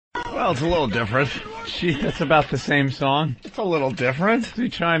Well, it's a little different. Gee, that's about the same song. It's a little different. Is he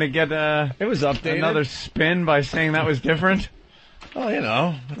trying to get It was updated. another spin by saying that was different? Well, you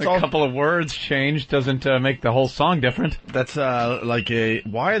know. A couple of words changed doesn't make the whole song different. That's like a...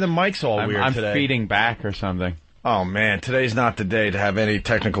 Why are the mics all weird I'm today? I'm feeding back or something. Oh, man. Today's not the day to have any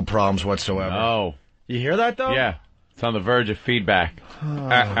technical problems whatsoever. Oh. You hear that, though? Yeah. It's on the verge of feedback.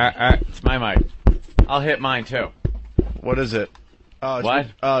 It's my mic. I'll hit mine, too. What is it? Oh, it's What?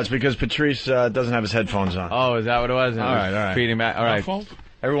 It's because Patrice doesn't have his headphones on. Oh, is that what it was? All right. Feeding back. All right.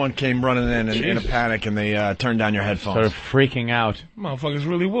 Everyone came running in a panic, and they turned down your headphones. Sort of freaking out. Motherfuckers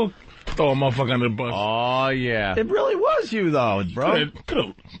really will throw a motherfucker under the bus. Oh, yeah. It really was you, though, bro.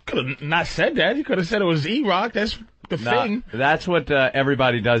 Could have not said that. You could have said it was E-Rock. That's the thing. That's what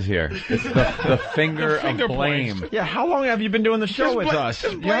everybody does here. It's the finger of blame. points. Yeah, how long have you been doing the show with us?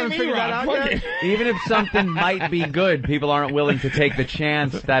 Just You haven't blame figured that out E-Rock. yet? Even if something might be good, people aren't willing to take the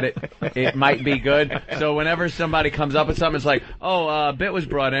chance that it might be good. So whenever somebody comes up with something, it's like, oh, a bit was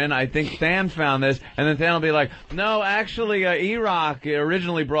brought in. I think Than found this. And then Than will be like, no, actually, E-Rock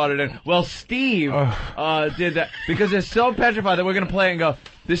originally brought it in. Well, Steve did that. Because they're so petrified that we're going to play and go,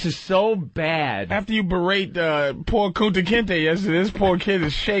 this is so bad. After you berate poor Kunta Kinte yesterday, this poor kid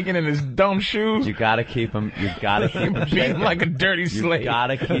is shaking in his dumb shoes. You gotta keep him. You gotta keep him Beat him like a dirty slave. You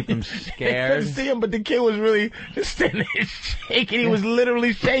gotta keep him I scared. couldn't see him, but the kid was really standing there shaking. He was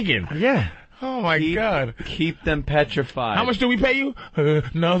literally shaking. Yeah. Oh, my God. Keep them petrified. How much do we pay you?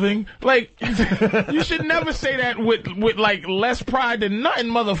 Nothing. Like, you should never say that with like, less pride than nothing,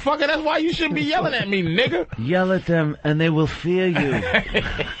 motherfucker. That's why you shouldn't be yelling at me, nigga. Yell at them, and they will fear you.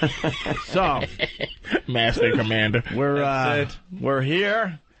 So, Master Commander. we're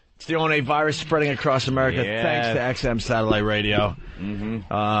here. It's the only virus spreading across America thanks to XM Satellite Radio. Mm-hmm.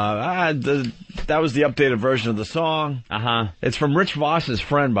 That was the updated version of the song. Uh-huh. It's from Rich Voss's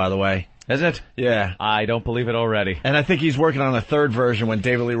friend, by the way. Is it? Yeah. I don't believe it already. And I think he's working on a third version when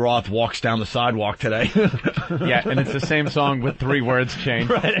David Lee Roth walks down the sidewalk today. Yeah, and it's the same song with 3 words changed.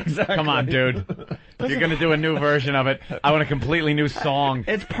 Right, exactly. Come on, dude. If you're going to do a new version of it, I want a completely new song.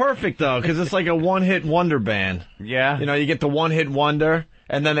 It's perfect, though, because it's like a one-hit wonder band. Yeah? You know, you get the one-hit wonder,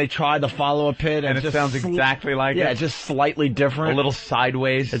 and then they try the follow-up hit. And it just sounds exactly like it? Yeah, just slightly different. A little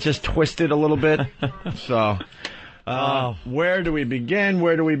sideways. It's just twisted a little bit. So, where do we begin?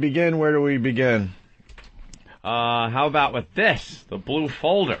 Where do we begin? Where do we begin? How about with this? The blue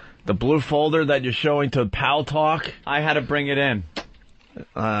folder. The blue folder that you're showing to Pal Talk? I had to bring it in.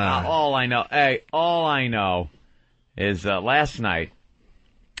 All I know is last night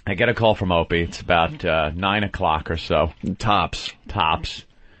I get a call from Opie. It's about 9 o'clock or so. Tops.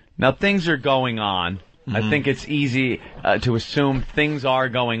 Now, things are going on. Mm-hmm. I think it's easy to assume things are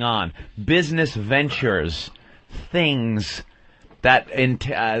going on. Business ventures, things that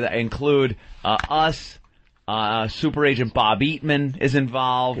include us. Super Agent Bob Eatman is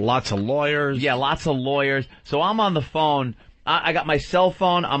involved. Lots of lawyers. Yeah, lots of lawyers. So I'm on the phone. I got my cell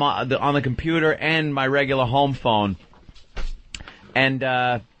phone. I'm on the computer and my regular home phone. And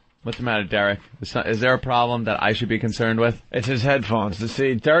what's the matter, Derek? Is there a problem that I should be concerned with? It's his headphones.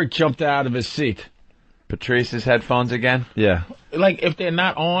 See, Derek jumped out of his seat. Patrice's headphones again? Yeah. Like, if they're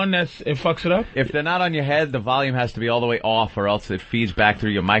not on, it fucks it up? If they're not on your head, the volume has to be all the way off, or else it feeds back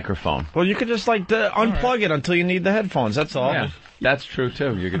through your microphone. Well, you could just, unplug it until you need the headphones. That's all. Yeah, that's true,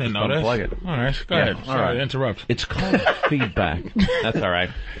 too. You can just unplug it. All right, go ahead. Sorry to interrupt. It's called feedback. That's all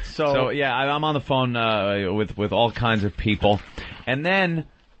right. So yeah, I'm on the phone with all kinds of people. And then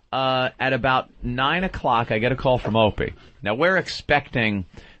at about 9 o'clock, I get a call from Opie. Now, we're expecting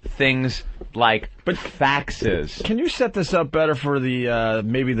things like faxes. Can you set this up better for the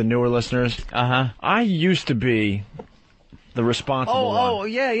maybe the newer listeners? Uh-huh. I used to be the responsible one. Oh,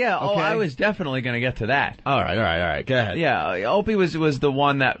 yeah. Okay. Oh, I was definitely going to get to that. All right. Go ahead. Yeah, Opie was the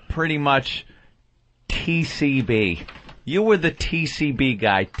one that pretty much TCB. You were the TCB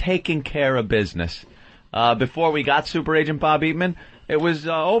guy, taking care of business. Before we got Super Agent Bob Eatman, it was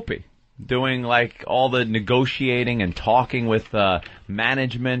Opie doing all the negotiating and talking with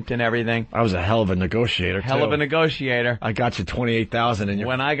management and everything. I was a hell of a negotiator. Hell of a negotiator. I got you $28,000 in your.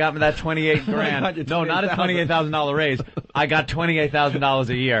 When I got that $28,000, no, not a $28,000 raise. I got $28,000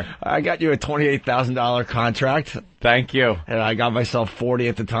 a year. I got you a $28,000 contract. Thank you. And I got myself 40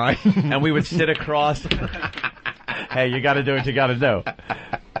 at the time. And we would sit across. Hey, you got to do what you got to do.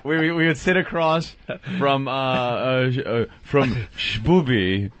 We would sit across from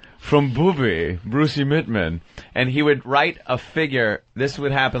Shbooby. From Booby, Brucey Mittman, and he would write a figure this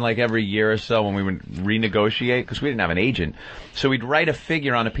would happen like every year or so when we would renegotiate because we didn't have an agent. So we'd write a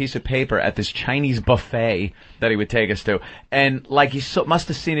figure on a piece of paper at this Chinese buffet that he would take us to. And like he must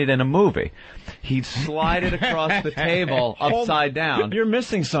have seen it in a movie. He'd slide it across the table upside down. You're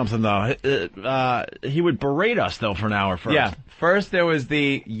missing something, though. He would berate us, though, for an hour first. Yeah. First, there was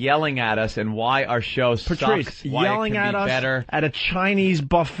the yelling at us and why our show sucks, why yelling it can at be us better, at a Chinese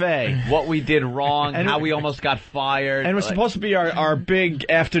buffet, what we did wrong, and how we almost got fired. And it was supposed to be our big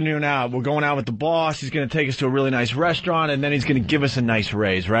afternoon out. We're going out with the boss. He's going to take us to a really nice restaurant, and then he's going to give us a nice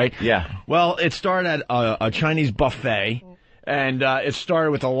raise, right? Yeah. Well, it started at a Chinese buffet, and it started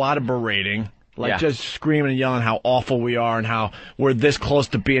with a lot of berating. Like just screaming and yelling how awful we are and how we're this close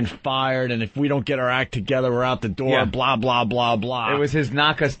to being fired, and if we don't get our act together, we're out the door, blah, blah, blah, blah. It was his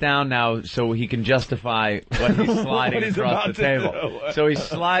knock us down now so he can justify what he's sliding across the table. So he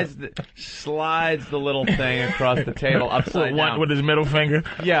slides the little thing across the table upside down. With his middle finger?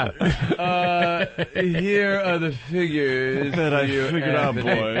 Yeah. Here are the figures that I figured out, boys.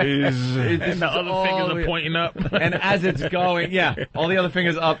 And the other fingers are pointing up. And as it's going, all the other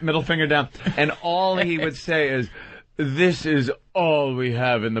fingers up, middle finger down. And all he would say is, this is all we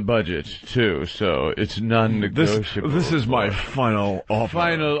have in the budget, too, so it's non-negotiable. This is my final offer.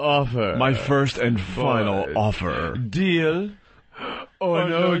 Final offer. My first and final offer. Deal or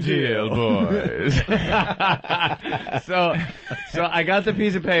no deal, boys. So I got the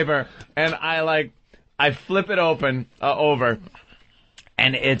piece of paper, and I flip it over,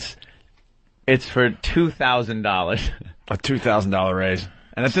 and it's for $2,000. A $2,000 raise.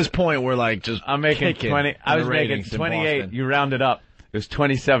 And at this point, we're like just I'm making 20. I was making 28. You round it up. It was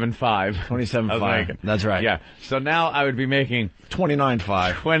 27.5. 27.5. That's right. Yeah. So now I would be making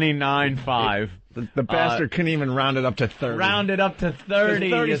 29.5. 29.5. The bastard couldn't even round it up to 30. Round it up to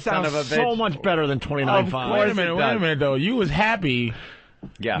 30. 30 you son sounds of a bitch. so much better than 29.5. Wait a minute, though. You was happy.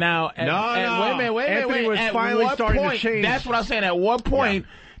 Yeah. Now, wait a minute. Anthony was at finally what starting point, to change. That's what I'm saying. At what point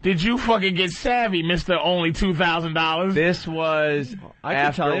did you fucking get savvy, Mr. Only $2,000? This was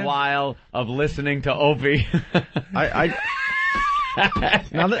after a while of listening to Opie.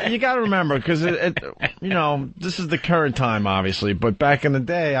 Now, you got to remember, because this is the current time, obviously. But back in the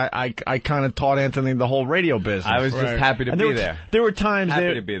day, I kind of taught Anthony the whole radio business. I was just happy to be there. There were times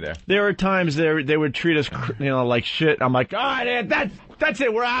happy to be there. There were times they would treat us, like shit. I'm like, all right, that's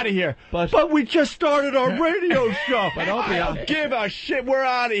it. We're out of here. But we just started our radio show. But Opie, I don't give a shit. We're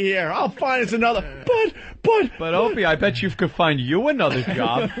out of here. I'll find us another. But Opie, I bet you could find you another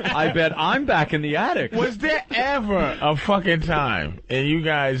job. I bet I'm back in the attic. Was there ever a fucking time in you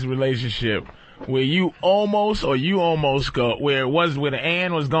guys' relationship where you almost go where the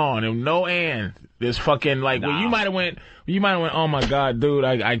Ann was gone and no Ann? This fucking where you might have went. Oh my God, dude,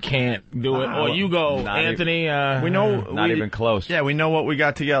 I can't do it. Or you go, Anthony. We know not even close. Yeah, we know what we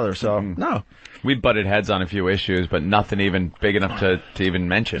got together. So no, we butted heads on a few issues, but nothing even big enough to even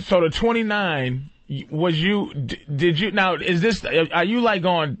mention. So the 29 was you? Did you now? Is this? Are you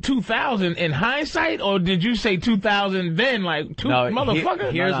going 2000 in hindsight, or did you say 2000 then?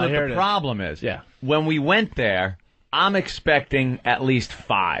 Motherfucker. Here's what the problem is. Yeah, when we went there, I'm expecting at least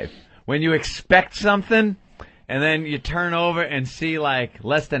 5. When you expect something, and then you turn over and see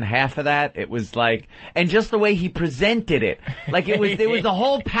less than half of that, it was and just the way he presented it, it was the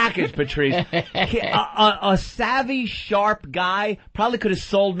whole package, Patrice. A savvy, sharp guy probably could have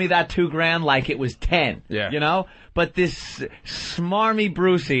sold me that $2,000 like it was 10. Yeah. But this smarmy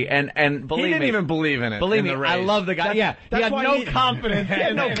Brucey and believe me, he didn't even believe in it. Believe me, I love the guy. He had no confidence. He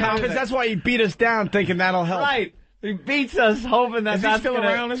had no confidence. That's why he beat us down, thinking that'll help. Right. He beats us, hoping that Is he still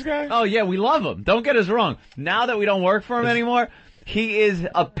around, this guy? Oh, yeah, we love him. Don't get us wrong. Now that we don't work for him anymore, he is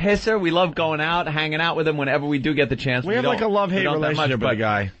a pisser. We love going out, hanging out with him whenever we do get the chance. We have a love-hate relationship with the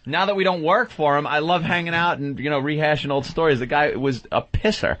guy. Now that we don't work for him, I love hanging out and, rehashing old stories. The guy was a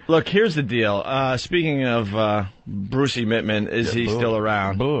pisser. Look, here's the deal. Speaking of Brucey Mittman, is he still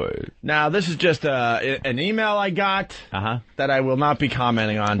around? Boy. Now, this is just an email I got that I will not be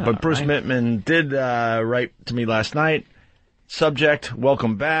commenting on. But Bruce Mittman did write to me last night. Subject,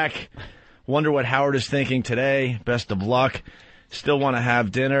 welcome back. Wonder what Howard is thinking today. Best of luck. Still want to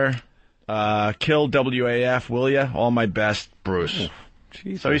have dinner. Kill WAF, will ya? All my best, Bruce.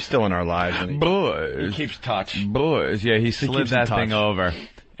 So he's still in our lives. And he keeps touch. Boys. Yeah, he slid that thing over.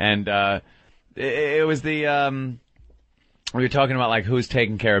 And it was the... we were talking about, who's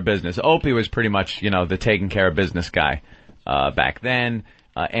taking care of business. Opie was pretty much, the taking care of business guy back then.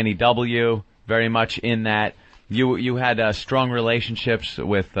 NEW, very much in that. You had strong relationships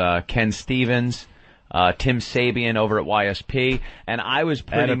with Ken Stevens, Tim Sabian over at YSP, and I was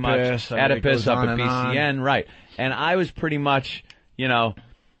pretty much Oedipus up at BCN, right? And I was pretty much,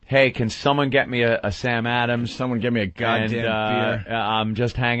 hey, can someone get me a Sam Adams? Someone get me a goddamn beer. I'm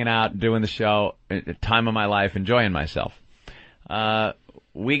just hanging out, doing the show, time of my life, enjoying myself.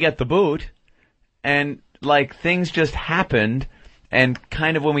 We get the boot, and, like, things just happened, and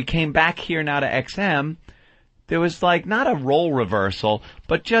kind of when we came back here now to XM, there was, like, not a role reversal,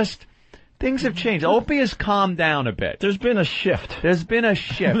 but just... Things have changed. Opie has calmed down a bit. There's been a shift. There's been a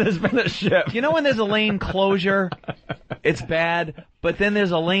shift. You know when there's a lane closure, it's bad, but then there's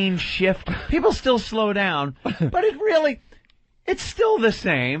a lane shift. People still slow down, but it's still the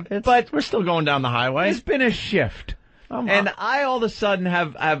same. But we're still going down the highway. It's been a shift. And I all of a sudden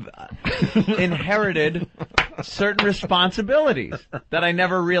have inherited certain responsibilities that I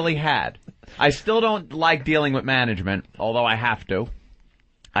never really had. I still don't like dealing with management, although I have to.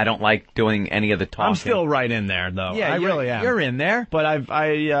 I don't like doing any of the talking. I'm still right in there, though. Yeah, I really am. You're in there. But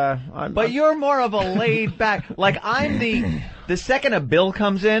But you're more of a laid back. Like, I'm the second a bill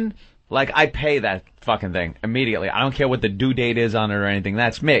comes in, like, I pay that fucking thing immediately. I don't care what the due date is on it or anything.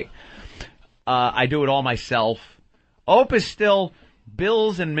 That's me. I do it all myself. Ope is still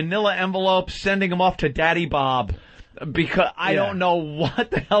bills and manila envelopes, sending them off to Daddy Bob because I don't know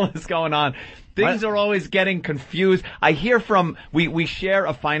what the hell is going on. Things are always getting confused. I hear from, we share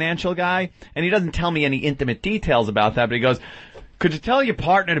a financial guy, and he doesn't tell me any intimate details about that, but he goes, could you tell your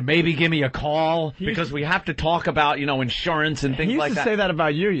partner to maybe give me a call? Because we have to talk about, insurance and things like that. He used to say that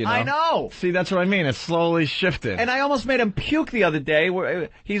about you, I know. See, that's what I mean. It's slowly shifted. And I almost made him puke the other day. Where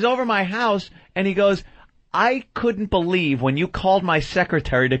he's over my house, and he goes, I couldn't believe when you called my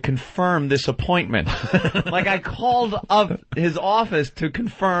secretary to confirm this appointment. Like, I called up his office to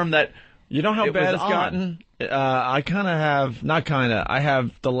confirm that... You know how bad it's gotten? I kind of have, not kind of, I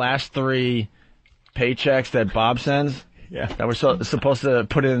have the last 3 paychecks that Bob sends. Yeah. That we're supposed to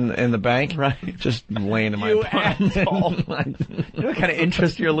put in the bank. Right. Just laying in my apartment. You know what kind of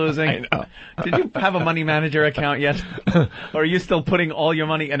interest you're losing? I know. Did you have a money manager account yet? Or are you still putting all your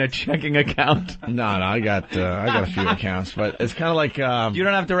money in a checking account? No, I got a few accounts, but it's kind of like... you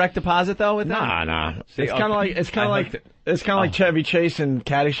don't have direct deposit, though, with that? Nah. It's kind of like Chevy Chase and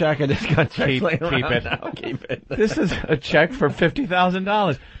Caddyshack. I just got checks keep it. Now. Keep it. This is a check for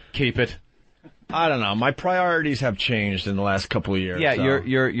 $50,000. Keep it. I don't know. My priorities have changed in the last couple of years. Yeah, so.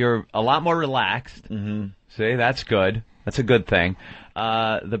 you're a lot more relaxed. Mm-hmm. See, that's good. That's a good thing.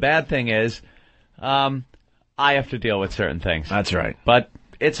 The bad thing is, I have to deal with certain things. That's right. But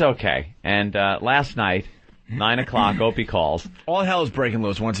it's okay. And last night, 9 o'clock, Opie calls. All hell is breaking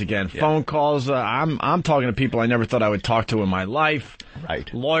loose once again. Yeah. Phone calls. I'm talking to people I never thought I would talk to in my life. Right.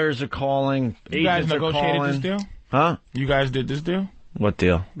 Lawyers are calling. You guys negotiated this deal? Huh? You guys did this deal? What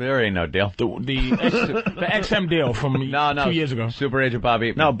deal? There ain't no deal. The XM deal from 2 years ago. Super Agent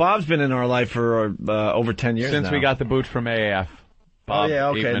Bobby. No, Bob's been in our life for over 10 years since now. we got the boot from AAF. Bob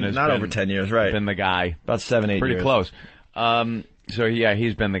Eatman not over 10 years, right? Been the guy. About 7, 8 years. Pretty close. So yeah,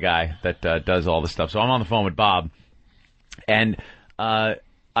 he's been the guy that does all the stuff. So I'm on the phone with Bob, and I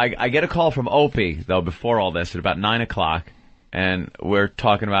get a call from Opie though before all this at about 9 o'clock, and we're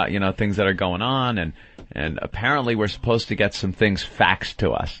talking about things that are going on, and apparently we're supposed to get some things faxed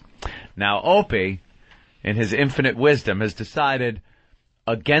to us. Now Opie, in his infinite wisdom, has decided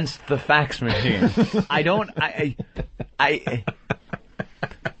against the fax machine.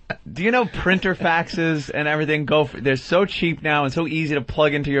 Do you know printer faxes and everything they're so cheap now and so easy to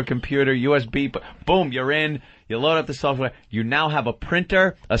plug into your computer, USB, boom, you're in, you load up the software, you now have a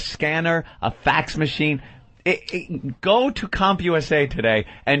printer, a scanner, a fax machine. Go to CompUSA today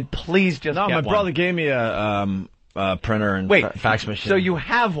and please just get my one. brother gave me a printer and fax machine. So you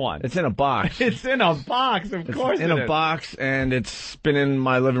have one? It's in a box. It's in a box, of course it's in a box, and it's been in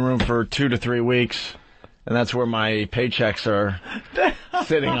my living room for 2 to 3 weeks. And that's where my paychecks are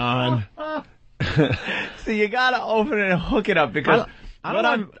sitting on. So you gotta open it and hook it up because I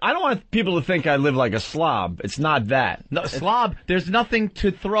don't want people to think I live like a slob. It's not that. No, slob. There's nothing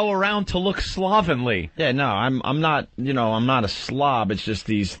to throw around to look slovenly. Yeah, no, I'm not. I'm not a slob. It's just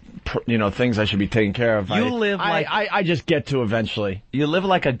these, things I should be taking care of. I just get to eventually. You live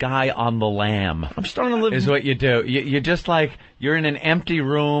like a guy on the lam. I'm starting to live. Is what you do. You're just like you're in an empty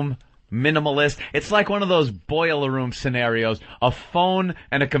room. Minimalist. It's like one of those boiler room scenarios. A phone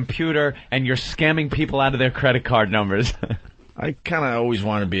and a computer, and you're scamming people out of their credit card numbers. I kind of always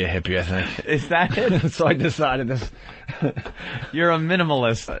wanted to be a hippie, I think. Is that it? So I decided this. You're a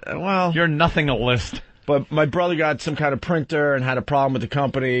minimalist. Well, you're nothing a list. But my brother got some kind of printer and had a problem with the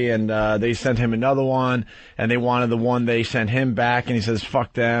company, and they sent him another one, and they wanted the one they sent him back, and he says,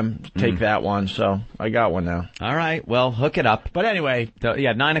 fuck them, take that one. So I got one now. All right, well, hook it up. But anyway.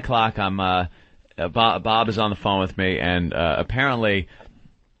 9 o'clock, I'm Bob is on the phone with me, and apparently,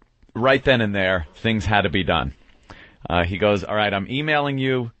 right then and there, things had to be done. He goes, all right, I'm emailing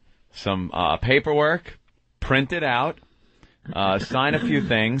you some paperwork, print it out, sign a few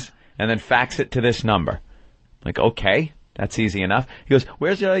things, and then fax it to this number. Like, okay, that's easy enough. He goes,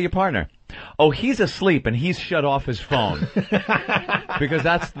 where's your partner? Oh, he's asleep, and he's shut off his phone. Because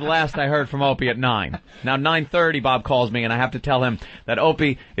that's the last I heard from Opie at 9. Now, 9:30, Bob calls me, and I have to tell him that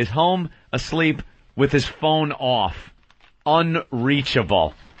Opie is home, asleep, with his phone off.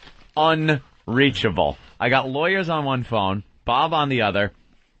 Unreachable. Unreachable. I got lawyers on one phone, Bob on the other,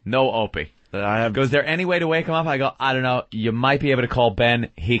 no Opie. Goes, there any way to wake him up? I go, I don't know. You might be able to call Ben.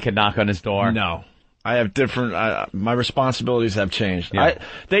 He could knock on his door. No. I have different, my responsibilities have changed. Yeah.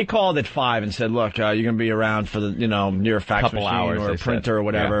 They called at 5 and said, look, you're going to be around for the, near a fax couple machine hours, or a printer said. or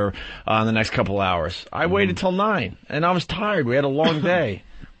whatever in the next couple hours. I waited till 9, and I was tired. We had a long day.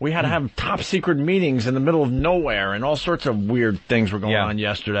 We had to have top secret meetings in the middle of nowhere, and all sorts of weird things were going on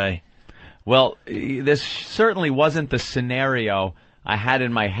yesterday. Well, this certainly wasn't the scenario I had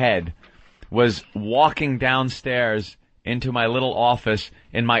in my head, was walking downstairs into my little office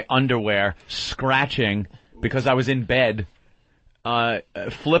in my underwear, scratching because I was in bed,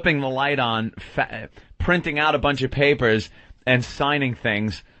 flipping the light on, printing out a bunch of papers, and signing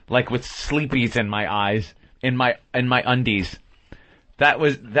things like with sleepies in my eyes, in my undies.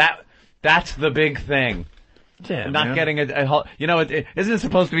 That's the big thing. Yeah, Not getting isn't it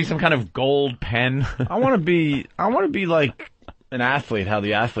supposed to be some kind of gold pen? I want to be like an athlete, how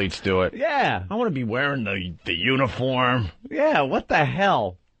the athletes do it. Yeah. I want to be wearing the uniform. Yeah, what the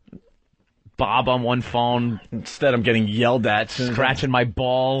hell? Bob on one phone. Instead, I'm getting yelled at. Scratching my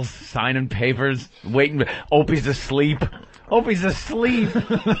balls, signing papers, waiting. Opie's asleep. Opie's asleep.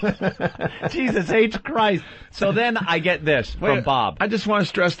 Jesus H. Christ. So then I get this from Bob. I just want to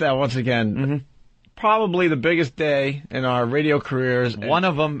stress that once again. Mm-hmm. Probably the biggest day in our radio careers. One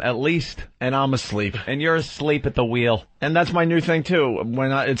of them, at least. And I'm asleep. And you're asleep at the wheel. And that's my new thing, too.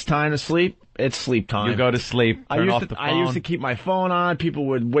 When it's time to sleep, it's sleep time. You go to sleep, turn off the phone. I used to keep my phone on. People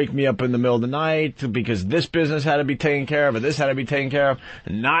would wake me up in the middle of the night because this business had to be taken care of or this had to be taken care of.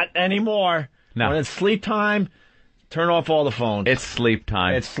 Not anymore. No. When it's sleep time, turn off all the phones. It's sleep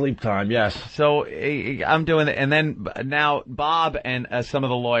time. It's sleep time, yes. So I'm doing it. And then now Bob and some of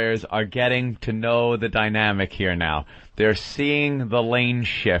the lawyers are getting to know the dynamic here now. They're seeing the lane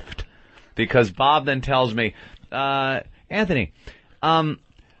shift. Because Bob then tells me, Anthony,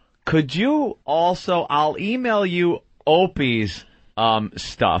 could you also, I'll email you Opie's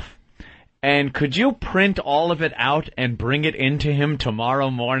stuff. And could you print all of it out and bring it into him tomorrow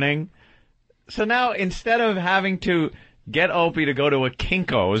morning? So now, instead of having to get Opie to go to a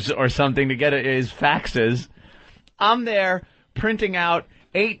Kinko's or something to get his faxes, I'm there printing out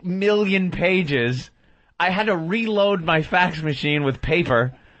 8 million pages. I had to reload my fax machine with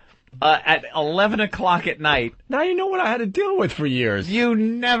paper at 11 o'clock at night. Now you know what I had to deal with for years. You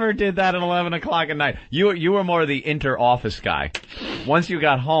never did that at 11 o'clock at night. You were more the inter-office guy. Once you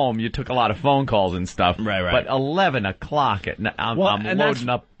got home, you took a lot of phone calls and stuff. Right. But 11 o'clock at night, I'm loading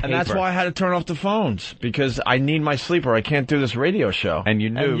up paper. And that's why I had to turn off the phones, because I need my sleep or I can't do this radio show. And you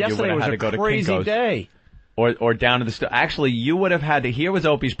knew you would have had to go to Kinko's. Yesterday was a crazy day. Or down to the store. Actually, you would have had to, here was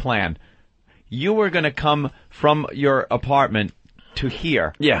Opie's plan. You were going to come from your apartment to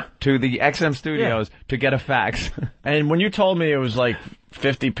here. Yeah. To the XM studios to get a fax. And when you told me it was like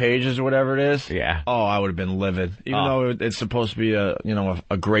 50 pages or whatever it is. Yeah. Oh, I would have been livid. Even though it's supposed to be a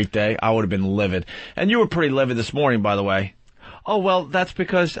great day, I would have been livid. And you were pretty livid this morning, by the way. Oh, well, that's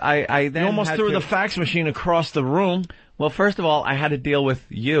because I then you almost threw the fax machine across the room. Well, first of all, I had to deal with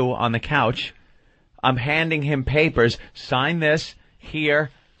you on the couch. I'm handing him papers. Sign this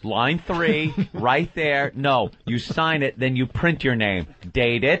here. Line 3, right there. No, you sign it, then you print your name.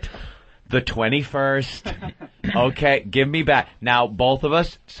 Date it, the 21st. Okay, give me back. Now, both of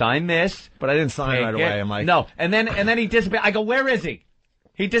us, sign this. But I didn't sign right away. I'm like, no, and then he disappears. I go, where is he?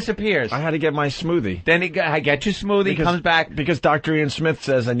 He disappears. I had to get my smoothie. Then I get your smoothie, comes back. Because Dr. Ian Smith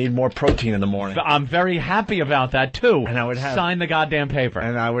says I need more protein in the morning. I'm very happy about that, too. And I would sign the goddamn paper.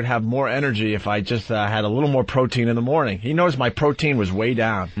 And I would have more energy if I just had a little more protein in the morning. He noticed my protein was way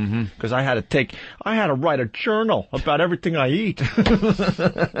down. Because I had to write a journal about everything I eat.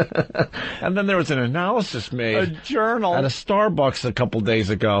 And then there was an analysis made. A journal? At a Starbucks a couple days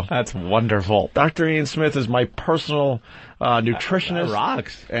ago. That's wonderful. Dr. Ian Smith is my personal nutritionist. That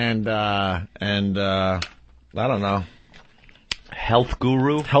rocks. And I don't know. Health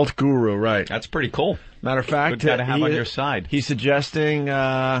guru? Health guru, right. That's pretty cool. Matter of fact, good guy to have on your side. He's suggesting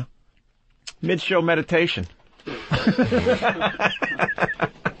mid-show meditation.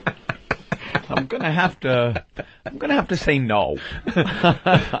 I'm gonna have to say no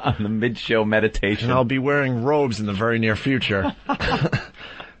on the mid-show meditation. And I'll be wearing robes in the very near future.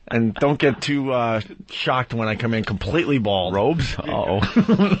 And don't get too shocked when I come in completely bald. Robes? Oh,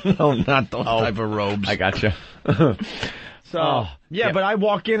 no, not those type of robes. I gotcha. Yeah, but I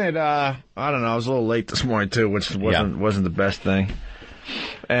walk in at I don't know. I was a little late this morning too, which wasn't the best thing.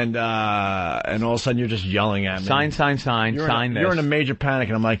 And all of a sudden you're just yelling at me. Sign this. You're in a major panic,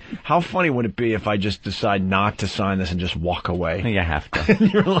 and I'm like, how funny would it be if I just decide not to sign this and just walk away? You have to.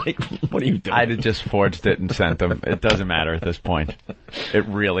 And you're like, what are you doing? I'd have just forged it and sent them. It doesn't matter at this point. It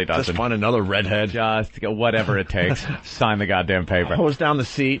really doesn't. Just find another redhead. Just whatever it takes. Sign the goddamn paper. Hose down the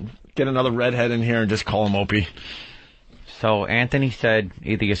seat, get another redhead in here, and just call him Opie. So Anthony said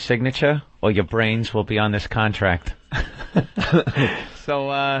either your signature or your brains will be on this contract.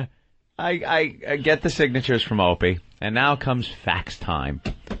 So I get the signatures from Opie, and now comes fax time.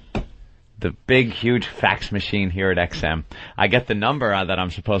 The big, huge fax machine here at XM. I get the number that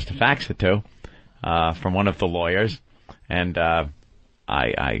I'm supposed to fax it to from one of the lawyers, and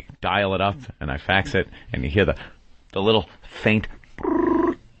I dial it up, and I fax it, and you hear the little faint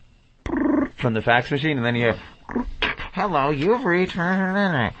from the fax machine, and then you hear, "Hello, you've reached.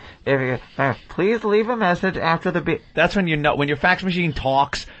 Please leave a message after the beep." That's when you know, when your fax machine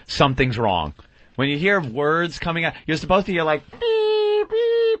talks, something's wrong. When you hear words coming out, you're supposed to hear like beep,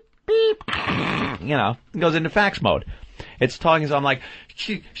 beep, beep. You know, it goes into fax mode. It's talking, so I'm like,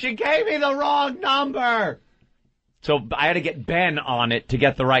 she gave me the wrong number. So I had to get Ben on it to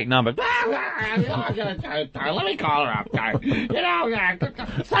get the right number. Let me call her up.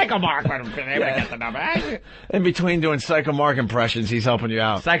 Psycho Mark, get the number. In between doing Psycho Mark impressions, he's helping you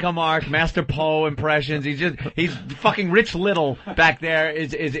out. Psycho Mark, Master Poe impressions. He's fucking Rich Little back there.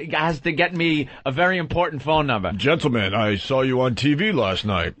 Has to get me a very important phone number. Gentlemen, I saw you on TV last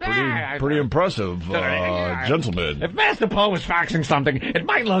night. Pretty impressive, gentlemen. If Master Poe was faxing something, it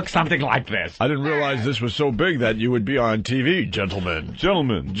might look something like this. I didn't realize this was so big that you would be on TV, gentlemen.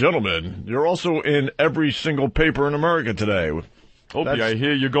 Gentlemen. You're also in every single paper in America today. Opie, I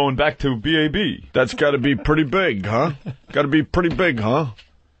hear you're going back to BAB. That's got to be pretty big, huh? Got to be pretty big, huh?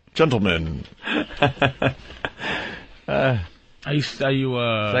 Gentlemen. Are you So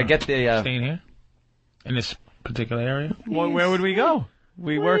I get the staying here in this particular area? Well, where would we go?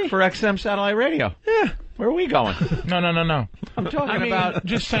 We work for XM Satellite Radio. Yeah. Where are we going? No. I'm talking about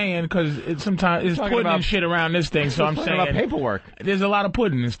just saying, because sometimes it's pudding and shit around this thing. So I'm saying about paperwork. There's a lot of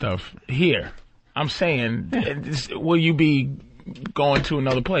pudding and stuff here. I'm saying, will you be going to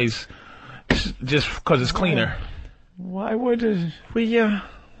another place just because it's cleaner? Why would we?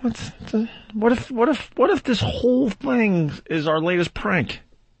 What if this whole thing is our latest prank?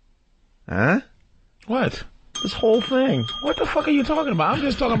 Huh? What? This whole thing. What the fuck are you talking about? I'm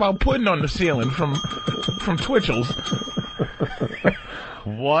just talking about pudding on the ceiling from Twitchell's.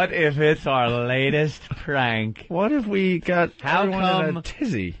 What if it's our latest prank? What if we got everyone in a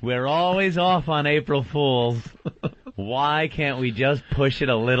tizzy? We're always off on April Fools. Why can't we just push it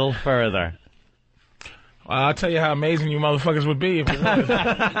a little further? I'll tell you how amazing you motherfuckers would be if you wanted.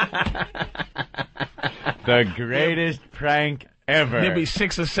 The greatest prank ever. There'll be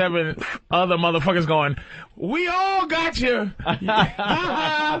 6 or 7 other motherfuckers going, "We all got you."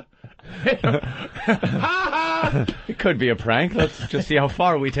 It could be a prank. Let's just see how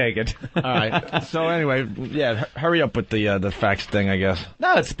far we take it. All right. So anyway, yeah, hurry up with the fax thing, I guess.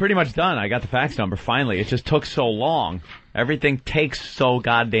 No, it's pretty much done. I got the fax number finally. It just took so long. Everything takes so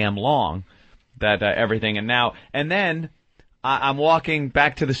goddamn long that everything. And then I'm walking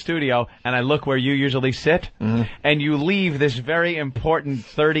back to the studio, and I look where you usually sit, and you leave this very important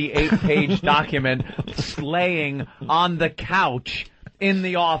 38-page document laying on the couch in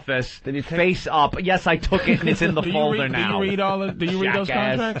the office, face up. Yes, I took it, and it's in the folder now. Do you read those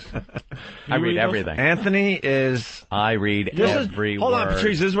contracts? I read everything. Anthony is... I read every word. Hold on,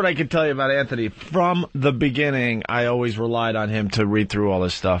 Patrice. This is what I can tell you about Anthony. From the beginning, I always relied on him to read through all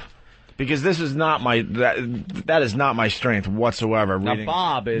this stuff. Because this is not that is not my strength whatsoever. Now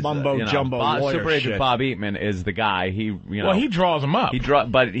Bob is mumbo jumbo lawyer Super Agent shit. Bob Eatman is the guy. He draws them up.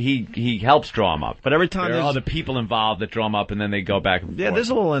 But he helps draw them up. But every time there are other people involved that draw them up, and then they go back and forth. There's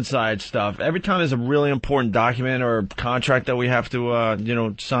a little inside stuff. Every time there's a really important document or contract that we have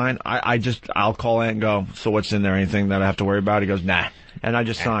to sign, I'll call Ant and go, "So what's in there? Anything that I have to worry about?" He goes, "Nah." And I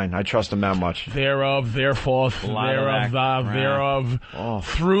just sign. I trust him that much. Thereof, thereforth, thereof, thereof,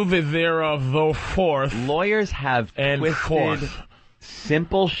 through the thereof, though forth. Lawyers have and twisted forth.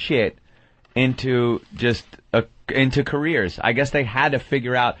 Simple shit into into careers. I guess they had to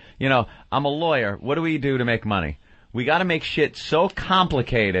figure out, I'm a lawyer. What do we do to make money? We got to make shit so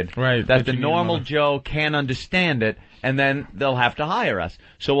complicated that the normal Joe can't understand it, and then they'll have to hire us.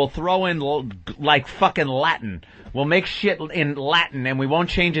 So we'll throw in like fucking Latin. We'll make shit in Latin, and we won't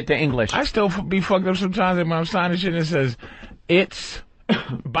change it to English. I still be fucked up sometimes when I'm signing shit and it says, it's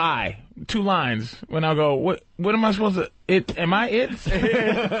bye. 2 lines. When I go, what am I supposed to, am I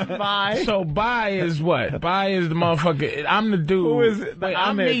it? Bye. So bye is what? Bye is the motherfucker. I'm the dude. Who is it? Like,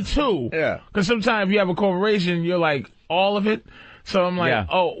 I'm me too. Yeah. Because sometimes if you have a corporation, you're like, all of it. So I'm like,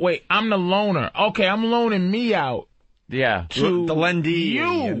 oh, wait, I'm the loaner. Okay, I'm loaning me out. Yeah. To the lendee.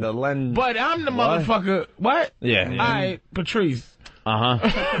 You. The but I'm the motherfucker. What? Yeah. All right, Patrice.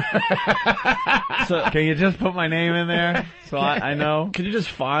 So can you just put my name in there so I know? Can you just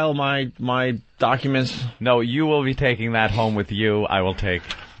file my documents? No, you will be taking that home with you. I will take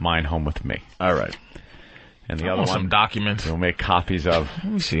mine home with me. All right. And the other one, some documents. We'll make copies of.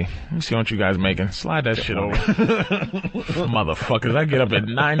 Let me see what you guys making. Slide that shit over. Motherfuckers, I get up at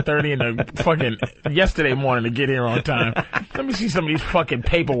 9:30 in the fucking yesterday morning to get here on time. Let me see some of these fucking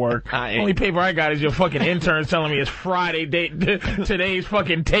paperwork. Only paper I got is your fucking interns telling me it's Friday. Today's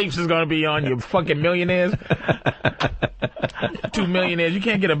fucking tapes is gonna be on, you fucking millionaires. 2 millionaires. You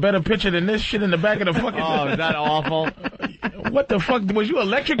can't get a better picture than this shit in the back of the fucking. Oh, is that awful? What the fuck? Was you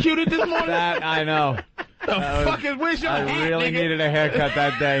electrocuted this morning? That I know. Where's your hat, I really nigga? needed a haircut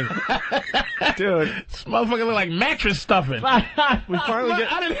that day. Dude, this motherfucker look like mattress stuffing. we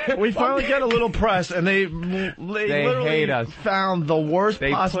finally get a little press, and they literally hate us. Found the worst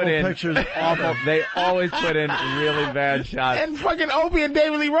possible pictures. Awful. They always put in really bad shots. And fucking Opie and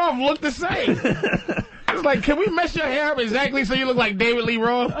David Lee Roth look the same. It's like, can we mess your hair up exactly so you look like David Lee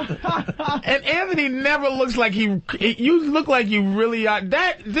Roth? And Anthony never looks like you look like you really are.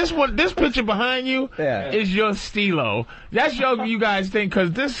 This picture behind you is your stilo. That's you guys think,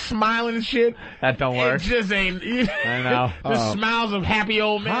 because this smiling shit. That don't work. It just ain't. I know. The smiles of happy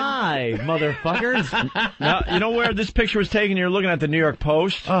old men. Hi, motherfuckers. Now, you know where this picture was taken? You're looking at the New York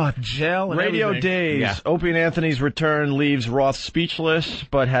Post. Oh, gel and Radio everything. Days. Yeah. Opie and Anthony's return leaves Roth speechless,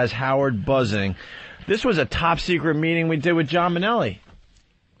 but has Howard buzzing. This was a top-secret meeting we did with John Minnelli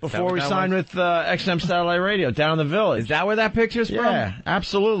before we signed with XM Satellite Radio down in the Village. Is that where that picture's from? Yeah,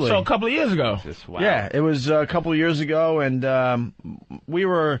 absolutely. So a couple of years ago. Wow. Yeah, it was a couple of years ago, and we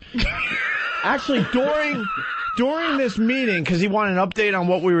were actually during this meeting, because he wanted an update on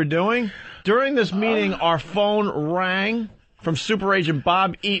what we were doing. During this meeting, our phone rang from Super Agent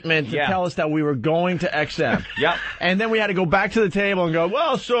Bob Eatman to tell us that we were going to XM. Yep. And then we had to go back to the table and go,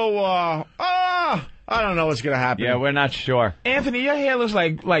 well, so, I don't know what's going to happen. Yeah, we're not sure. Anthony, your hair looks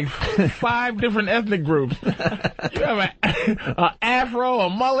like 5 different ethnic groups. You have an afro, a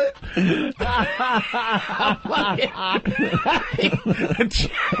mullet,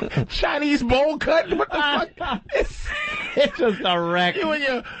 Chinese bowl cut. What the fuck? It's just a wreck.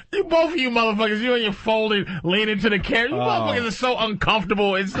 Both of you motherfuckers, you and your folded, leaning to the camera. You motherfuckers are so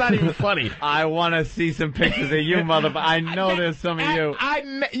uncomfortable. It's not even funny. I want to see some pictures of you, motherfucker. I know there's some of you.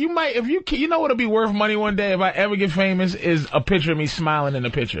 You might, if you know what'll be worth money one day if I ever get famous is a picture of me smiling in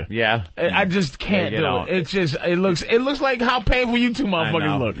the picture. Yeah. I just can't do it. It's just, it looks like how painful you two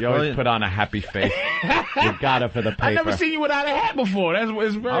motherfuckers look. You always put on a happy face. You got it for the paper. I never seen you without a hat before.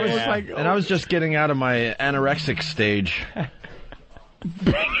 It's very, and I was just getting out of my anorexic stage.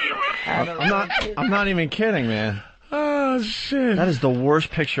 I'm not even kidding, man. Oh, shit. That is the worst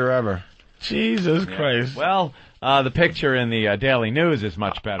picture ever. Jesus Christ. Well, the picture in the Daily News is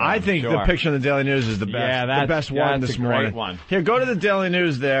much better. I think the picture in the Daily News is the best. Yeah, the best one this morning. Great one. Here, go to the Daily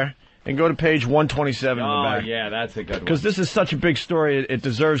News there and go to page 127 in the back. Oh, yeah, that's a good one. Because this is such a big story, it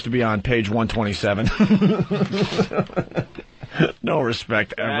deserves to be on page 127. No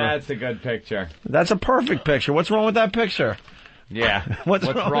respect ever. That's a good picture. That's a perfect picture. What's wrong with that picture? Yeah. What's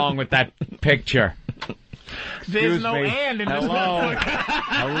wrong with that picture? There's no and in this Hello.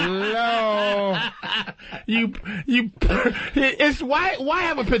 Hello. It's why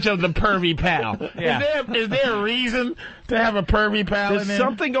have a picture of the pervy pal? Yeah. Is there a reason to have a pervy pal There's in there?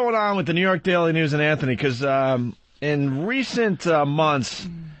 something going on with the New York Daily News and Anthony, because in recent months,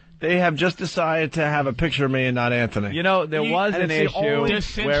 they have just decided to have a picture of me and not Anthony. You know, there was an issue where it was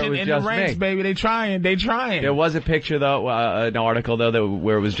in just the ranks, me. baby. They trying. There was a picture, though, an article, though,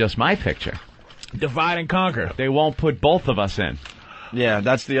 where it was just my picture. Divide and conquer. They won't put both of us in. Yeah,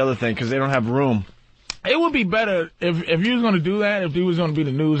 that's the other thing, because they don't have room. It would be better if you was going to do that. If you was going to be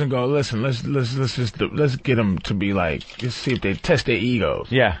the news and go, listen, let's get them to be like, just see if they test their egos.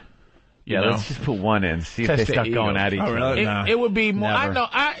 Yeah. Yeah, let's just put one in. See if they start going at each other. It would be more. Never.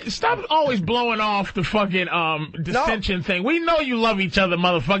 I know. Stop always blowing off the fucking dissension thing. We know you love each other,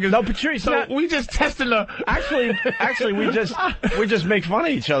 motherfuckers. No, Patrice. So we just testing the. Actually, we just make fun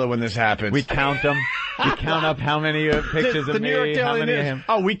of each other when this happens. We count them. We count up how many pictures the of New me, York how Daily many of News. him.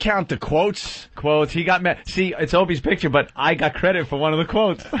 Oh, we count the quotes. He got mad. See, it's Opie's picture, but I got credit for one of the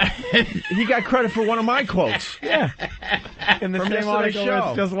quotes. He got credit for one of my quotes. Yeah. In the From same yesterday's article, show.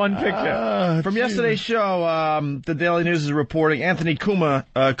 it's just one picture. From yesterday's show, the Daily News is reporting Anthony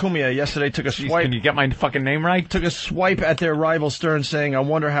Cumia yesterday took a swipe. Can you get my fucking name right? Took a swipe at their rival Stern, saying, "I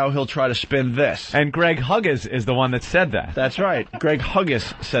wonder how he'll try to spin this." And Greg Huggins is the one that said that. That's right. Greg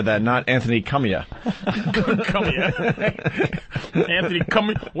Huggis said that, not Anthony Cumia. Cumia. Anthony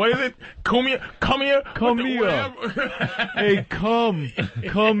Cumia. What is it? Cumia. Hey,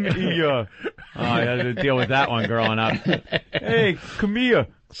 come here. Oh, I had to deal with that one growing up. Hey, come here.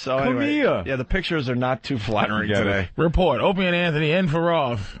 So Come anyway, here. yeah, the pictures are not too flattering today. Report. Opie and Anthony in for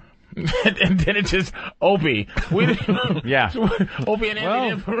off. And then it's just Opie. Yeah. Opie and Anthony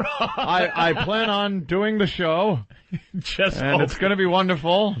in for off. I plan on doing the show. And it's going to be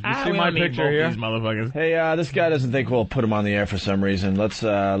wonderful. You see my picture here? These motherfuckers. Hey, this guy doesn't think we'll put him on the air for some reason. Let's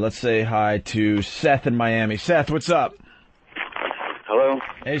say hi to Seth in Miami. Seth, what's up? Hello.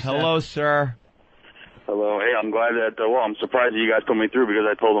 Hey, Seth. Hello, sir. Hello. Hey, I'm glad that. I'm surprised that you guys put me through because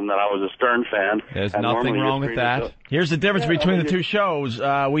I told them that I was a Stern fan. There's and nothing normally your wrong with screen is that. Here's the difference between the two shows.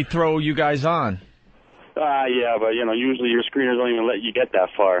 We throw you guys on. Yeah, but usually your screeners don't even let you get that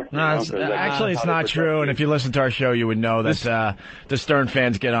far. No, actually, it's not true. And if you listen to our show, you would know that the Stern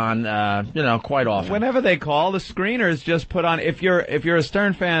fans get on, quite often. Whenever they call, the screeners just put on. If you're a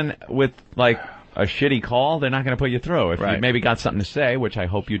Stern fan with like a shitty call, they're not going to put you through. If you maybe got something to say, which I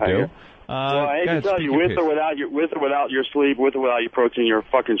hope you do. Well, I hate to tell you, with or without your sleep, with or without your protein, your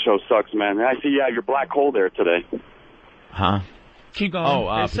fucking show sucks, man. And I see you have your black hole there today. Huh? Keep going.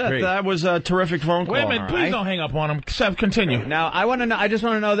 Hey, Seth, that was a terrific phone call. Wait a minute, please don't hang up on him. Seth, continue. Now, I just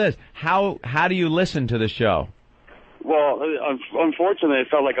want to know this. How do you listen to the show? Well, unfortunately, it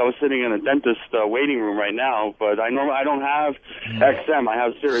felt like I was sitting in a dentist waiting room right now. But I don't have XM. I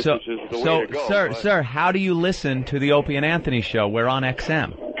have Sirius, which is the way to go. Sir, how do you listen to the Opie and Anthony show? We're on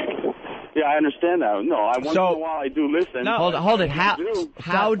XM. Yeah, I understand that. No, once in a while I do listen. No, hold it.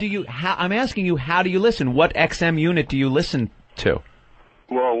 How do you? I'm asking you. How do you listen? What XM unit do you listen to?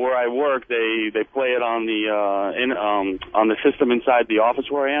 Well, where I work, they play it on the system inside the office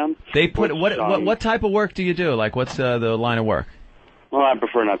where I am. They put what type of work do you do? Like, what's the line of work? Well, I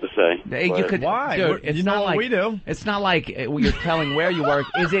prefer not to say. You could, why? Dude, it's you not know what like we do. It's not like you're telling where you work.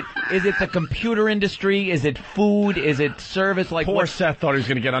 Is it the computer industry? Is it food? Is it service? Like Poor Seth thought he was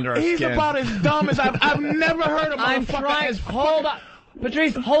going to get under our skin. He's about as dumb as I've never heard of. I'm trying. Hold on,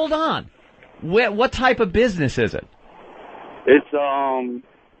 Patrice. Hold on. What type of business is it?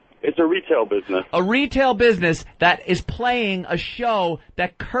 It's a retail business. A retail business that is playing a show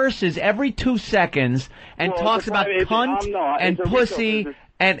that curses every 2 seconds and talks about cunt and pussy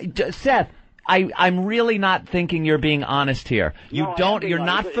and Seth. I'm really not thinking you're being honest here. You're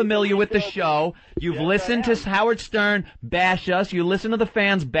not familiar with the show. You've listened to Howard Stern bash us. You listen to the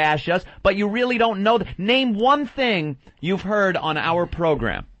fans bash us, but you really don't know. Name one thing you've heard on our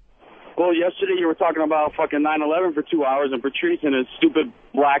program. Well, yesterday you were talking about fucking 9/11 for 2 hours, and Patrice and his stupid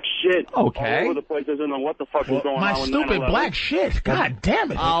black shit all over the place. I don't know what the fuck was going on with 9/11. My stupid black shit. God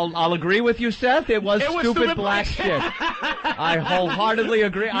damn it. I'll agree with you, Seth. It was stupid black shit. I wholeheartedly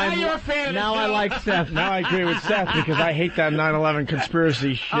agree. Now you're a fan of Now I like Seth. Now I agree with Seth because I hate that 9/11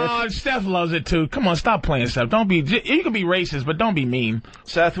 conspiracy shit. Oh, Seth loves it too. Come on, stop playing, Seth. Don't be. You can be racist, but don't be mean.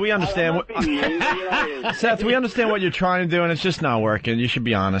 Seth, we understand. Seth, we understand what you're trying to do, and it's just not working. You should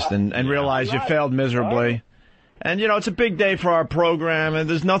be honest and realize you failed miserably. And, it's a big day for our program, and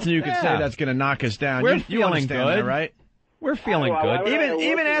there's nothing you can say that's going to knock us down. We're you feeling understand good. that, right? We're feeling good.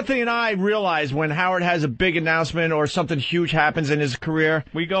 Even Anthony and I realize when Howard has a big announcement or something huge happens in his career,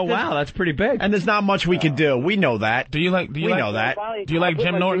 we go, wow, that's pretty big. And there's not much we can do. We know that. Do you like Jim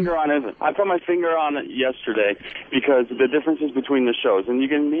Norton? I put my finger on it yesterday because the differences between the shows, and you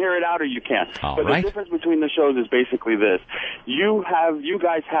can hear it out or you can't. The difference between the shows is basically this: you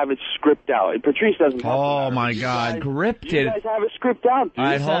guys have it scripted out. Patrice doesn't. Oh my God, scripted. You guys have it scripted out. All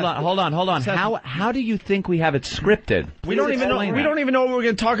right, hold on. Seth, how do you think we have it scripted? We don't even know. We don't even know what we're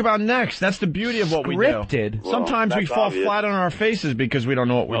going to talk about next. That's the beauty of what we do. Scripted. Sometimes we fall flat on our faces because we don't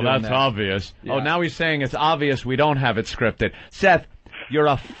know what we're doing. Well, that's obvious. Yeah. Oh, now he's saying it's obvious we don't have it scripted. Seth, you're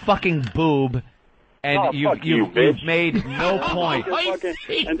a fucking boob. and you've made no point.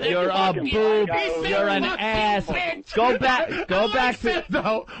 You're a boob. You're an ass. Go back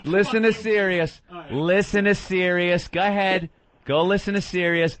to. Listen to Sirius. Listen to Sirius. Go ahead. Go listen to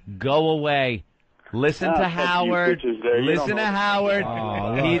Sirius. Go away. Listen to Howard. Listen to Howard.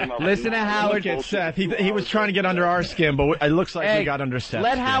 Listen to Howard. Look at Seth. He was trying to get under our skin, but it looks like we got under Seth's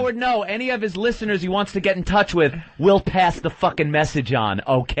Let skin. Howard know any of his listeners he wants to get in touch with. We'll pass the fucking message on,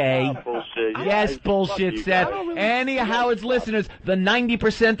 okay? Bullshit. Yes, bullshit, Seth. Any of Howard's listeners, the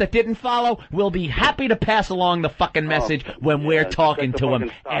 90% that didn't follow, will be happy to pass along the fucking message when we're talking to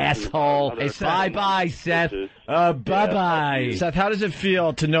him, asshole. Bye-bye, Seth. Bye-bye. Seth, how does it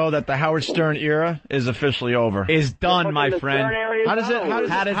feel to know that the Howard Stern era is officially over? Is done, my friend. How does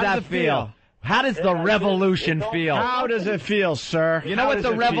that feel? How does the revolution feel? How does it feel, sir? You know what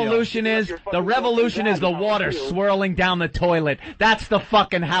the revolution is? The revolution is the water swirling down the toilet. That's the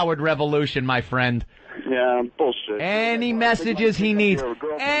fucking Howard revolution, my friend. Yeah, bullshit. Any messages he needs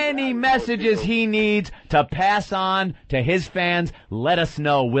to pass on to his fans, let us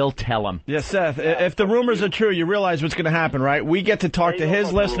know. We'll tell him. Yeah, Seth, if the rumors are true, you realize what's going to happen, right? We get to talk to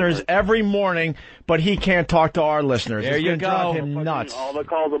his listeners every morning, but he can't talk to our listeners. There you go. Drive him nuts. All the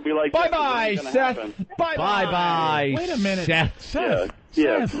calls will be like, bye-bye, Seth. Bye-bye. Wait a minute. Seth.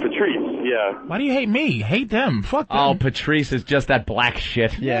 Yeah, Seth. Patrice, yeah. Why do you hate me? Hate them. Fuck them. Oh, Patrice is just that black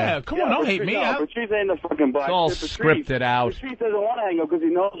shit. Yeah, come on, don't hate me. No, Patrice ain't the fucking black. It's all Patrice, scripted out. Patrice doesn't want to hang up because he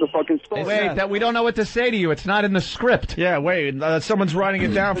knows the fucking story. Wait, that we don't know what to say to you. It's not in the script. Yeah, wait. Someone's writing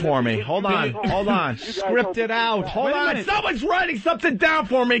it down for me. Hold on. Script it out. Hold on. Someone's writing something down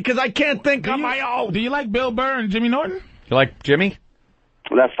for me because I can't think on my own. Do you like Bill Burr and Jimmy Norton? You like Jimmy?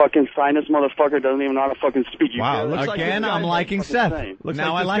 That fucking sinus motherfucker doesn't even know how to fucking speak. Wow, looks like again, I'm liking Seth. Looks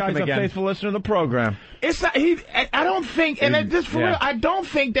now like I like him again. A faithful listener to the program. It's not, I don't think, and just for real, I don't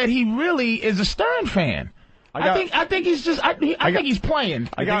think that he really is a Stern fan. I think he's just. I think he's playing.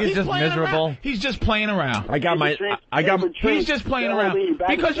 I think he's just miserable. Around. He's just playing around. He's just playing around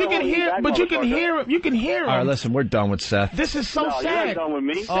because you can hear, you can hear him. All right, listen, we're done with Seth. This is so sad. Done with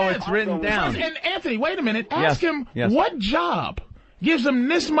me. Oh, it's written down. And Anthony, wait a minute. Ask him what job gives him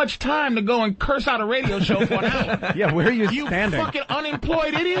this much time to go and curse out a radio show for an hour. Yeah, where are you standing? You fucking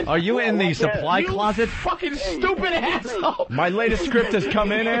unemployed idiot. Are you in the supply closet? Fucking stupid asshole. My latest script has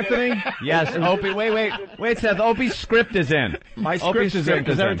come in, Anthony. Yes, Opie. Wait, Seth. Opie's script is in. My script is in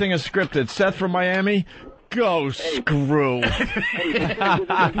because everything is scripted. Seth from Miami, go screw.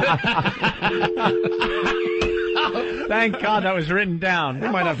 Thank God that was written down. We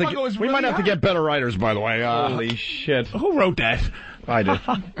might have to get better writers, by the way. Holy shit! Who wrote that? I did.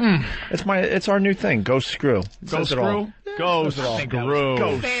 It's our new thing. Go screw. Go screw. Go screw.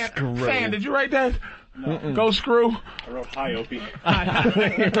 Go screw. Fan, did you write that? Go screw. I wrote hi, Opie.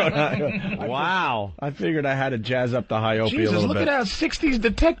 Wow. I figured I had to jazz up the high Opie a little bit. Look at that 60s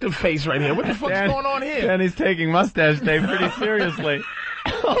detective face right here. What the fuck's going on here? And he's taking Mustache Day pretty seriously.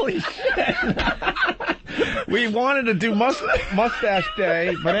 Holy shit. We wanted to do Mustache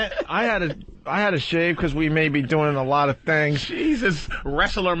Day, but I had to shave because we may be doing a lot of things. Jesus,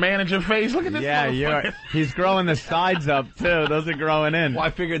 wrestler manager face. Look at this. Yeah, he's growing the sides up too. Those are growing in. Well,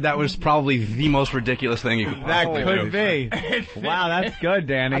 I figured that was probably the most ridiculous thing you could possibly do. That could be. Wow, that's good,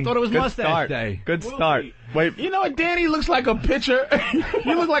 Danny. I thought it was Mustache Day. Good start. Wait, you know what? Danny looks like a picture.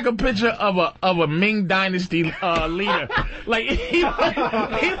 You look like a picture of a Ming Dynasty leader. Like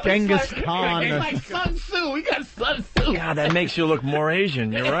Genghis Khan. He's like Sun Tzu. He got Sun Tzu. God, that makes you look more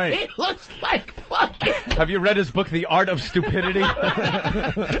Asian. You're right. He looks like fucking. Have you read his book, The Art of Stupidity?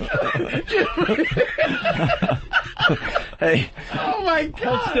 Hey. Oh my God.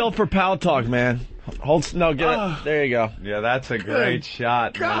 Hold still for Pal Talk, man. Get it. There you go. Yeah, that's a great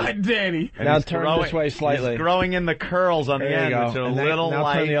shot. God, man. Danny. And now turn this way slightly. He's growing in the curls on the end, which are a little now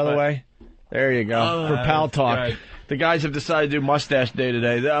light. Turn the other way. There you go. For Pal Talk. God. The guys have decided to do Mustache Day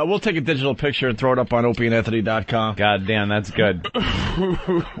today. We'll take a digital picture and throw it up on opieandanthony.com. God damn, that's good.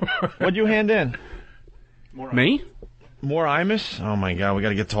 What'd you hand in? Me? More Imus? Oh my God, we got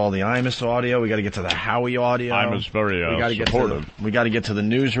to get to all the Imus audio. We got to get to the Howie audio. Imus very supportive. We got to get to the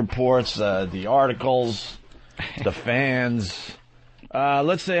news reports, the articles, the fans.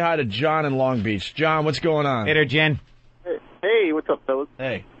 Let's say hi to John in Long Beach. John, what's going on? Hey there, Jen. Hey, what's up, fellas?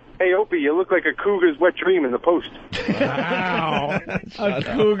 Hey. Hey, Opie, you look like a cougar's wet dream in the post. Wow. A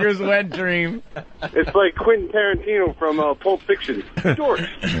cougar's wet dream. It's like Quentin Tarantino from Pulp Fiction. Dorks.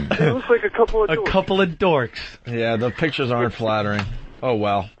 It looks like a couple of dorks. A couple of dorks. Yeah, the pictures aren't flattering. Oh,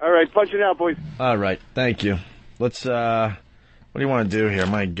 well. All right, punch it out, boys. All right, thank you. Let's, what do you want to do here?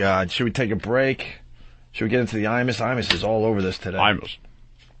 My God. Should we take a break? Should we get into the Imus? Imus is all over this today. Imus.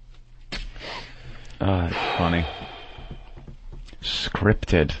 It's funny.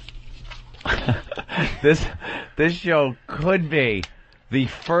 Scripted. This show could be the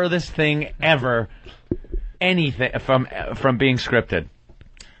furthest thing ever anything from being scripted.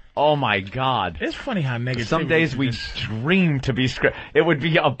 Oh my God! It's funny how negative. Some days we dream to be scripted. It would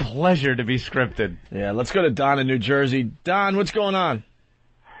be a pleasure to be scripted. Yeah, let's go to Don in New Jersey. Don, what's going on?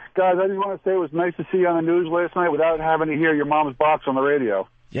 Guys, I just want to say it was nice to see you on the news last night without having to hear your mom's box on the radio.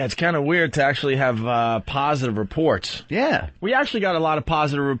 Yeah, it's kind of weird to actually have positive reports. Yeah. We actually got a lot of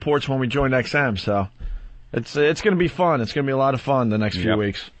positive reports when we joined XM, so it's going to be fun. It's going to be a lot of fun the next few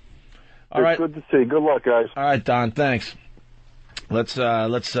weeks. All right. Good to see. Good luck, guys. All right, Don, thanks. Let's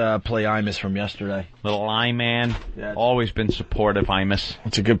play Imus from yesterday. Little I-Man. Yeah, always been supportive, Imus.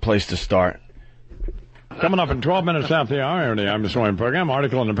 It's a good place to start. Coming up in 12 minutes after the hour of the Imus Morning program,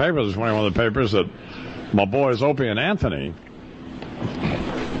 article in the paper this morning, one of the papers that my boys Opie and Anthony,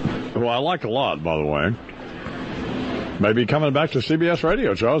 who I like a lot, by the way, may be coming back to CBS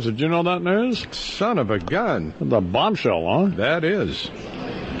Radio, Charles. Did you know that news? Son of a gun. The bombshell, huh? That is.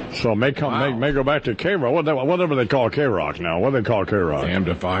 So may go back to K-Rock. Whatever they call K-Rock now. What do they call K-Rock? Damned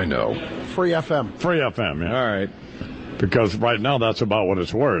if I know. Free FM. Free FM, yeah. All right. Because right now that's about what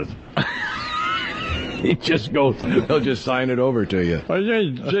it's worth. They'll just sign it over to you.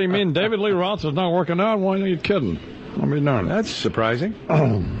 You mean David Lee Roth is not working out? Why are you kidding? I mean, no. That's surprising.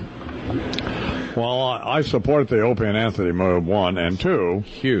 Well, I support the Opie and Anthony move, one, and two.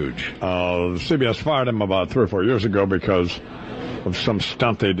 Huge. CBS fired him about 3 or 4 years ago because of some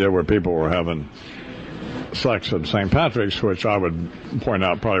stunt they did where people were having sex at St. Patrick's, which I would point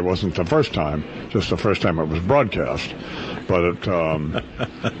out probably wasn't the first time, just the first time it was broadcast. But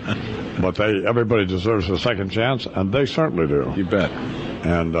everybody deserves a second chance, and they certainly do. You bet.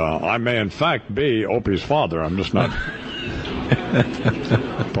 And I may, in fact, be Opie's father. I'm just not.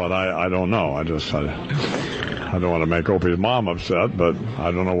 But I don't know. I don't want to make Opie's mom upset, but I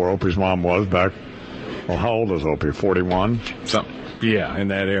don't know where Opie's mom was back. Well, how old is Opie? 41? Something. Yeah, in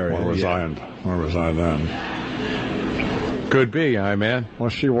that area. Where was I then? Could be, man. Well,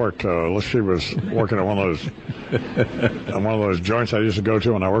 she worked. She was working at one of those joints I used to go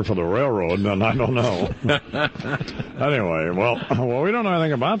to when I worked for the railroad, and I don't know. Anyway, well, we don't know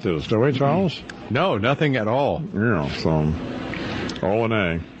anything about this, do we, Charles? No, nothing at all. Yeah, so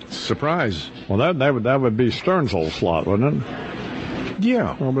O&A. Surprise. Well, that would be Stern's old slot, wouldn't it?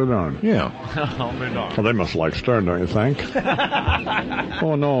 Yeah. I'll be darned. Yeah. I'll be darned. Well, they must like Stern, don't you think?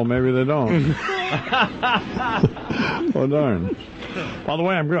 Oh, no, maybe they don't. Oh, darn. By the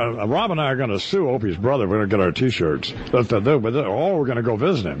way, Rob and I are going to sue Opie's brother. We're going to get our T-shirts. We're going to go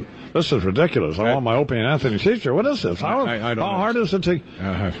visit him. This is ridiculous. I want my Opie and Anthony T-shirt. What is this? How hard is it to...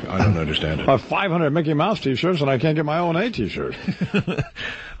 I don't understand it. I have 500 Mickey Mouse T-shirts, and I can't get my own T-shirt.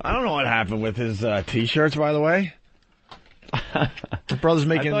 I don't know what happened with his T-shirts, by the way. My brother's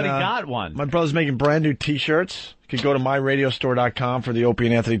making. I thought he got one. My brother's making brand new T-shirts. You could go to myradiostore.com for the Opie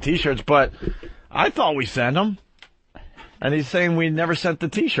and Anthony T-shirts, but I thought we sent them, and he's saying we never sent the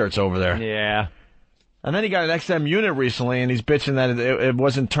T-shirts over there. Yeah. And then he got an XM unit recently, and he's bitching that it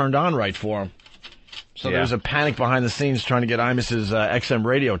wasn't turned on right for him. So there's a panic behind the scenes trying to get Imus's XM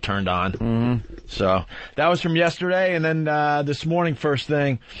radio turned on. Mm-hmm. So that was from yesterday, and then this morning, first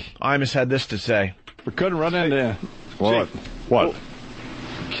thing, Imus had this to say. We couldn't run into... What? Jake, What?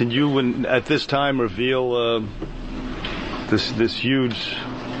 Can you, at this time, reveal this huge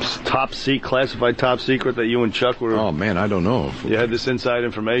classified top secret that you and Chuck were... Oh, man, I don't know. You had this inside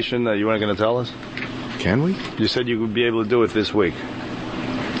information that you weren't going to tell us? Can we? You said you would be able to do it this week.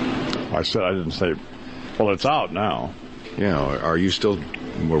 I didn't say... Well, it's out now. Yeah, are we still...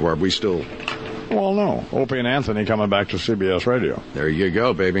 Well, no. Opie and Anthony coming back to CBS Radio. There you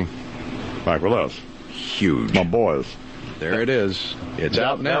go, baby. Back with us. Huge. My boys. There it is. It's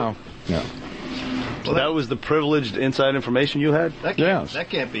out now. Yeah. So that was the privileged inside information you had? Yes.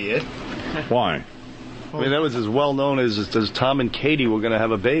 That can't be it. Why? I mean, that was as well known as Tom and Katie were going to have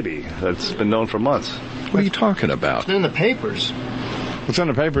a baby. That's been known for months. What are you talking about? It's in the papers. It's in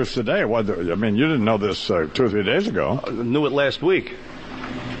the papers today. You didn't know this 2 or 3 days ago. I knew it last week.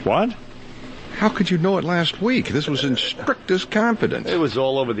 What? How could you know it last week? This was in strictest confidence. It was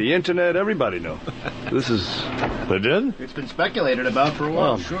all over the internet. Everybody knew. This is... They did? It's been speculated about for a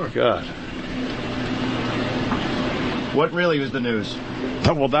while. Oh, sure. God. What really was the news?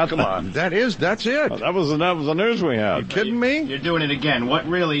 Well, come on. That's it. That was the news we had. You kidding me? You're doing it again. What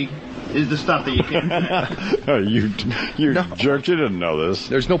really is the stuff that you can't... you jerk. You didn't know this.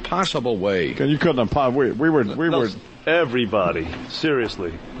 There's no possible way. You couldn't have... We were... Everybody.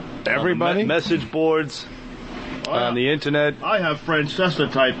 Seriously. Everybody? Message boards on the internet. I have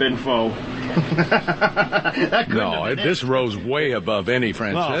Francesa type info. This rose way above any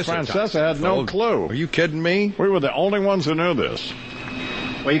Francesa. No, Francesa had no clue. Are you kidding me? We were the only ones who knew this.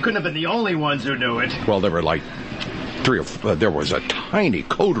 Well, you couldn't have been the only ones who knew it. Well, there were like there was a tiny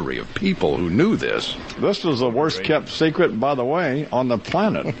coterie of people who knew this. This is the worst kept secret, by the way, on the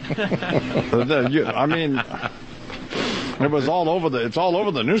planet. I mean, it was all over it's all over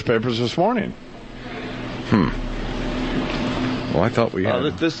the newspapers this morning. Well, I thought we had...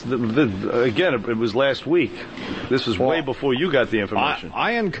 again, it was last week. This was way before you got the information.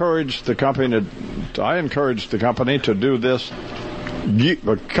 I encouraged the company to do this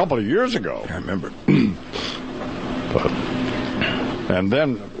a couple of years ago. I remember. And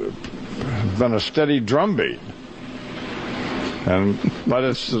then been a steady drumbeat. But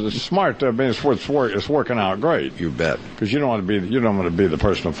it's smart. I mean, it's working out great. You bet. Because you don't want to be the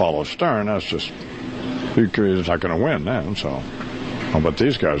person to follow Stern. That's just you're not going to win then. So, but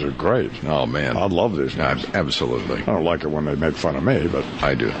these guys are great. Oh man, I love these guys. Absolutely. I don't like it when they make fun of me, but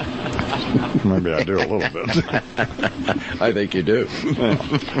I do. Maybe I do a little bit. I think you do.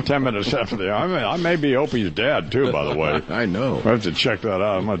 10 minutes after the I may be Opie's dad too, by the way. I know. I have to check that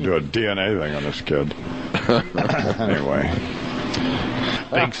out. I'm going to do a DNA thing on this kid. Anyway.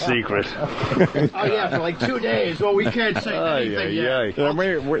 Big secret. Oh, yeah, for like 2 days. Well, we can't say anything yet.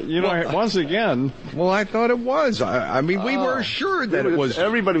 Yeah, once again... Well, I thought it was. I mean, we were assured that it was...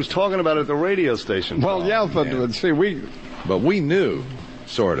 Everybody was talking about it at the radio station. Well, yeah, but see, But we knew,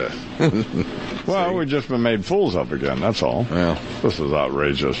 sort of. Well, we've just been made fools of again, that's all. Well, this is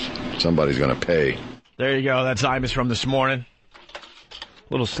outrageous. Somebody's going to pay. There you go. That's Imus from this morning. A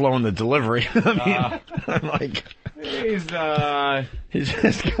little slow in the delivery. I mean, I'm like... He's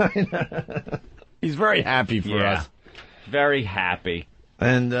just kind of... He's very happy for us. Very happy.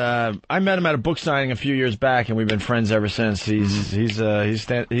 And I met him at a book signing a few years back, and we've been friends ever since. He's a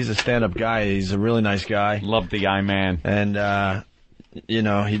stand-up guy. He's a really nice guy. Love the guy, man. And,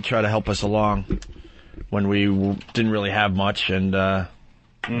 he'd try to help us along when we didn't really have much, and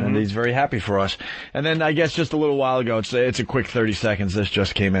he's very happy for us. And then I guess just a little while ago, it's a quick 30 seconds, this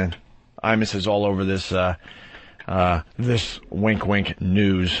just came in. Imus is all over this this wink wink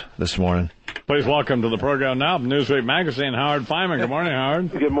news this morning. Please welcome to the program now, Newsweek Magazine, Howard Fineman. Good morning,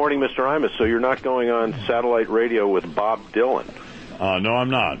 Howard. Good morning, Mr. Imus. So you're not going on satellite radio with Bob Dylan? No, I'm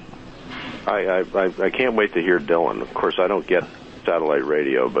not. I can't wait to hear Dylan. Of course, I don't get satellite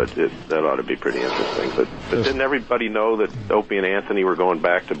radio, but that ought to be pretty interesting. But didn't everybody know that Opie and Anthony were going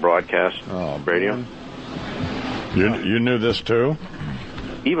back to broadcast radio? You knew this too?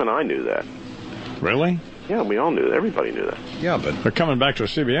 Even I knew that. Really? Yeah, we all knew that. Everybody knew that. Yeah, but they're coming back to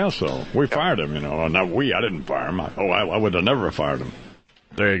CBS, though. We fired him, Not we. I didn't fire him. I would have never fired him.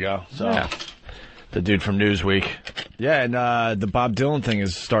 There you go. So, the dude from Newsweek. Yeah, and the Bob Dylan thing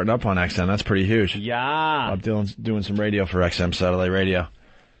is starting up on XM. That's pretty huge. Yeah. Bob Dylan's doing some radio for XM Satellite Radio.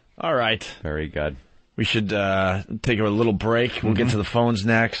 All right. Very good. We should take a little break. We'll get to the phones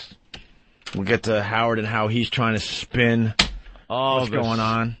next. We'll get to Howard and how he's trying to spin what's going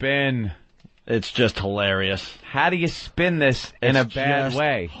on. Spin. It's just hilarious. How do you spin this in a bad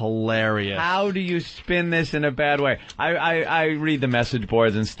way? Hilarious. How do you spin this in a bad way? I read the message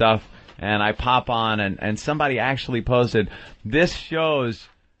boards and stuff, and I pop on, and somebody actually posted, this shows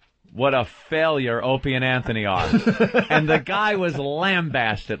what a failure Opie and Anthony are. And the guy was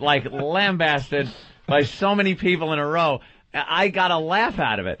lambasted by so many people in a row. I got a laugh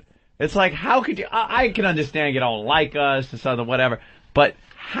out of it. It's like, how could you... I can understand you don't like us or something, whatever, but...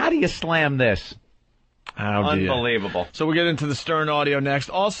 How do you slam this? Unbelievable. So we'll get into the Stern audio next.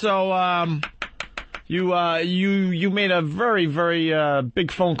 Also, you made a very, very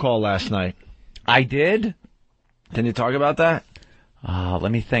big phone call last night. I did? Can you talk about that?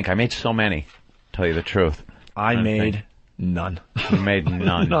 Let me think. I made so many, tell you the truth. I made none. You made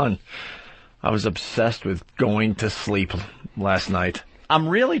none. None. I was obsessed with going to sleep last night. I'm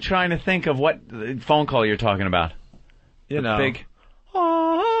really trying to think of what phone call you're talking about. Big...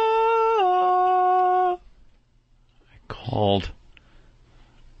 I called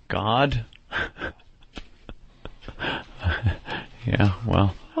God. Yeah,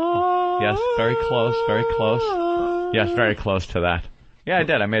 well, yes, very close, very close. Yes, very close to that. Yeah, I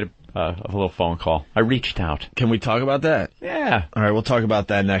did. I made a little phone call. I reached out. Can we talk about that? Yeah. All right, we'll talk about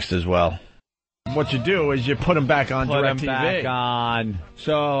that next as well. What you do is you put them back on DirecTV. Put them back on.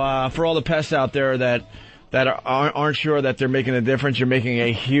 So for all the pests out there that aren't sure that they're making a difference, you're making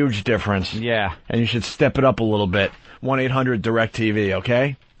a huge difference. Yeah. And you should step it up a little bit. 1-800-DIRECTV,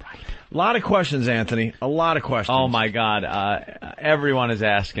 okay? Right. A lot of questions, Anthony. A lot of questions. Oh, my God. Everyone is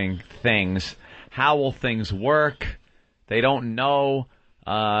asking things. How will things work? They don't know.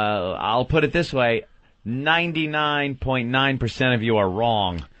 I'll put it this way, 99.9% of you are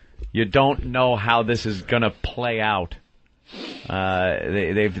wrong. You don't know how this is going to play out.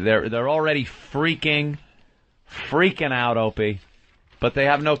 They're already freaking out, Opie, but they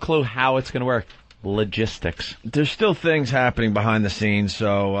have no clue how it's going to work. Logistics. There's still things happening behind the scenes,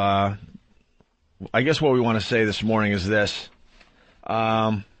 so I guess what we want to say this morning is this.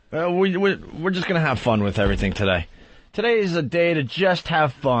 We're just going to have fun with everything today. Today is a day to just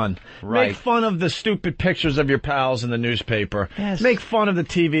have fun. Right. Make fun of the stupid pictures of your pals in the newspaper. Yes. Make fun of the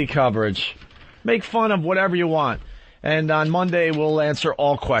TV coverage. Make fun of whatever you want. And on Monday, we'll answer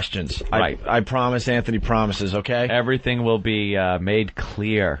all questions. Right. I promise. Anthony promises, okay? Everything will be made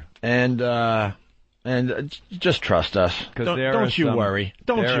clear. And just trust us. Don't you worry.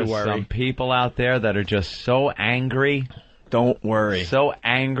 Don't you worry. There are some people out there that are just so angry. Don't worry. So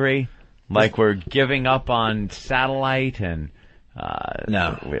angry. Like we're giving up on satellite and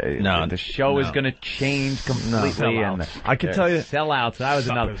the show is going to change completely. And I can tell you, sellouts.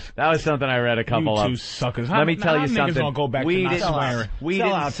 That was something I read a couple you of. two suckers. Let me tell you something. Gonna go back we to didn't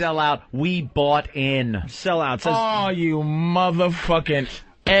sell out. We bought in. Sellouts. Oh, you motherfucking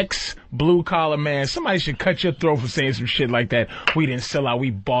ex-blue-collar man. Somebody should cut your throat for saying some shit like that. We didn't sell out. We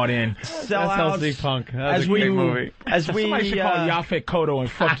bought in. Sellouts. That's Punk. That's a great movie. Somebody should call Yaphet Kotto and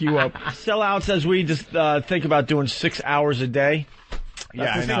fuck you up. Sellouts as we just think about doing 6 hours a day.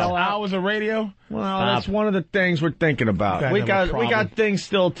 Yeah, I know. Hours of radio? Well, that's one of the things we're thinking about. We got things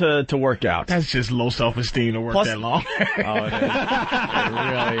still to work out. That's just low self-esteem to work that long. Oh, it is. It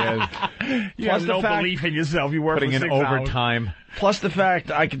really is. You have no belief in yourself. You work putting for 6 in overtime. hours. Plus the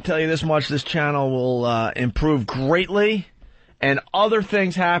fact, I can tell you this much, this channel will improve greatly, and other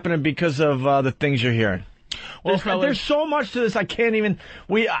things happening because of the things you're hearing. Well, there's so much to this, I can't even.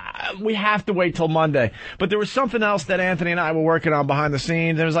 We have to wait till Monday. But there was something else that Anthony and I were working on behind the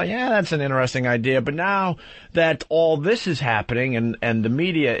scenes. And it was like, yeah, that's an interesting idea. But now that all this is happening and the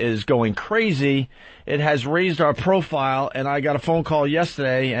media is going crazy, it has raised our profile. And I got a phone call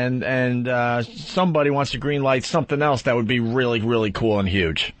yesterday, and somebody wants to greenlight something else that would be really, really cool and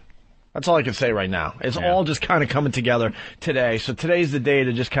huge. That's all I can say right now. It's all just kind of coming together today. So today's the day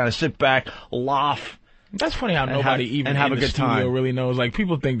to just kind of sit back, laugh. That's funny how nobody even have in a the good studio time. really knows. Like,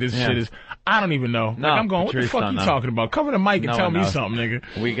 people think this shit is... I don't even know. No, like, I'm going, what the fuck you talking about? Cover the mic and tell me something,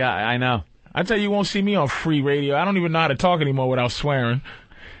 nigga. I know. I tell you, you won't see me on free radio. I don't even know how to talk anymore without swearing.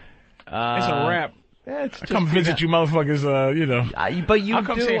 It's a rap. Yeah, I come visit you motherfuckers, you know. But you I'll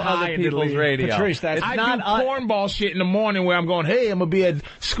come do say other hi people's radio. Patrice, I do cornball shit in the morning where I'm going, hey, I'm going to be at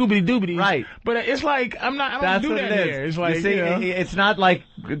Scooby Doobies. Right. But it's like, I don't do that here. It's like, you see, it's not like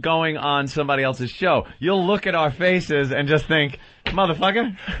going on somebody else's show. You'll look at our faces and just think,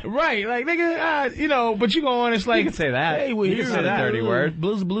 motherfucker. Right. Like, nigga, you know, but you go on, it's like. You can say that. Hey, we can say that dirty word.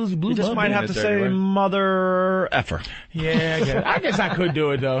 Blues. You just might have to say mother effer. Yeah, I guess I could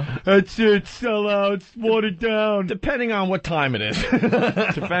do it, though. That's it, sellouts, watered down. Depending on what time it is.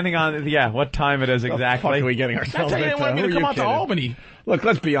 Depending on, what time it is exactly. What the fuck are we getting ourselves into? I want me to come out to Albany. Look,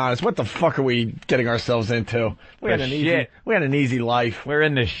 let's be honest. What the fuck are we getting ourselves into? We had an easy life. We're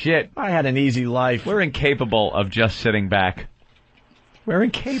in the shit. I had an easy life. We're incapable of just sitting back. We're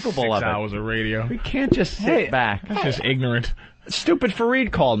incapable of it. 6 hours of radio. We can't just sit back. That's just ignorant. Stupid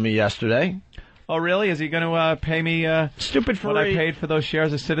Fareed called me yesterday. Oh, really? Is he going to pay me Stupid Fareed, what I paid for those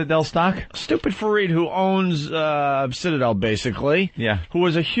shares of Citadel stock? Stupid Fareed, who owns Citadel, basically. Yeah. Who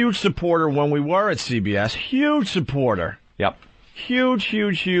was a huge supporter when we were at CBS. Huge supporter. Yep.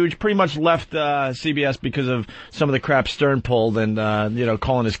 Huge. Pretty much left CBS because of some of the crap Stern pulled and,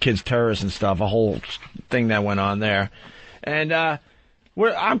 calling his kids terrorists and stuff. A whole thing that went on there. And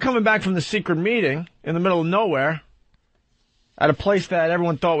I'm coming back from the secret meeting in the middle of nowhere at a place that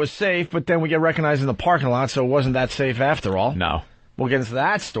everyone thought was safe, but then we get recognized in the parking lot, so it wasn't that safe after all. No. We'll get into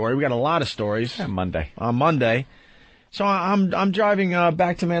that story. We got a lot of stories. On Monday. So I'm driving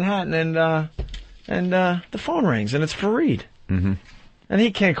back to Manhattan, and the phone rings, and it's Fareed. Mm-hmm. And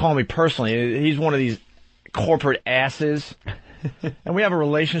he can't call me personally. He's one of these corporate asses, and we have a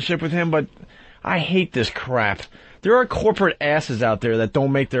relationship with him, but I hate this crap. There are corporate asses out there that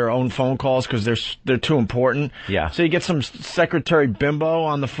don't make their own phone calls because they're too important. Yeah. So you get some secretary bimbo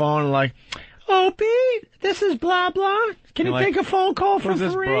on the phone and like, oh, Pete, this is blah, blah. Can you take a phone call from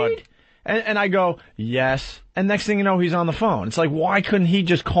Fareed? And I go, yes. And next thing you know, he's on the phone. It's like, why couldn't he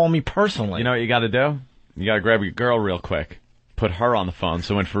just call me personally? You know what you got to do? You got to grab your girl real quick. put her on the phone.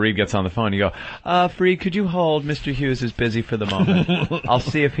 So when Fareed gets on the phone, you go, Fareed, could you hold? Mr. Hughes is busy for the moment. I'll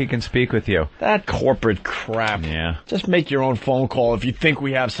see if he can speak with you. That corporate crap. Yeah. Just make your own phone call if you think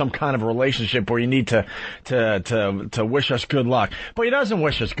we have some kind of relationship where you need to wish us good luck. But he doesn't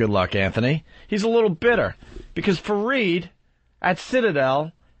wish us good luck, Anthony. He's a little bitter because Fareed at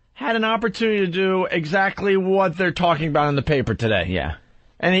Citadel had an opportunity to do exactly what they're talking about in the paper today. Yeah.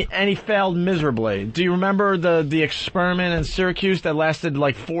 And he failed miserably. Do you remember the experiment in Syracuse that lasted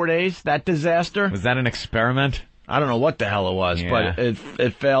like 4 days? That disaster? Was that an experiment? I don't know what the hell it was, but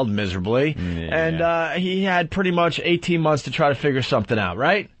it failed miserably. Yeah. And he had pretty much 18 months to try to figure something out,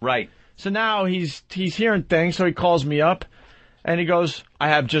 right? Right. So now he's hearing things, so he calls me up, and he goes, I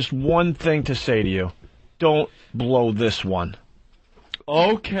have just one thing to say to you. Don't blow this one.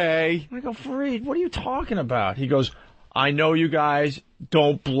 Okay. I go, Fareed, what are you talking about? He goes, I know you guys,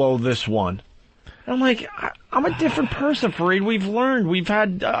 don't blow this one. And I'm like, I'm a different person, Fareed. We've learned. We've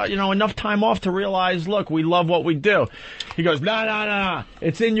had, enough time off to realize, look, we love what we do. He goes, no.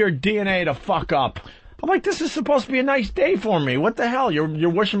 It's in your DNA to fuck up. I'm like, this is supposed to be a nice day for me. What the hell? You're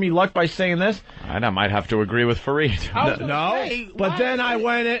wishing me luck by saying this? I might have to agree with Fareed. No. But then I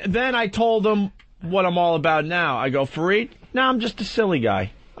went in, then I told him what I'm all about now. I go, Fareed, now I'm just a silly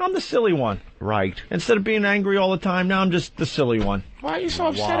guy. I'm the silly one. Right. Instead of being angry all the time, now I'm just the silly one. Why are you so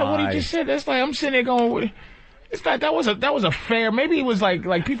upset at what he just said? That's like I'm sitting there going, it's like that was a fair. Maybe it was like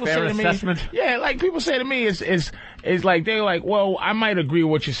people fair say to assessment. me, yeah, like people say to me, is like they're like, well, I might agree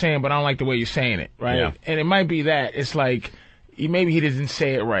with what you're saying, but I don't like the way you're saying it, right? Yeah. And it might be that it's like. Maybe he didn't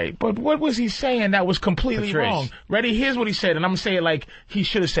say it right, but what was he saying that was completely wrong? Ready? Here's what he said, and I'm gonna say it like he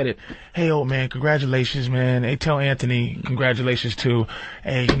should have said it. Hey, old man, congratulations, man. Hey, tell Anthony congratulations too.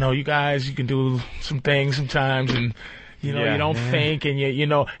 Hey, you guys, you can do some things sometimes, and you don't think, and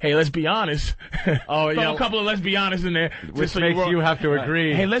hey, let's be honest. Oh, a couple of let's be honest in there, which makes you have to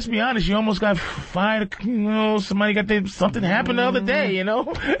agree. Hey, let's be honest. You almost got fired. Somebody got something happened the other day.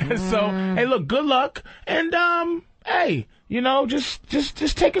 So hey, look, good luck, and hey.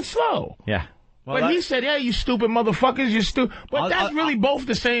 Just take it slow. Yeah. Well, but he said, yeah, you stupid motherfuckers, you stupid. But that's really both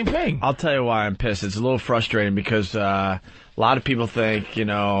the same thing. I'll tell you why I'm pissed. It's a little frustrating because a lot of people think,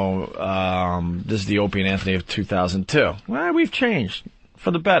 this is the Opie and Anthony of 2002. Well, we've changed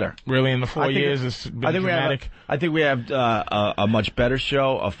for the better. Really, in the 4 years, it's been dramatic. I think we have a much better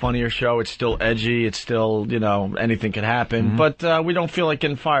show, a funnier show. It's still edgy. It's still, anything can happen. Mm-hmm. But we don't feel like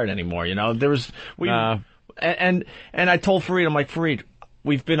getting fired anymore. And I told Fareed, I'm like, Fareed,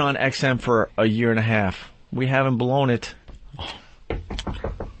 we've been on XM for a year and a half. We haven't blown it.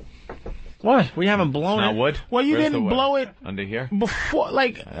 What? We haven't blown it. Not wood? Well, you didn't blow it under here before.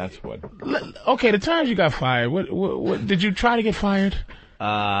 Like that's wood. Okay, the times you got fired. What did you try to get fired?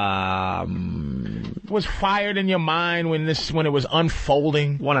 Was fired in your mind when it was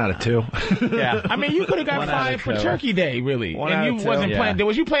unfolding? 1 out of 2. Yeah. I mean, you could have got fired for Turkey Day, really. 1 out of 2. And you wasn't planning.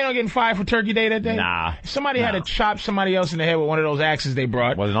 Was you planning on getting fired for Turkey Day that day? Nah. If somebody had to chop somebody else in the head with one of those axes they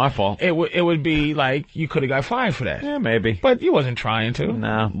brought. Wasn't our fault. It would be like you could have got fired for that. Yeah, maybe. But you wasn't trying to.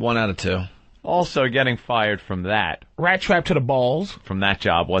 No. 1 out of 2. Also, getting fired from that. Rat trap to the balls. From that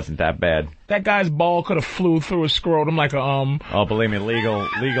job wasn't that bad. That guy's ball could have flew through his scrotum like a Oh, believe me, legal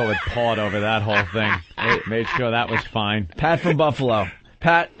had pawed over that whole thing. Made sure that was fine. Pat from Buffalo.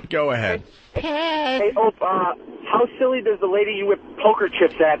 Pat, go ahead. Hey, Ope, how silly does the lady you whip poker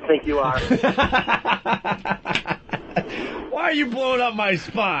chips at think you are? Why are you blowing up my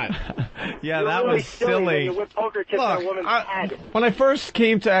spot? Yeah, You're that really was silly. When you whip poker chips at a woman's head. When I first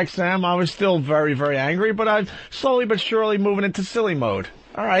came to XM, I was still very, very angry, but I'm slowly but surely moving into silly mode.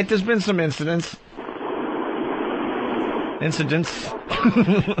 All right, there's been some incidents.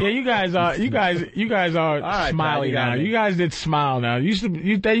 Yeah, you guys are right, smiley now. You guys did smile now. That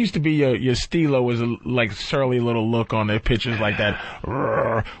used to be your Steelo was like surly little look on their pictures like that,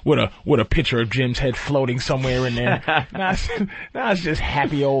 with a picture of Jim's head floating somewhere in there. now it's just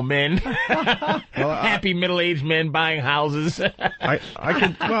happy old men, happy middle-aged men buying houses.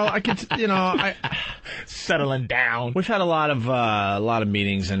 I could settling down. We've had a lot of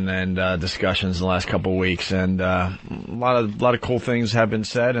meetings and discussions in the last couple of weeks, and a lot of cool things have been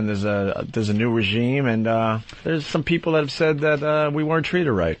said. And there's a new regime, and there's some people that have said that we weren't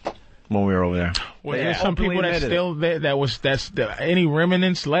treated right when we were over there. Well, there's some people that still there. That's any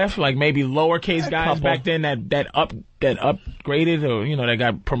remnants left, like maybe lowercase guys back then that upgraded or that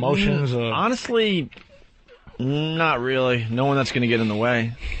got promotions. Honestly. Not really. No one that's going to get in the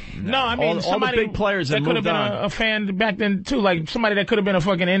way. No, I mean all somebody the big players that could have been a fan back then too, like somebody that could have been a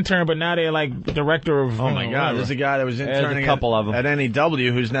fucking intern, but now they're like director of. Oh my God, there's a guy that was interning a couple of them at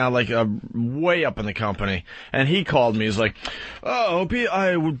NEW who's now like a way up in the company. And he called me. He's like, "Oh, Opie,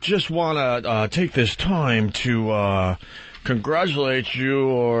 I would just want to take this time to congratulate you,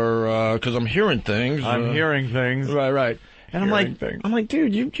 or because I'm hearing things. I'm hearing things. Right. And I'm like,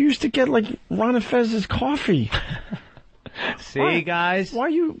 dude, you used to get like Ron and Fez's coffee. See, guys? Why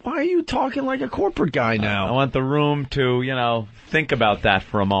are you talking like a corporate guy now? I want the room to, think about that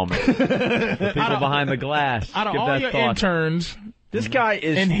for a moment. The people behind the glass. Out of give all that your thought. interns, this guy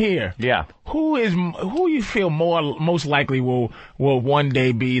is in here. Yeah. Who you feel most likely will one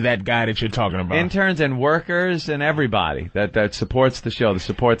day be that guy that you're talking about? Interns and workers and everybody that supports the show, the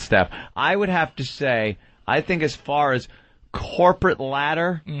support staff. I would have to say, I think as far as corporate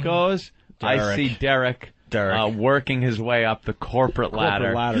ladder goes, I see Derek. Working his way up the corporate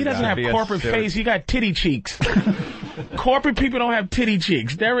ladder. He doesn't have corporate face. He got titty cheeks. Corporate people don't have titty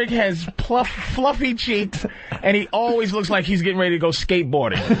cheeks. Derek has fluffy cheeks, and he always looks like he's getting ready to go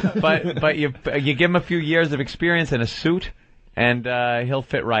skateboarding. But you give him a few years of experience in a suit, and he'll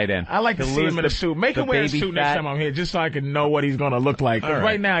fit right in. I like to see him in a suit. Make him wear a suit next time I'm here, just so I can know what he's going to look like.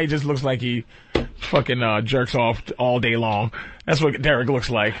 Right now, he just looks like he fucking jerks off all day long. That's what Derek looks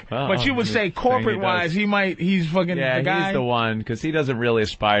like. But you would say corporate-wise, he's fucking the guy? He's the one, because he doesn't really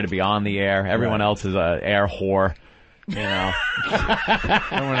aspire to be on the air. Everyone else is an air whore.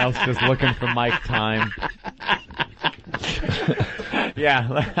 Everyone else just looking for mic time. Yeah.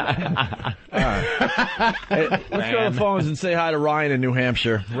 Hey, let's go to the phones and say hi to Ryan in New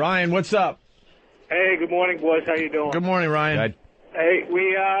Hampshire. Ryan, what's up? Hey, good morning, boys. How you doing? Good morning, Ryan. Good. Hey,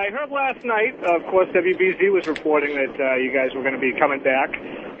 I heard last night, of course, WBZ was reporting that you guys were going to be coming back,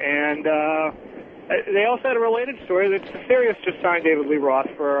 and they also had a related story that Sirius just signed David Lee Roth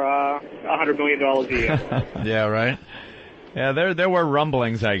for $100 million a year. Yeah, right? Yeah, there were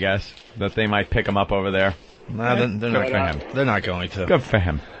rumblings, I guess, that they might pick him up over there. No, they're not for him. They're not going to. Good for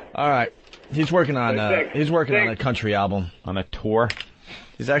him. All right. He's working on on a country album. On a tour?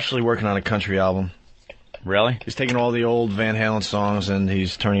 He's actually working on a country album. Really? He's taking all the old Van Halen songs and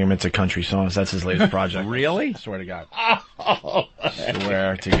he's turning them into country songs. That's his latest project. Really? Swear to God.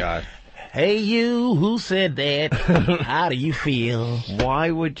 Swear to God. Hey, you, who said that? How do you feel?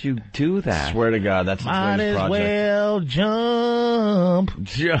 Why would you do that? Swear to God, that's his latest project. Might as well jump.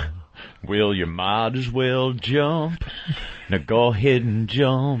 Well, you might as well jump. Now go ahead and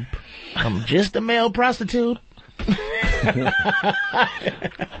jump. I'm just a male prostitute.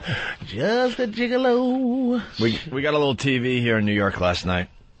 Just a gigolo. We got a little TV here in New York last night.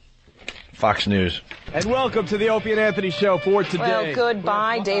 Fox News. And welcome to the Opie and Anthony Show for today. Well,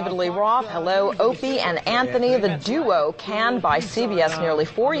 goodbye, David Lee Roth. Hello, Opie and Anthony. The duo, canned by CBS nearly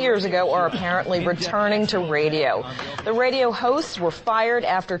 4 years ago, are apparently returning to radio. The radio hosts were fired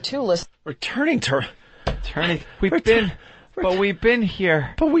after two listeners. Returning. We've been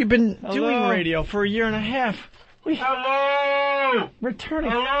here. But we've been doing radio for a year and a half. Hello! Returning.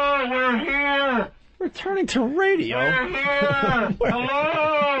 Hello, we're here! Returning to radio. We're here!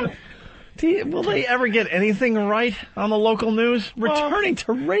 Hello! Will they ever get anything right on the local news? Returning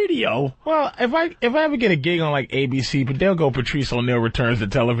to radio. Well, if I ever get a gig on like ABC, but they'll go Patrice O'Neal returns to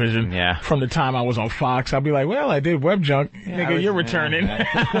television. Yeah. From the time I was on Fox, I'll be like, well, I did Web Junk. Nigga, you're returning.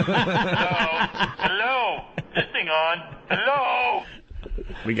 Hello? This thing on? Hello?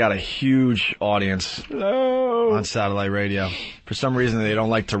 We got a huge audience on satellite radio. For some reason, they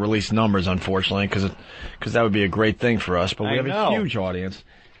don't like to release numbers, unfortunately, because that would be a great thing for us. But we have a huge audience.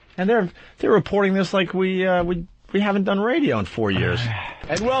 And they're reporting this like we haven't done radio in 4 years.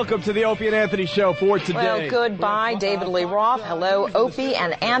 And welcome to the Opie and Anthony Show for today. Well, goodbye, David Lee Roth. Hello, Opie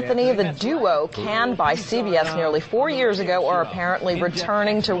and Anthony. The duo, canned by CBS nearly 4 years ago, are apparently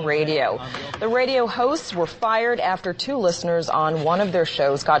returning to radio. The radio hosts were fired after two listeners on one of their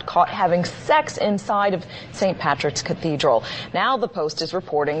shows got caught having sex inside of St. Patrick's Cathedral. Now the Post is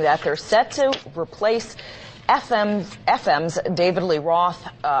reporting that they're set to replace FM's David Lee Roth,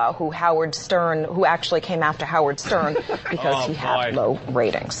 who actually came after Howard Stern because he had low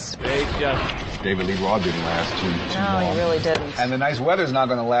ratings. David Lee Roth didn't last too long. No, he really didn't. And the nice weather's not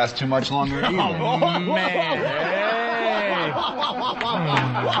going to last too much longer either. Oh, man.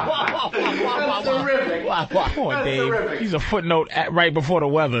 That's terrific. Poor Dave. He's a footnote right before the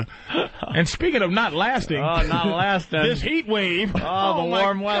weather. And speaking of not lasting. Oh, not lasting. This heat wave. Oh, the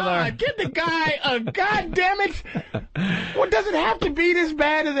warm weather. God, get the guy a goddamn it. Well, does it have to be this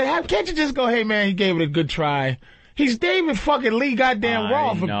bad? Does it have? Can't you just go, hey, man, he gave it a good try? He's David fucking Lee goddamn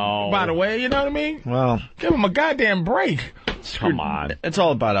Roth, by the way. You know what I mean? Well, give him a goddamn break. Come on. It's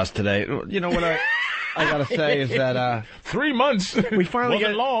all about us today. You know what I gotta say is that 3 months. We finally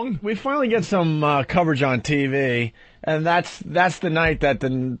get long. We finally get some coverage on TV, And that's the night that the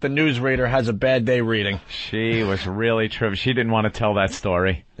newsreader has a bad day reading. She was really trivial. She didn't want to tell that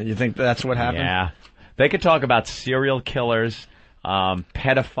story. You think that's what happened? Yeah. They could talk about serial killers,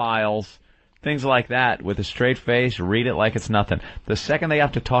 pedophiles, things like that with a straight face, read it like it's nothing. The second they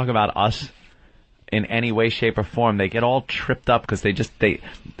have to talk about us in any way, shape, or form, they get all tripped up because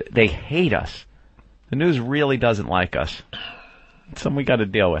they hate us. The news really doesn't like us. It's something we got to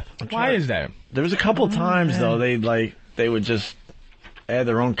deal with. Why is that? There was a couple times though they would just add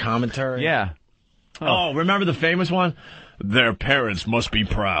their own commentary. Yeah. Oh, remember the famous one? Their parents must be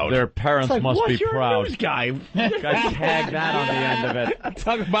proud. Their parents must be proud. News guy? Guys, tag that on the end of it.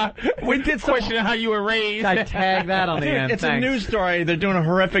 Talk about we did question how you were raised. I tag that on the end. It's Thanks. a news story. They're doing a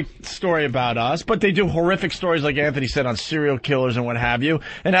horrific story about us, but they do horrific stories, like Anthony said, on serial killers and what have you.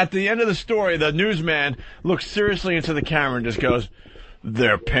 And at the end of the story, the newsman looks seriously into the camera and just goes,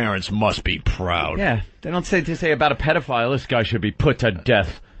 "Their parents must be proud." Yeah, they don't say about a pedophile, this guy should be put to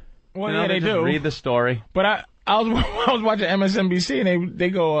death. Well, You know, yeah, they just do. read the story. But I was watching MSNBC and they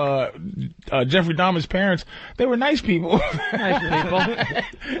go Jeffrey Dahmer's parents, they were nice people. Nice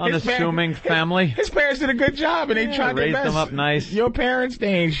people. Unassuming family. His parents did a good job and they tried their raised best. them up nice. Your parents,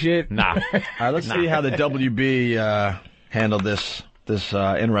 they ain't shit. Nah. All right, let's see how the WB handled this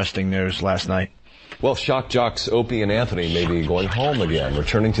interesting news last night. Well, shock jocks Opie and Anthony may be going home again,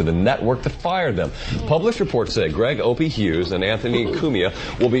 returning to the network that fired them. Published reports say Greg Opie Hughes and Anthony Cumia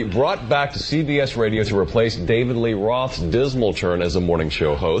will be brought back to CBS Radio to replace David Lee Roth's dismal turn as a morning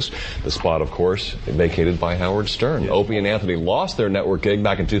show host. The spot, of course, vacated by Howard Stern. Opie and Anthony lost their network gig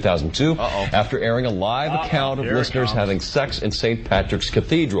back in 2002 after airing a live account of listeners having sex in St. Patrick's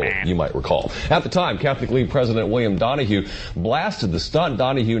Cathedral, you might recall. At the time, Catholic League President William Donahue blasted the stunt.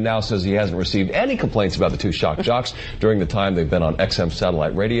 Donahue now says he hasn't received any complaints about the two shock jocks during the time they've been on XM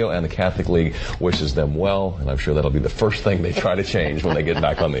satellite radio, and the Catholic League wishes them well, and I'm sure that'll be the first thing they try to change when they get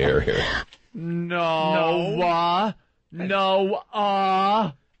back on the air here. No.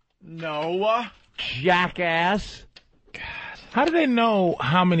 Jackass. How do they know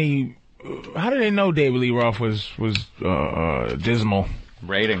David Lee Roth was dismal?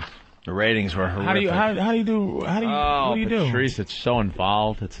 Rating. The ratings were horrific. What do you do? Patrice, it's so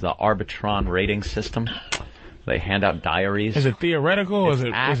involved. It's the Arbitron rating system. They hand out diaries. Is it theoretical or is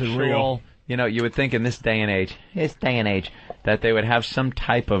it real? You know, you would think in this day and age, that they would have some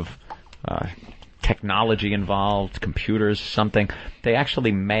type of technology involved, computers, something. They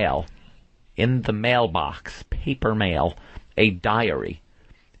actually mail in the mailbox, paper mail, a diary.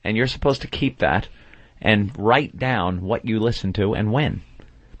 And you're supposed to keep that and write down what you listen to and when.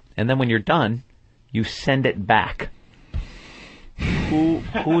 And then when you're done, you send it back.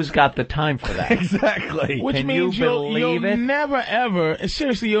 Who's got the time for that? Exactly. Which Can means you you'll believe it? never ever,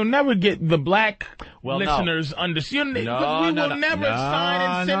 seriously, you'll never get the black Well, no. listeners understand. Because we will never sign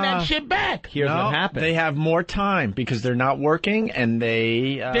and send that shit back. Here's what happens. They have more time because they're not working, and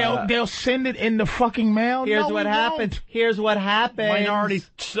They'll send it in the fucking mail. Here's No, what we happens. won't. Here's what happens. minority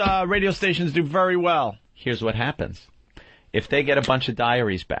radio stations do very well. Here's what happens. If they get a bunch of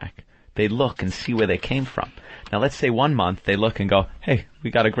diaries back, they look and see where they came from. Now, let's say 1 month they look and go, hey,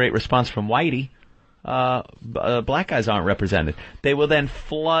 we got a great response from Whitey. Black guys aren't represented. They will then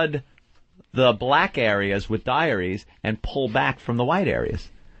flood the black areas with diaries and pull back from the white areas.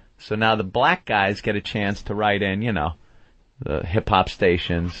 So now the black guys get a chance to write in, the hip-hop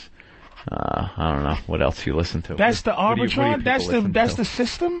stations. I don't know what else you listen to. That's the What do arbitron. That's the the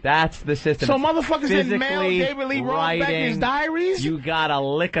system. That's the system. So It's motherfuckers didn't mail physically David Lee Roth back his writing. diaries. You gotta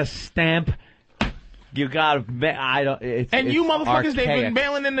lick a stamp. You gotta. It's You motherfuckers, they've been archaic.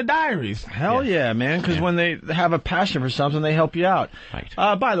 mailing in the diaries. Hell yeah, man, because when they have a passion for something, they help you out.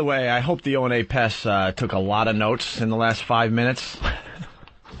 Right. By the way, I hope the O&A Pest took a lot of notes in the last 5 minutes.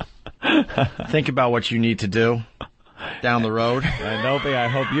 Think about what you need to do down the road. Opie, I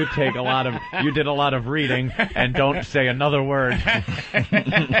hope you you did a lot of reading and don't say another word.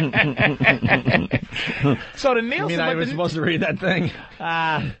 So the Nielsen, I was supposed to read that thing.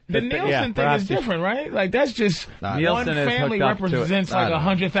 The Nielsen thing is different, right? Like that's just Nielsen one is family hooked up to it. represents like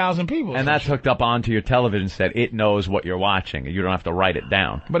 100,000 people, And that's hooked up onto your television set. It knows what you're watching. You don't have to write it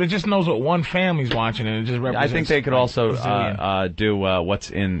down. But it just knows what one family's watching, and it just represents. I think they could like, also a zillion. do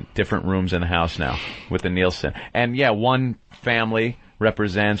what's in different rooms in the house now with the Nielsen. And yeah, one family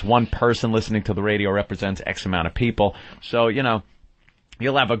represents, one person listening to the radio represents X amount of people. So,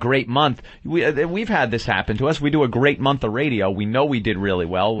 You'll have a great month. We've had this happen to us. We do a great month of radio. We know we did really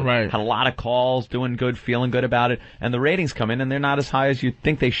well. Right. Had a lot of calls, doing good, feeling good about it. And the ratings come in, and they're not as high as you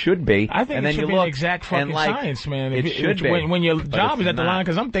think they should be. I think and it then should you be look, an exact fucking science, man. It should be. When your But job it's is at the not. line,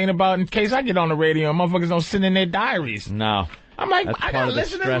 because I'm thinking about in case I get on the radio and motherfuckers don't send in their diaries. No. I'm like, That's I part gotta of the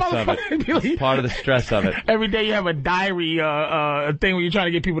listen to this stress of it. motherfucker. It's part of the stress of it. Every day you have a diary thing where you're trying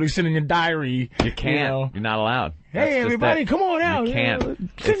to get people to send in your diary. You can't. You're not allowed. That's Hey, just everybody, it. come on out. You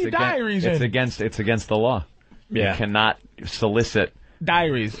can't. Send your diaries in. It's against the law. Yeah. You cannot solicit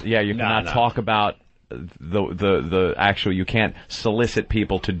diaries. Yeah, you cannot talk about the actual. You can't solicit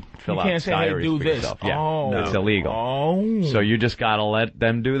people to fill out can't say, diaries hey, do for this. yourself. Yeah, Oh. it's illegal. Oh. So you just gotta let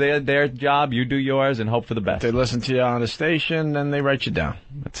them do their job. You do yours, and hope for the best. They listen to you on the station, then they write you down.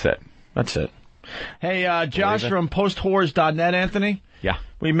 That's it. That's it. Hey, Josh from posthorrors.net, Anthony. Yeah.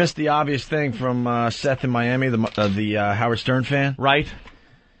 We missed the obvious thing from Seth in Miami, the Howard Stern fan. Right.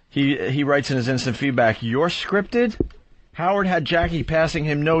 He writes in his instant feedback, "You're scripted? Howard had Jackie passing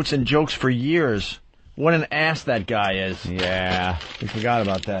him notes and jokes for years. What an ass that guy is." Yeah. We forgot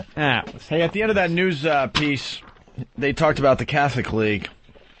about that. Hey, at the end of that news piece, they talked about the Catholic League.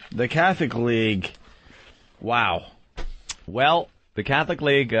 The Catholic League, wow. Well, the Catholic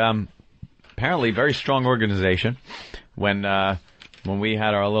League, apparently very strong organization. When we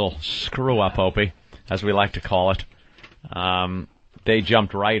had our little screw-up, Opie, as we like to call it, they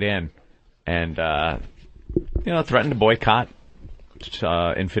jumped right in and, threatened to boycott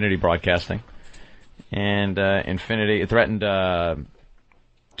Infinity Broadcasting. And Infinity threatened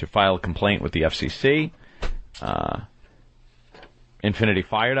to file a complaint with the FCC. Infinity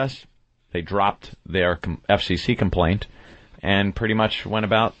fired us. They dropped their FCC complaint and pretty much went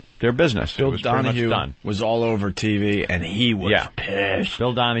about their business. Bill It was pretty Donahue much done. was all over TV, and he was pissed.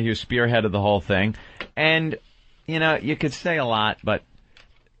 Bill Donahue spearheaded the whole thing. And, you could say a lot, but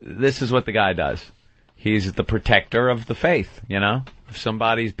this is what the guy does. He's the protector of the faith, If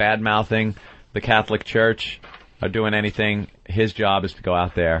somebody's bad-mouthing the Catholic Church or doing anything, his job is to go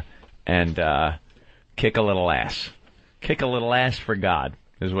out there and kick a little ass. Kick a little ass for God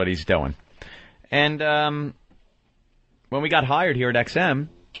is what he's doing. And when we got hired here at XM,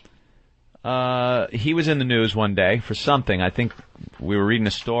 he was in the news one day for something. I think we were reading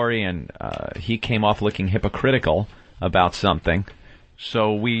a story, and he came off looking hypocritical about something.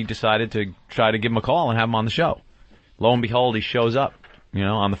 So we decided to try to give him a call and have him on the show. Lo and behold, he shows up,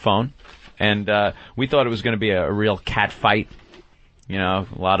 on the phone. And we thought it was going to be a real cat fight, a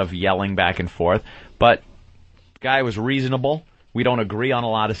lot of yelling back and forth. But the guy was reasonable. We don't agree on a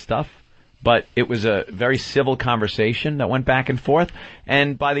lot of stuff. But it was a very civil conversation that went back and forth.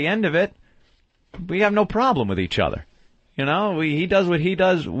 And by the end of it, we have no problem with each other. He does what he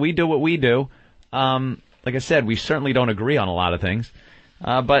does. We do what we do. Like I said, we certainly don't agree on a lot of things.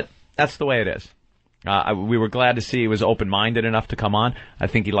 But that's the way it is. We were glad to see he was open-minded enough to come on. I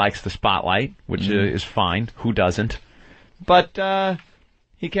think he likes the spotlight, which is fine. Who doesn't? But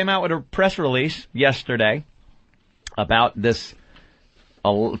he came out with a press release yesterday about this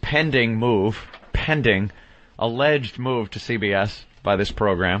pending alleged move to CBS by this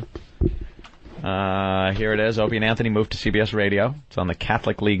program. Here it is. Opie and Anthony moved to CBS Radio. It's on the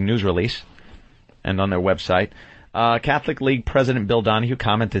Catholic League news release and on their website. Catholic League President Bill Donahue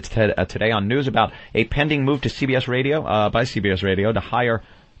commented today on news about a pending move to CBS Radio, by CBS Radio, to hire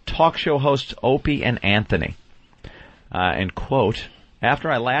talk show hosts Opie and Anthony. And quote,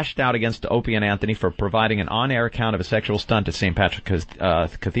 "After I lashed out against Opie and Anthony for providing an on-air account of a sexual stunt at St. Patrick's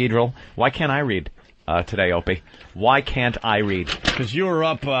Cathedral." Why can't I read today, Opie? Why can't I read? Because you were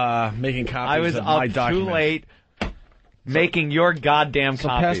up making copies of my documents. I was up too late making your goddamn So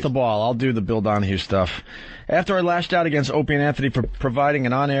copies. pass the ball. I'll do the Bill Donahue stuff. After I lashed out against Opie and Anthony for providing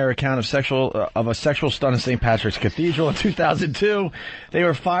an on-air account of a sexual stunt at St. Patrick's Cathedral in 2002, they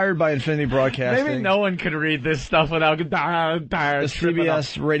were fired by Infinity Broadcasting. Maybe no one could read this stuff without the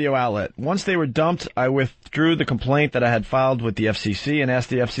CBS radio outlet. Once they were dumped, I withdrew the complaint that I had filed with the FCC and asked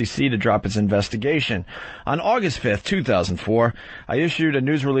the FCC to drop its investigation. On August 5th, 2004, I issued a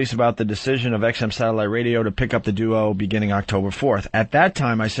news release about the decision of XM Satellite Radio to pick up the duo beginning October 4th. At that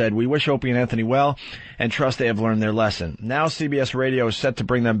time, I said, "We wish Opie and Anthony well and trust they have learned their lesson." Now CBS Radio is set to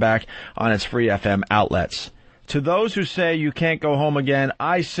bring them back on its free FM outlets. To those who say you can't go home again,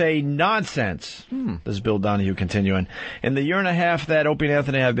 I say nonsense. This is Bill Donahue continuing. In the year and a half that Opie and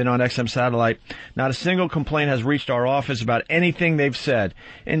Anthony have been on XM Satellite, not a single complaint has reached our office about anything they've said.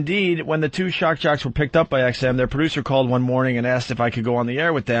 Indeed, when the two shock jocks were picked up by XM, their producer called one morning and asked if I could go on the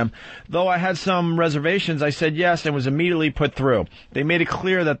air with them. Though I had some reservations, I said yes and was immediately put through. They made it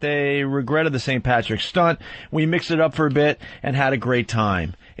clear that they regretted the St. Patrick's stunt. We mixed it up for a bit and had a great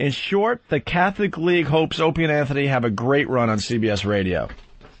time. In short, the Catholic League hopes Opie and Anthony have a great run on CBS Radio.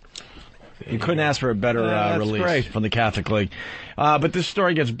 You couldn't ask for a better release from the Catholic League. But this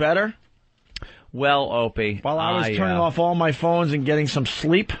story gets better. Well, Opie, while I was turning off all my phones and getting some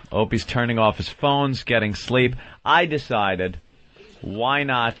sleep. Opie's turning off his phones, getting sleep. I decided, why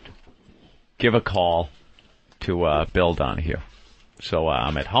not give a call to Bill Donahue? So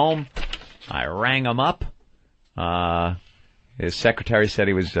I'm at home. I rang him up. His secretary said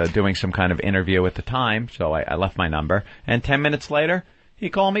he was doing some kind of interview at the time, so I left my number. And 10 minutes later,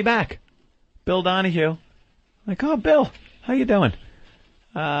 he called me back. Bill Donahue. I'm like, oh, Bill, how you doing?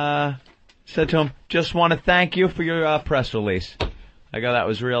 Said to him, just want to thank you for your press release. I go, that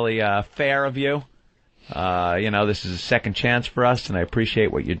was really fair of you. This is a second chance for us, and I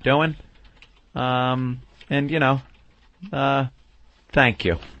appreciate what you're doing. Thank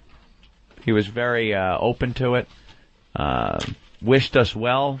you. He was very open to it. Wished us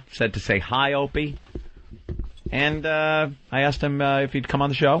well, said to say hi, Opie. And I asked him if he'd come on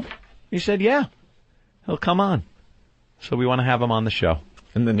the show. He said, yeah, he'll come on. So we want to have him on the show.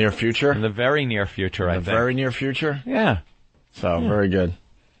 In the near future? In the very near future, I think. In the very near future? Yeah. So, very good.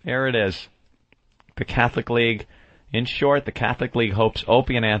 Here it is. The Catholic League. In short, the Catholic League hopes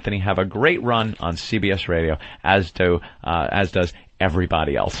Opie and Anthony have a great run on CBS Radio, as does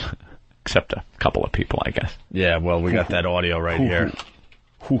everybody else. Except a couple of people, I guess. Yeah, well, we got that audio right here.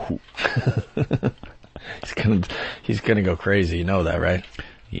 He's gonna go crazy. You know that, right?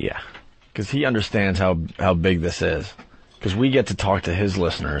 Yeah. Because he understands how big this is. Because we get to talk to his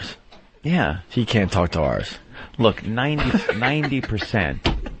listeners. Yeah. He can't talk to ours. Look, 90%.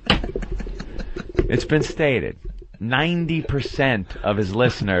 It's been stated. 90% of his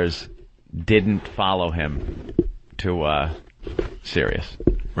listeners didn't follow him to Sirius.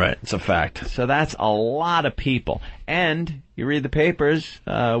 Right, it's a fact. So that's a lot of people. And you read the papers,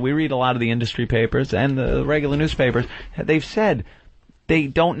 we read a lot of the industry papers and the regular newspapers, they've said they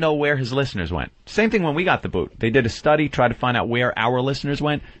don't know where his listeners went. Same thing when we got the boot. They did a study, tried to find out where our listeners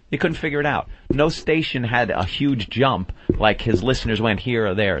went. They couldn't figure it out. No station had a huge jump like his listeners went here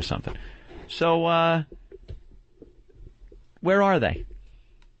or there or something. So, where are they?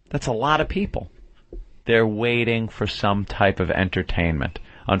 That's a lot of people. They're waiting for some type of entertainment.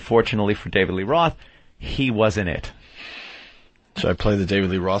 Unfortunately for David Lee Roth, he wasn't it. Should I play the David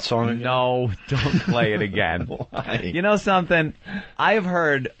Lee Roth song again? No, don't play it again. Why? You know something? I've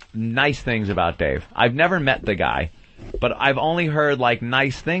heard nice things about Dave. I've never met the guy, but I've only heard,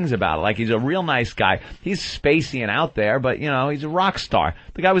 nice things about it. He's a real nice guy. He's spacey and out there, but, he's a rock star.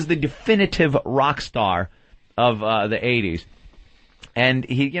 The guy was the definitive rock star of the 80s. And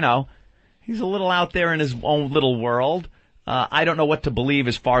he's a little out there in his own little world. I don't know what to believe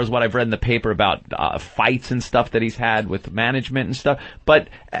as far as what I've read in the paper about fights and stuff that he's had with management and stuff. But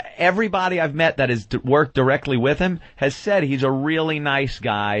everybody I've met that has worked directly with him has said he's a really nice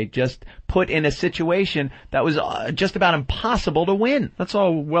guy, just put in a situation that was just about impossible to win. That's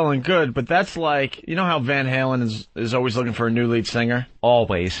all well and good, but that's like, you know how Van Halen is always looking for a new lead singer?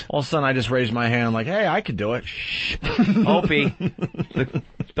 Always. All of a sudden I just raised my hand like, hey, I could do it. Shh. Opie,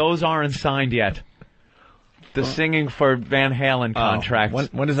 those aren't signed yet. The singing for Van Halen contract.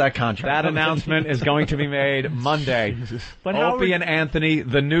 When is that contract? That announcement is going to be made Monday. But Opie and Anthony,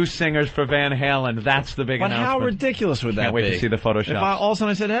 the new singers for Van Halen. That's the big announcement. But how ridiculous would that be? Can't wait to see the Photoshop. If all of a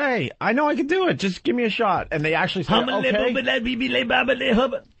sudden I said, hey, I know I can do it. Just give me a shot. And they actually said, okay.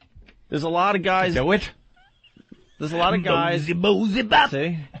 There's a lot of guys. Do it. There's a lot of guys. See? And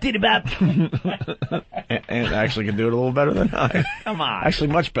actually can do it a little better than I. Come on. Actually,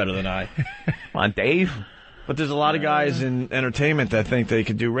 much better than I. Come on, Dave. But there's a lot of guys in entertainment that think they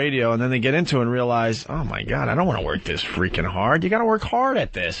could do radio, and then they get into it and realize, oh, my God, I don't want to work this freaking hard. You got to work hard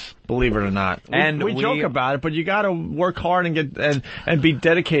at this, believe it or not. We joke about it, but you got to work hard and be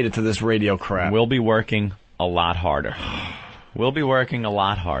dedicated to this radio crap. We'll be working a lot harder. We'll be working a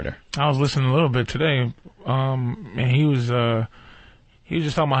lot harder. I was listening a little bit today, and he was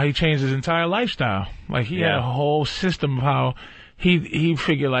just talking about how he changed his entire lifestyle. He had a whole system of how he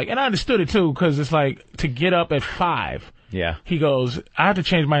figured, and I understood it too, because it's to get up at 5. Yeah. He goes, I have to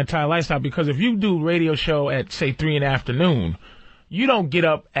change my entire lifestyle, because if you do radio show at, say, 3 in the afternoon, you don't get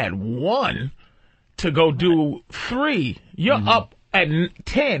up at 1 to go do 3. You're up at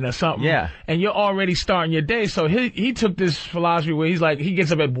 10 or something. Yeah. And you're already starting your day. So he took this philosophy where he's like, he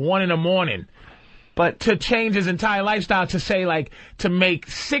gets up at 1 in the morning. But to change his entire lifestyle to say, like, to make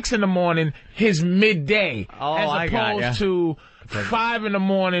 6 in the morning his midday. As opposed to 5 in the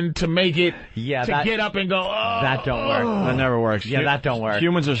morning to make it, get up and go, that don't work. That never works. Yeah, that don't work.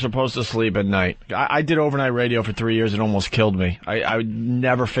 Humans are supposed to sleep at night. I did overnight radio for 3 years. It almost killed me. I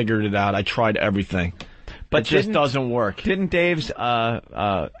never figured it out. I tried everything. But it just doesn't work. Didn't Dave's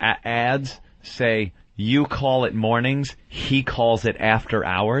ads say, you call it mornings, he calls it after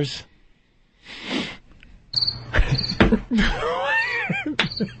hours?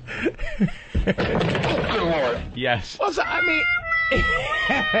 Yes. Well, so, I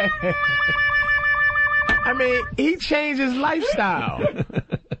mean, he changed his lifestyle.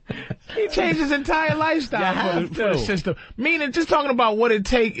 He changed his entire lifestyle for the system. Meaning, just talking about what it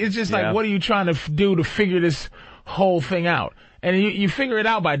takes, it's just like, what are you trying to do to figure this whole thing out? And you figure it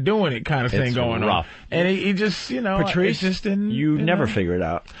out by doing it, kind of thing going on. And he just, Patrice, just didn't. You never figure it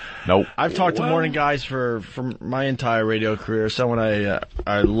out. Nope. I've talked to morning guys for my entire radio career. Someone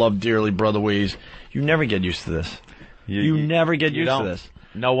I love dearly, Brother Weeze. You never get used to this. You never get used to this.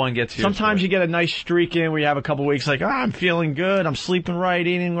 No one gets used Sometimes you get a nice streak in where you have a couple weeks like, I'm feeling good, I'm sleeping right,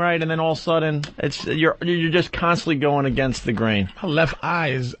 eating right, and then all of a sudden you're just constantly going against the grain. My left eye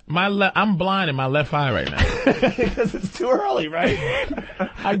is I'm blind in my left eye right now because it's too early, right?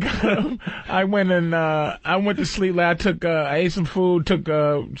 I went to sleep. I ate some food, took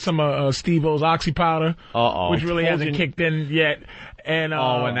some Steve O's Oxy powder, which really hasn't kicked in yet. And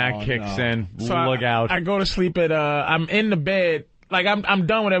when that kicks in, look out. I go to sleep at I'm in the bed. Like I'm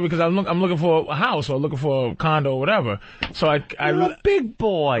done with it because I'm looking for a house or looking for a condo or whatever. So You're a big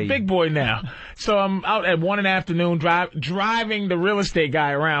boy. Big boy now. So I'm out at 1 in the afternoon driving the real estate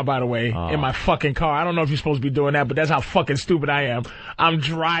guy around, by the way, in my fucking car. I don't know if you're supposed to be doing that, but that's how fucking stupid I am. I'm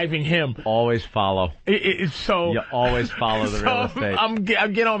driving him. Always follow. You always follow the real estate. I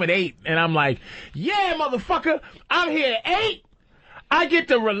get home at 8 and I'm like, yeah, motherfucker, I'm here at 8. I get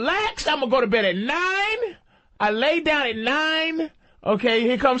to relax. I'm gonna go to bed at 9. I lay down at 9. Okay,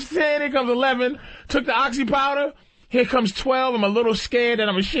 here comes 10, here comes 11. Took the Oxy powder. Here comes 12. I'm a little scared that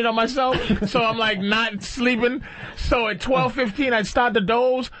I'm gonna shit on myself. So I'm like not sleeping. So at 12:15, I start to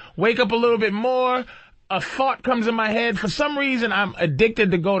doze, wake up a little bit more. A thought comes in my head. For some reason, I'm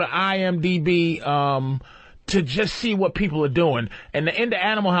addicted to go to IMDb, to just see what people are doing. And the end of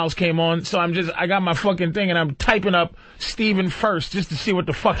Animal House came on, so I got my fucking thing and I'm typing up Stephen First just to see what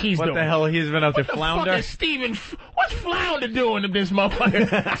the fuck he's doing. What the hell he's been up to, Flounder? What's Flounder doing to this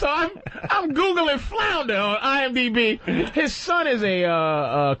motherfucker? So I'm Googling Flounder on IMDb. His son is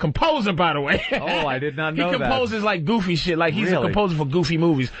a composer, by the way. Oh, I did not know that. He composes like goofy shit, like he's a composer for goofy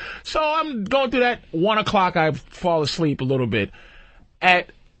movies. So I'm going through that. 1 o'clock, I fall asleep a little bit.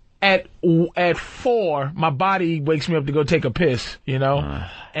 At 4, my body wakes me up to go take a piss,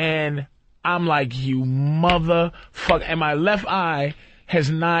 and I'm like, you motherfucker. And my left eye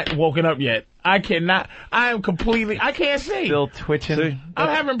has not woken up yet. I can't see. Still twitching. I'm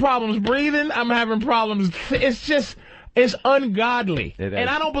having problems breathing. I'm having problems. It's ungodly. It is. And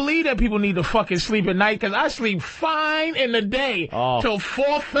I don't believe that people need to fucking sleep at night because I sleep fine in the day till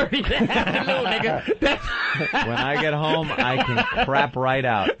 4:30 in the afternoon, nigga. When I get home, I can crap right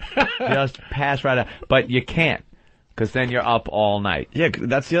out. Just pass right out. But you can't because then you're up all night. Yeah,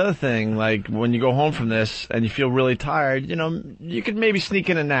 that's the other thing. Like when you go home from this and you feel really tired, you could maybe sneak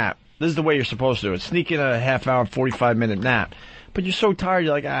in a nap. This is the way you're supposed to do it. Sneak in a half-hour, 45-minute nap. But you're so tired,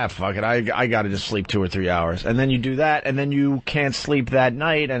 you're like, fuck it, I got to just sleep 2 or 3 hours. And then you do that, and then you can't sleep that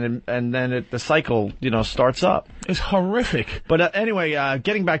night, and then the cycle, starts up. It's horrific. But anyway,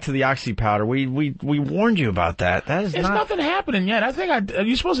 getting back to the Oxy powder, we warned you about that. There's nothing happening yet. I think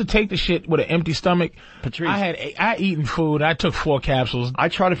you're supposed to take the shit with an empty stomach. Patrice, I eaten food. I took 4 capsules. I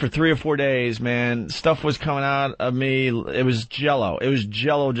tried it for 3 or 4 days, man. Stuff was coming out of me. It was Jello. It was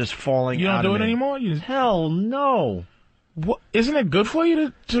Jello just falling out of me. You don't do it anymore? Hell no. What, isn't it good for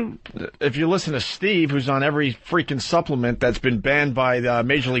you to? If you listen to Steve, who's on every freaking supplement that's been banned by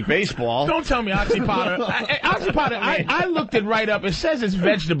Major League Baseball. Don't tell me Oxy powder. Oxy powder, I looked it right up. It says it's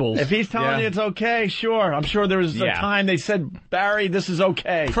vegetables. If he's telling you it's okay, sure. I'm sure there was a time they said, Barry, this is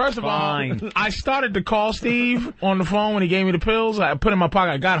okay. First of all, I started to call Steve on the phone when he gave me the pills. I put it in my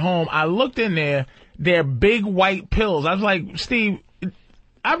pocket. I got home. I looked in there. They're big white pills. I was like, Steve,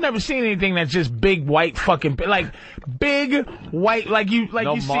 I've never seen anything that's just big white fucking big white like you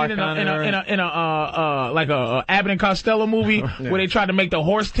seen in a like a Abbott and Costello movie where they tried to make the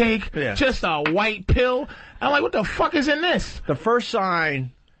horse take just a white pill. I'm like, what the fuck is in this? The first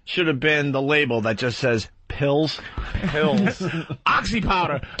sign should have been the label that just says pills. Pills. Oxy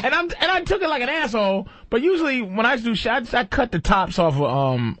powder. And I took it like an asshole, but usually when I do shots, I cut the tops off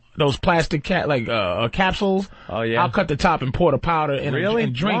of those plastic capsules. Oh, yeah? I'll cut the top and pour the powder in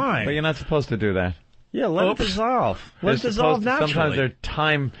and drink. Why? But you're not supposed to do that. Yeah, let it dissolve. Let it dissolve naturally.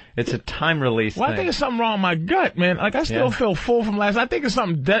 Sometimes it's a time release Well, thing. I think it's something wrong with my gut, man. Like, I still feel full from last. I think it's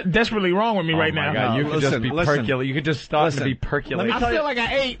something desperately wrong with me right now. Oh, my God. You could just be percolating. You could just start to be percolating. I feel like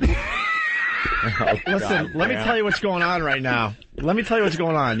I ate. Listen, let me tell you what's going on right now. Let me tell you what's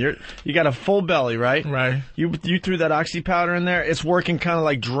going on. You got a full belly, right? Right. You threw that oxy powder in there. It's working kind of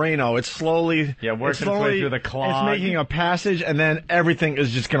like Drano. It's slowly working its way through the clog. It's making a passage, and then everything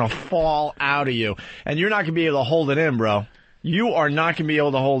is just gonna fall out of you, and you're not gonna be able to hold it in, bro. You are not gonna be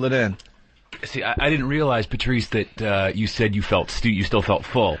able to hold it in. See, I didn't realize, Patrice, that you said you still felt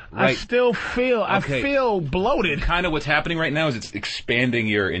full. Right? I still feel, I feel bloated. Kind of what's happening right now is it's expanding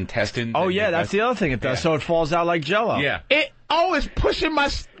your intestines. Oh yeah, that's the other thing it does. Yeah. So it falls out like Jello. Yeah. It's pushing my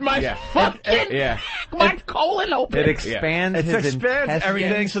fucking my colon open. It expands. It expands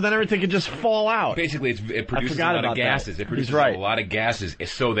everything, so then everything can just fall out. Basically, it produces a lot of gases. It produces a lot of gases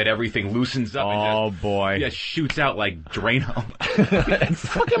so that everything loosens up. Oh boy! Yeah, shoots out like Drano.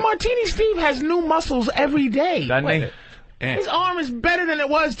 Fucking Martini Steve has new muscles every day. Doesn't he? His arm is better than it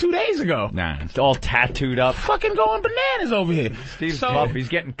was 2 days ago. Nah, it's all tattooed up. Fucking going bananas over here. Steve's buff. He's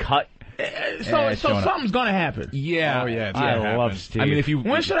getting cut. So something's gonna happen. Yeah. Oh yeah. I love Steve. I mean,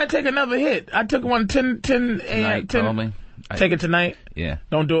 when should I take another hit? I took one 10 tonight, probably. Take it tonight. Yeah.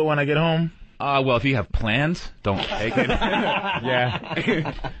 Don't do it when I get home. Well, if you have plans, don't take it. Yeah.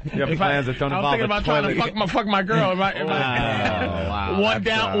 You have plans that don't I was involve thinking about trying to fuck my girl. Wow.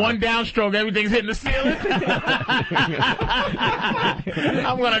 One downstroke, everything's hitting the ceiling.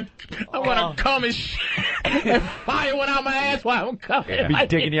 I'm gonna come and fire one out my ass while I'm coming. Yeah. Be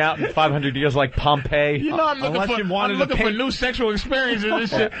digging you out in 500 years like Pompeii. You know, I'm looking for new sexual experiences and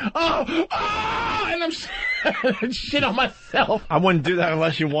shit. And I'm shit on myself. I wouldn't do that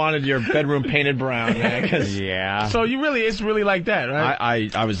unless you wanted your bedroom painted brown, man. Yeah. So it's really like that,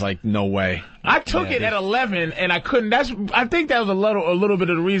 right? I was like, no way. I took it at 11 and I couldn't. I think that was a little bit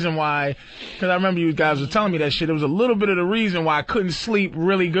of the reason why. Because I remember you guys were telling me that shit. It was a little bit of the reason why I couldn't sleep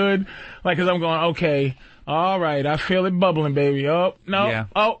really good. Like, because I'm going, okay, all right, I feel it bubbling, baby. Oh no,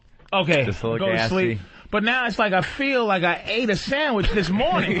 okay, just a little go gassy. to sleep. But now it's like I feel like I ate a sandwich this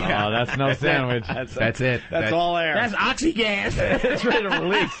morning. Oh, that's no sandwich. That's it. That's all air. That's oxy gas. It's ready to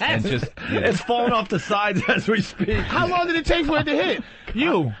release. And just it's falling off the sides as we speak. How long did it take for it to hit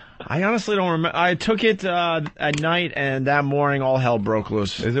you? I honestly don't remember. I took it at night, and that morning all hell broke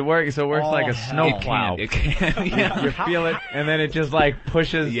loose. Is it work? So it works like a snowplow. It can. Yeah. You feel it, and then it just like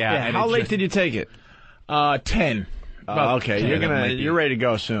pushes. Yeah. How late did you take it? 10. Okay, 10. You're ready to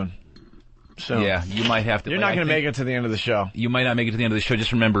go soon. So yeah, you might have to. You're not going to make it to the end of the show. You might not make it to the end of the show.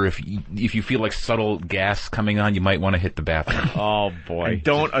 Just remember, if you feel like subtle gas coming on, you might want to hit the bathroom. Oh boy! And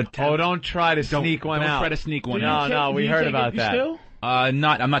don't try to sneak one out. Don't try to sneak one out. No, we heard about that. Still? I'm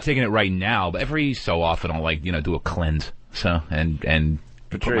not taking it right now, but every so often I'll do a cleanse. So and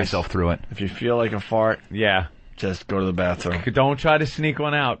put myself through it. If you feel like a fart, just go to the bathroom. Don't try to sneak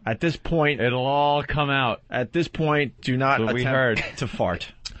one out. At this point, it'll all come out. At this point, do not attempt to fart.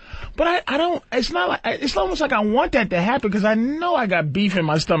 But I don't. It's not like. It's almost like I want that to happen because I know I got beef in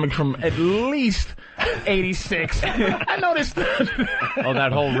my stomach from at least 86. I know this. Oh,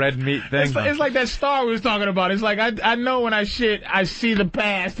 that whole red meat thing. It's like that star we was talking about. It's like I know when I shit, I see the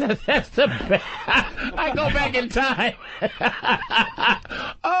past. That's the past. I go back in time.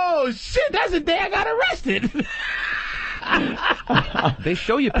 Oh shit! That's the day I got arrested. They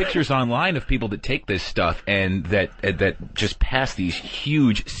show you pictures online of people that take this stuff and that just pass these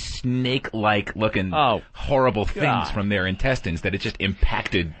huge snake-like looking horrible things from their intestines that it just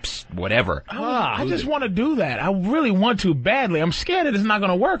impacted whatever. I just want to do that. I really want to badly. I'm scared that it's not going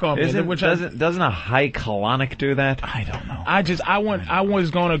to work on me. Doesn't a high colonic do that? I don't know. I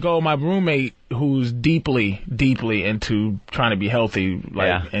was going to go. My roommate, who's deeply into trying to be healthy,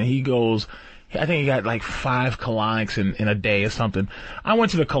 and he goes. I think he got like 5 colonics in a day or something. I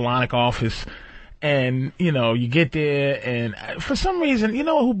went to the colonic office, and you get there, and for some reason,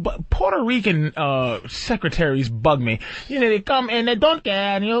 Puerto Rican secretaries bug me. They come and they don't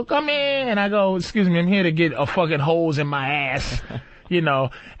care, and you'll come in, and I go, excuse me, I'm here to get a fucking hose in my ass.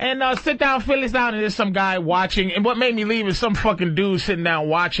 And sit down, fill this down, and there's some guy watching. And what made me leave is some fucking dude sitting down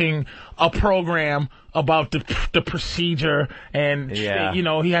watching a program about the procedure, and he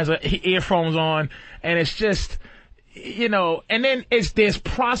has earphones on, and it's just, you know, and then there's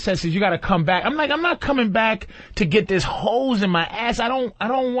processes you got to come back. I'm like, I'm not coming back to get this hose in my ass. I don't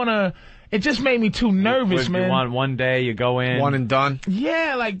want to. It just made me too nervous, man. You want one day, you go in. One and done?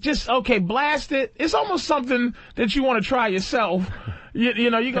 Yeah, like just, okay, blast it. It's almost something that you want to try yourself. You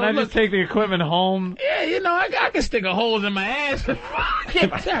know, you Can I just take the equipment home? Yeah, you know, I can stick a hose in my ass and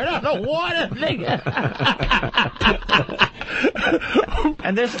turn on the water, nigga.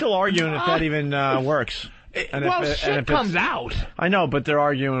 And they're still arguing if that even works. And well, shit comes out. I know, but they're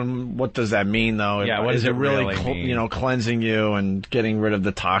arguing. What does that mean, though? Yeah, what is does it really, mean? cleansing you and getting rid of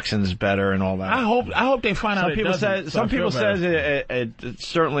the toxins better and all that? I hope they find out. Some people say it's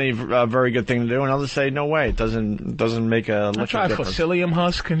certainly a very good thing to do, and others say no way. It doesn't make a. I tried psyllium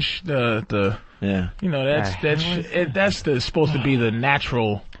husk and yeah. You know that's supposed to be the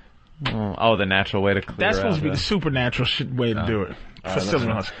natural. Oh, the natural way to clear. That's supposed to be the supernatural way to do it. Why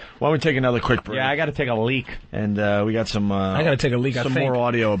don't we take another quick break? Yeah, I got to take a leak. And we got some... I got to take a leak, some more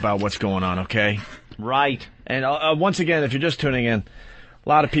audio about what's going on, okay? Right. And once again, if you're just tuning in, a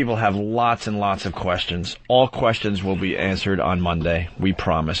lot of people have lots and lots of questions. All questions will be answered on Monday. We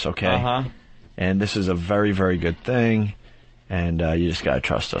promise, okay? Uh-huh. And this is a very, very good thing. And you just got to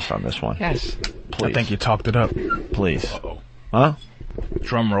trust us on this one. Yes. Please. I think you talked it up. Please. Huh?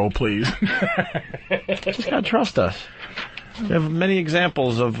 Drum roll, please. Just got to trust us. We have many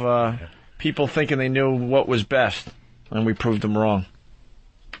examples of people thinking they knew what was best, and we proved them wrong.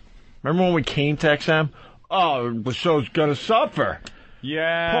 Remember when we came to XM? Oh, the show's gonna suffer.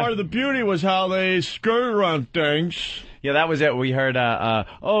 Yeah. Part of the beauty was how they skirt around things. Yeah, that was it. We heard, now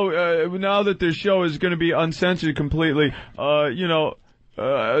that their show is going to be uncensored completely,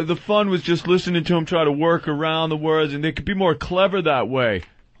 the fun was just listening to them try to work around the words, and they could be more clever that way.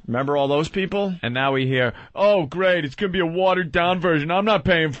 Remember all those people? And now we hear, oh, great, it's going to be a watered-down version. I'm not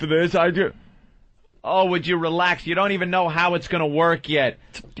paying for this. Oh, would you relax? You don't even know how it's going to work yet.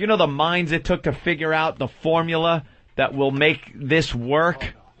 Do you know the minds it took to figure out the formula that will make this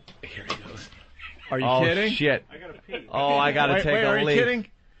work? Here he goes. Are you kidding? Oh, shit. I got to pee. Oh, I got to take a leak. Are you kidding?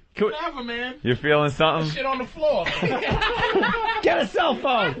 Whatever, man. You feeling something? Shit on the floor. Get a cell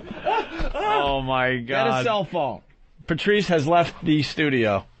phone. Oh, my God. Get a cell phone. Patrice has left the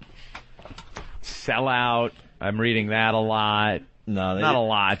studio. Sell out. I'm reading that a lot. No, not a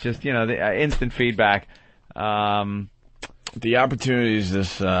lot. Just, the instant feedback. The opportunities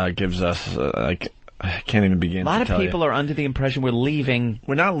this gives us, I can't even begin to tell you. A lot of people are under the impression we're leaving.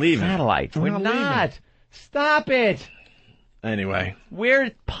 We're not leaving. Satellite. We're not. Stop it. Anyway.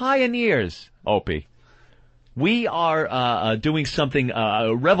 We're pioneers, Opie. We are doing something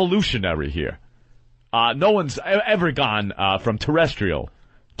revolutionary here. No one's ever gone from terrestrial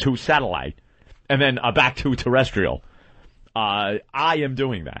to satellite and then back to terrestrial. I am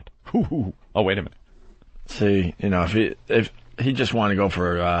doing that. Oh, wait a minute. See, if he just wanted to go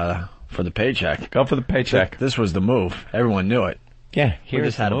for the paycheck. Go for the paycheck. This was the move. Everyone knew it. Yeah, we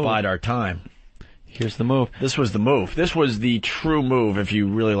just had to bide our time. Here's the move. This was the move. This was the true move if you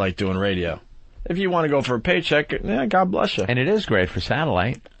really like doing radio. If you want to go for a paycheck, yeah, God bless you. And it is great for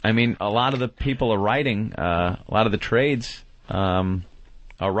satellite. I mean, a lot of the people are writing, a lot of the trades are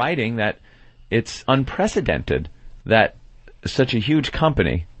writing that it's unprecedented that such a huge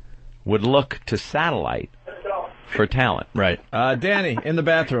company would look to satellite for talent. Right. Danny, in the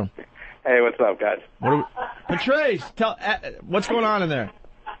bathroom. Hey, what's up, guys? Patrice, what's going on in there?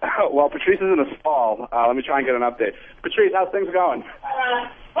 Well, Patrice is in a stall. Let me try and get an update. Patrice, how's things going?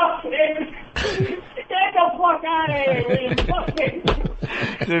 Get the fuck out of here,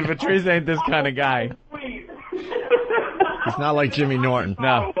 Dude, Patrice ain't this kind of guy. He's not like Jimmy Norton.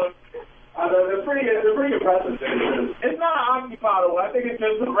 No. They're pretty impressive. It's not an oxypod. I think it's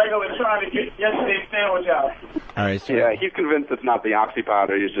just a regular trying to get yesterday's sandwich out. All right. So yeah, he's convinced it's not the oxypod,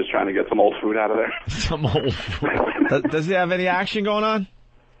 or he's just trying to get some old food out of there. Some old food. Does he have any action going on?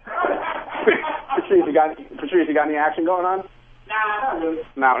 Patrice, you got any action going on? Nah. No,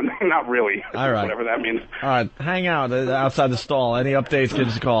 not really. All right. Whatever that means. All right. Hang out outside the stall. Any updates, give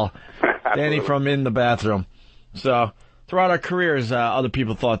us a call. Danny from In the Bathroom. So, throughout our careers, other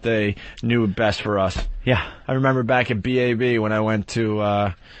people thought they knew best for us. Yeah. I remember back at BAB when I went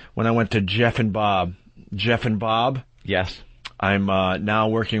to Jeff and Bob. Jeff and Bob? Yes. I'm now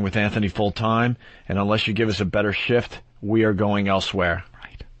working with Anthony full time, and unless you give us a better shift, we are going elsewhere.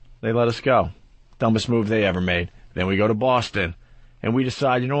 Right. They let us go. Dumbest move they ever made. Then we go to Boston, and we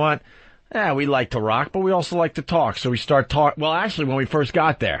decide, you know what? We like to rock, but we also like to talk. So we start talk. Well, actually, when we first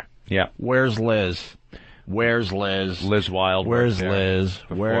got there. Yeah. Where's Liz? Where's Liz? Liz Wild. Where's worked there Liz?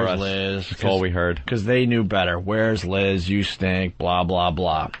 before Where's us. Liz? That's all we heard. Because they knew better. Where's Liz? You stink. Blah, blah,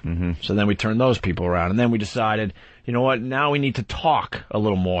 blah. Mm-hmm. So then we turned those people around. And then we decided, you know what? Now we need to talk a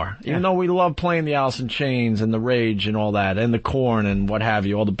little more. Even though we love playing the Alice in Chains and the Rage and all that, and the Korn and what have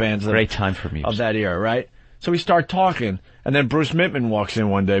you, all the bands Great time for music. of that era, right? So we start talking. And then Bruce Mittman walks in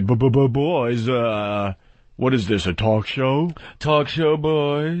one day. Boys, what is this, a talk show? Talk show,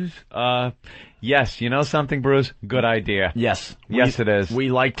 boys. Yes, you know something, Bruce? Good idea. Yes. Yes, it is. We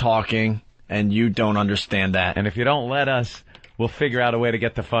like talking, and you don't understand that. And if you don't let us, we'll figure out a way to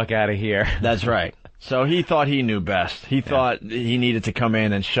get the fuck out of here. That's right. So he thought he knew best. He thought he needed to come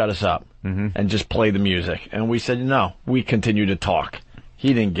in and shut us up and just play the music. And we said, no, we continue to talk.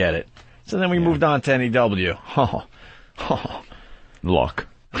 He didn't get it. So then we moved on to NEW. Look,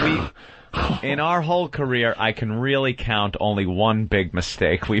 in our whole career, I can really count only one big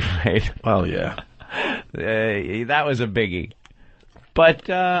mistake we've made. Well, yeah. That was a biggie. But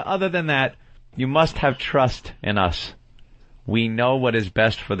other than that, you must have trust in us. We know what is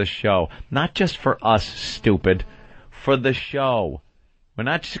best for the show. Not just for us, stupid. For the show. We're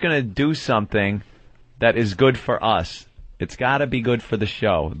not just going to do something that is good for us. It's got to be good for the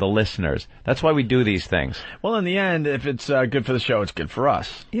show, the listeners. That's why we do these things. Well, in the end, if it's good for the show, it's good for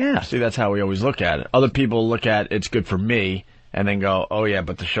us. Yeah. See, that's how we always look at it. Other people look at it's good for me and then go, oh, yeah,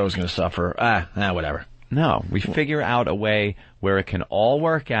 but the show's going to suffer. Whatever. No, we figure out a way where it can all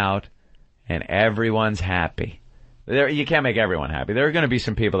work out and everyone's happy. You can't make everyone happy. There are going to be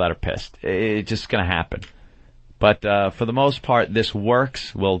some people that are pissed. It's just going to happen. But for the most part, this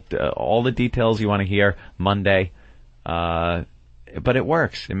works. All the details you want to hear Monday. But it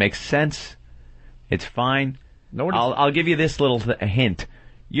works. It makes sense. It's fine. I'll give you this little hint.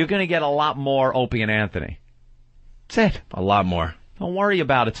 You're going to get a lot more Opie and Anthony. That's it. A lot more. Don't worry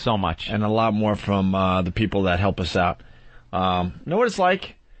about it so much. And a lot more from the people that help us out. Know what it's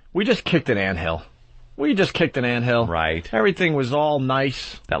like? We just kicked an anthill. Right. Everything was all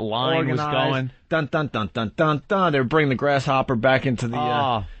nice. That line organized. was going. Dun, dun, dun, dun, dun, dun. They were bringing the grasshopper back into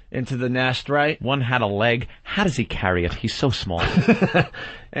the... into the nest, right? One had a leg. How does he carry it? He's so small.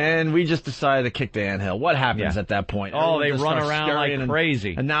 And we just decided to kick the anthill. What happens at that point? Oh, they run around like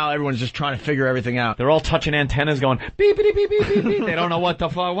crazy. And now everyone's just trying to figure everything out. They're all touching antennas going, beep, beep, beep, beep, beep, beep. They don't know what the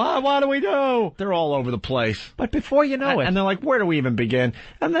fuck. What do we do? They're all over the place. But before you know it. And they're like, where do we even begin?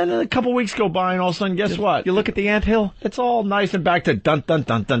 And then a couple weeks go by and all of a sudden, guess what? You look at the anthill. It's all nice and back to dun, dun,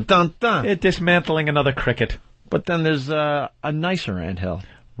 dun, dun, dun, dun. It's dismantling another cricket. But then there's a nicer anthill.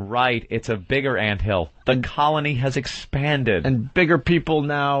 Right, it's a bigger anthill. The colony has expanded. And bigger people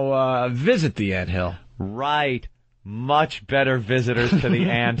now visit the anthill. Right. Much better visitors to the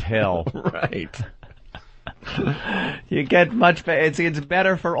anthill. Right. You get much better. It's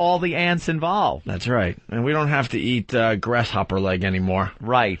better for all the ants involved. That's right. And we don't have to eat grasshopper leg anymore.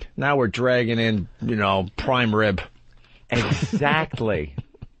 Right. Now we're dragging in, prime rib. Exactly.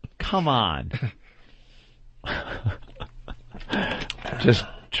 Come on. Just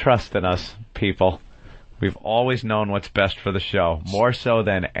trust in us, people. We've always known what's best for the show, more so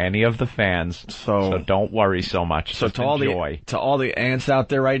than any of the fans. So don't worry so much. So just enjoy. To all the ants out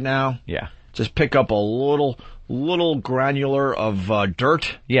there right now, just pick up a little granular of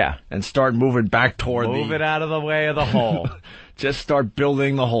dirt, and start moving back toward Move it out of the way of the hole. Just start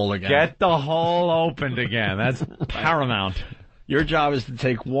building the hole again. Get the hole opened again. That's paramount. Your job is to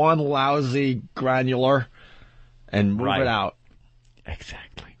take one lousy granular and move it out.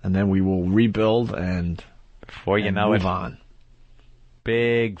 Exactly. And then we will rebuild and before you know move it, on.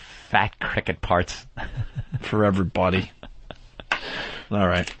 Big fat cricket parts for everybody. All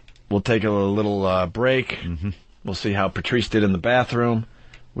right. We'll take a little break. Mm-hmm. We'll see how Patrice did in the bathroom.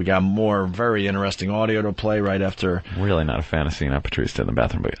 We got more very interesting audio to play right after. I'm really not a fan of seeing how Patrice did in the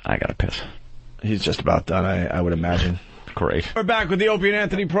bathroom, but I gotta piss. He's just about done, I would imagine. Great. We're back with the Opie and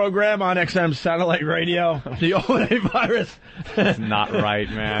Anthony program on XM Satellite Radio. The ONA virus. That's not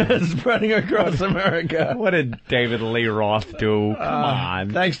right, man. It's spreading across America. What did David Lee Roth do? Come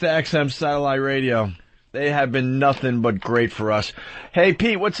on. Thanks to XM Satellite Radio. They have been nothing but great for us. Hey,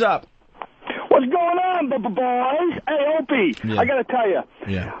 Pete, what's up? What's going on, boys? Hey, Opie, I got to tell you.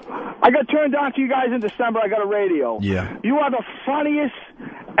 Yeah. I got turned on to you guys in December. I got a radio. Yeah. You are the funniest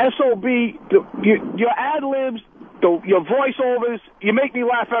SOB. Your ad-libs, your voiceovers, you make me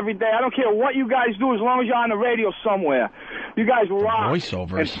laugh every day. I don't care what you guys do as long as you're on the radio somewhere. You guys rock.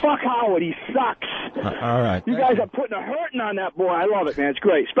 Voiceovers. And fuck Howard, he sucks. All right. You guys are putting a hurting on that boy. I love it, man. It's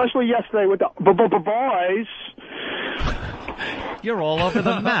great. Especially yesterday with the boys. You're all over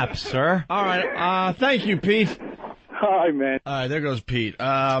the map, sir. All right. Thank you, Pete. Hi, man. All right, there goes Pete.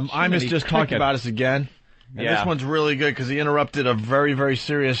 Imus just talked about us again. And this one's really good because he interrupted a very, very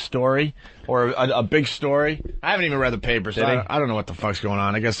serious story, or a big story. I haven't even read the papers. So I don't know what the fuck's going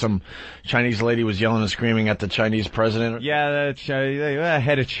on. I guess some Chinese lady was yelling and screaming at the Chinese president. Yeah, the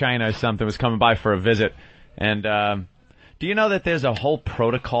head of China or something was coming by for a visit. And do you know that there's a whole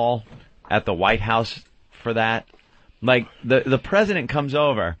protocol at the White House for that? Like, the president comes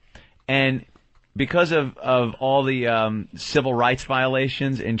over, and because of all the civil rights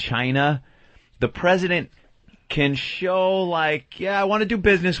violations in China, the president can show, like, yeah, I want to do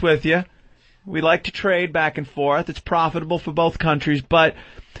business with you. We like to trade back and forth. It's profitable for both countries, but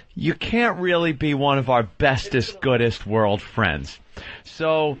you can't really be one of our bestest, goodest world friends.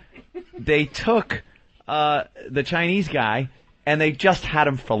 So they took the Chinese guy, and they just had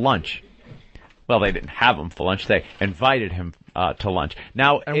him for lunch. Well, they didn't have him for lunch. They invited him to lunch.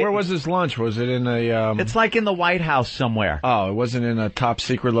 Now, and where was this lunch? Was it in a... It's like in the White House somewhere. Oh, it wasn't in a top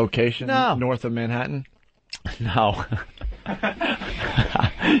secret location north of Manhattan? No.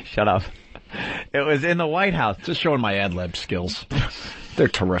 Shut up. It was in the White House. Just showing my ad-lib skills. They're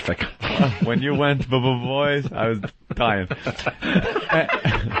terrific. When you went, boys, I was dying.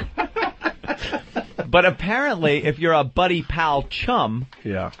 But apparently, if you're a buddy pal chum,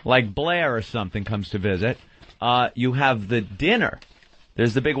 like Blair or something comes to visit, you have the dinner.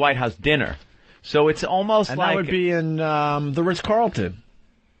 There's the big White House dinner. So it's almost and like... that would be in the Ritz-Carlton.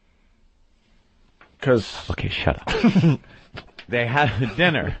 Okay, shut up. They have a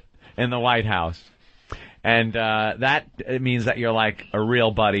dinner in the White House. And that means that you're like a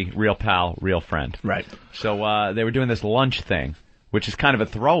real buddy, real pal, real friend. Right. So they were doing this lunch thing, which is kind of a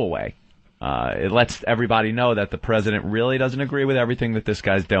throwaway. It lets everybody know that the president really doesn't agree with everything that this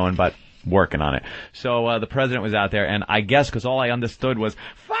guy's doing, but working on it. So the president was out there, and I guess because all I understood was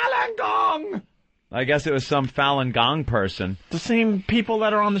Falun Gong. I guess it was some Falun Gong person. The same people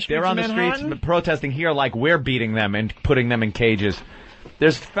that are on the streets. They're on the streets protesting here like we're beating them and putting them in cages.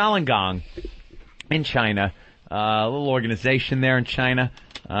 There's Falun Gong in China, a little organization there in China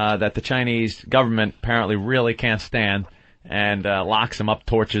that the Chinese government apparently really can't stand. And locks them up,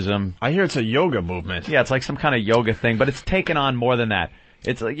 tortures them. I hear it's a yoga movement. Yeah, it's like some kind of yoga thing, but it's taken on more than that.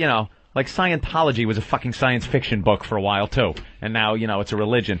 It's, you know, like Scientology was a fucking science fiction book for a while, too. And now, you know, it's a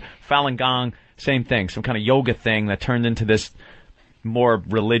religion. Falun Gong, same thing, some kind of yoga thing that turned into this more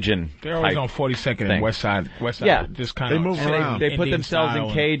religion. They're always on 42nd and West Side. Yeah. Just kind of. They move around. They put themselves in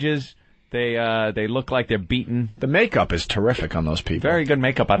cages. They look like they're beaten. The makeup is terrific on those people. Very good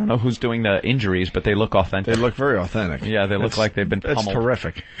makeup. I don't know who's doing the injuries, but they look authentic. They look very authentic. Yeah, they look like they've been pummeled. It's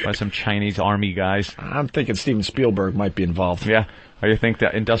terrific. By some Chinese army guys. I'm thinking Steven Spielberg might be involved. Yeah. Or you think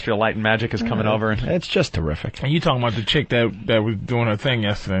that Industrial Light and Magic is coming over? It's just terrific. And you talking about the chick that was doing her thing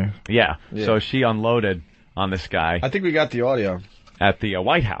yesterday. Yeah. So she unloaded on this guy. I think we got the audio. At the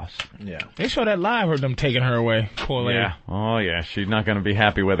White House. Yeah. They showed that live of them taking her away. Poor lady. Yeah. Oh, yeah. She's not going to be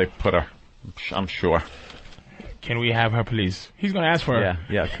happy where they put her. I'm sure. Can we have her, please? He's going to ask for her.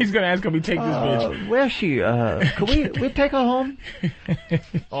 Yeah. He's going to ask, can we take this bitch? Where's she? Could we take her home?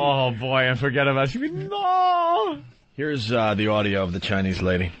 Oh, boy, and forget about it. No! Here's the audio of the Chinese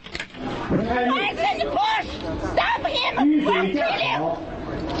lady. Hands in the bush! Stop him! Hands in the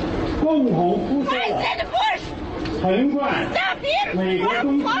bush!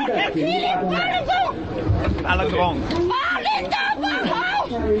 Stop him! Falun Gong.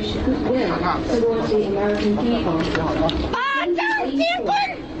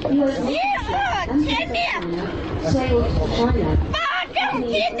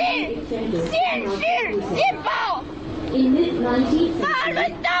 In mid-19th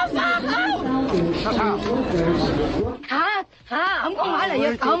century, không có phải là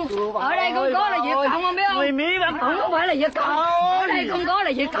Việt Cộng. Ở đây không có là Việt Cộng, không biết không? Người Mỹ bạn Cộng không phải là Việt Cộng. Ở đây không có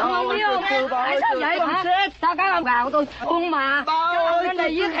là Việt Cộng, không biết không? Tại sao vậy hả? Sao các ông gà của tôi ung mà các ông đến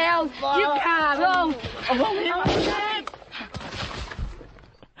đây giết heo, giết gà phải không? Không biết.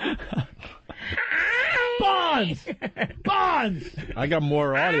 Bonds! I got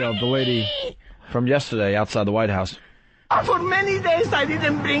more audio of the lady from yesterday outside the White House. For many days I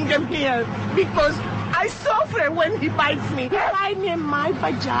didn't bring him here because I suffer when he bites me. He bites me in my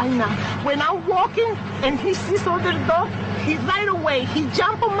vagina. When I'm walking and he sees other dog, he right away, he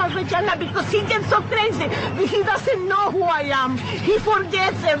jump on my vagina because he gets so crazy. He doesn't know who I am. He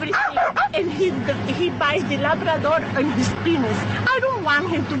forgets everything. And he bites the Labrador and his penis. I don't want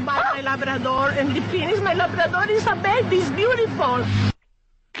him to bite my Labrador and the penis. My Labrador is a baby. It's beautiful.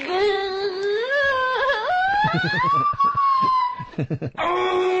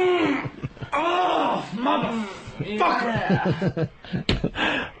 Oh, motherfucker!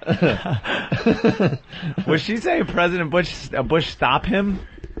 Was she saying President Bush stop him?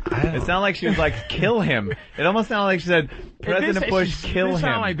 It sounded like she was like, kill him. It almost sounded like she said, President Bush, kill him. It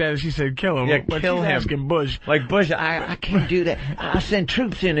sounded like that. She said, kill him. Yeah, but kill she's him. asking Bush. Like, Bush, I can't do that. I'll send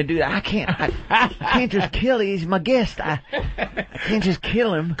troops in to do that. I can't just kill him. He's my guest. I can't just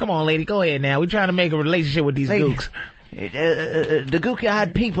kill him. Come on, lady, go ahead now. We're trying to make a relationship with these gooks. The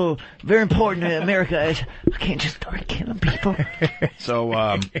gooky-eyed people, very important to America. I can't just start killing people.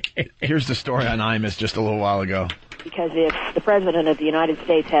 So, here's the story on Imus just a little while ago. Because if the President of the United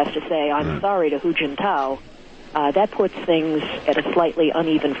States has to say, I'm sorry to Hu Jintao, that puts things at a slightly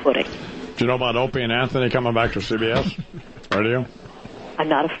uneven footing. Do you know about Opie and Anthony coming back to CBS Radio? I'm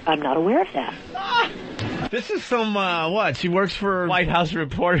not aware of that. This is some, what? She works for... White House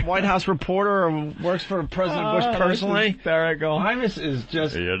reporter. White House reporter or works for President Bush personally. Hysterical. Imus is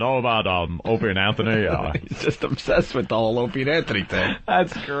just... You know about Opie and Anthony? He's just obsessed with the whole Opie and Anthony thing.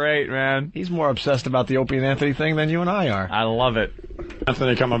 That's great, man. He's more obsessed about the Opie and Anthony thing than you and I are. I love it.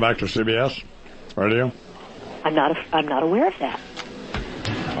 Anthony coming back to CBS Radio? I'm not aware of that.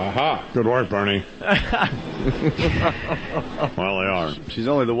 Aha. Good work, Bernie. Well, they are. She's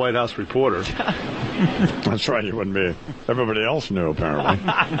only the White House reporter. That's right, you wouldn't be. Everybody else knew, apparently.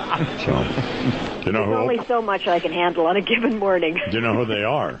 So, do you know There's only so much I can handle on a given morning. Do you know who they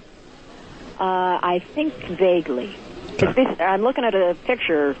are? I think vaguely. I'm looking at a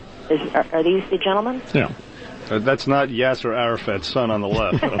picture. Are these the gentlemen? Yeah. That's not Yasser Arafat's son on the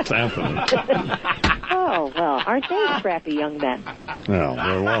left. That's Anthony. Oh, well, aren't they scrappy young men? Yeah,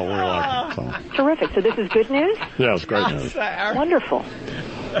 very well. We like it. So. Terrific. So this is good news? Yeah, it's great news. Wonderful.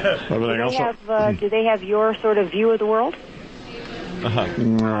 Everything else? Do they have your sort of view of the world?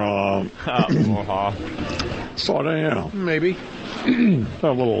 Sort of, yeah. Maybe. A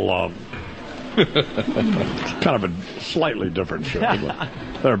little, kind of a slightly different show, but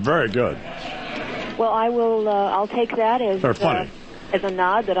they're very good. Well, I'll take that as They're funny. As a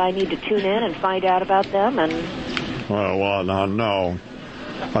nod that I need to tune in and find out about them. And Well, no.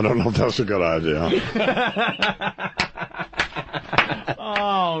 I don't know if that's a good idea.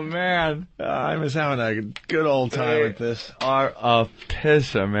 Oh, man. I was having a good old time with this. Are a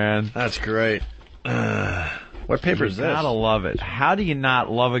pisser, man. That's great. What paper is this? You gotta love it. How do you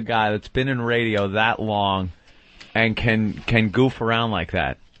not love a guy that's been in radio that long and can goof around like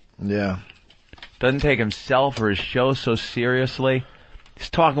that? Yeah. Doesn't take himself or his show so seriously. He's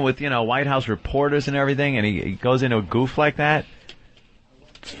talking with, White House reporters and everything, and he goes into a goof like that.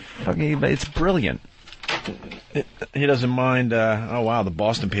 It's brilliant. He doesn't mind. Oh, wow, the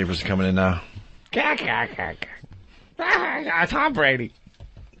Boston papers are coming in now. Tom Brady.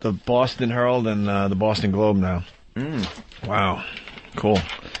 The Boston Herald and the Boston Globe now. Wow. Cool.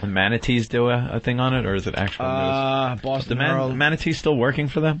 The Manatees do a thing on it, or is it actual news? Boston Herald. Manatees still working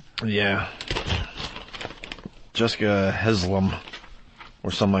for them? Yeah. Jessica Haslam. Or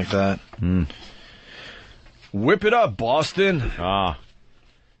something like that. Whip it up, Boston.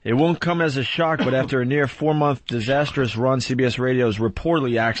 It won't come as a shock, but after a near 4-month disastrous run, CBS Radio is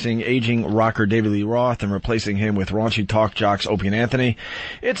reportedly axing aging rocker David Lee Roth and replacing him with raunchy talk jocks Opie and Anthony.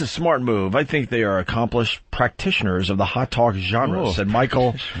 It's a smart move. I think they are accomplished practitioners of the hot talk genre, said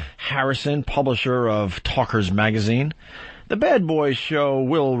Michael Harrison, publisher of Talkers Magazine. The Bad Boys show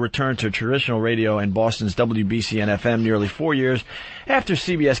will return to traditional radio and Boston's WBC and FM nearly 4 years after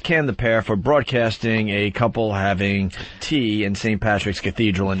CBS canned the pair for broadcasting a couple having tea in St. Patrick's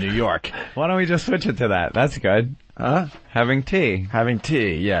Cathedral in New York. Why don't we just switch it to that? That's good. Huh? Having tea. Having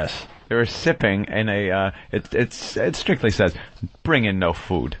tea, yes. They were sipping in a, it strictly says, bring in no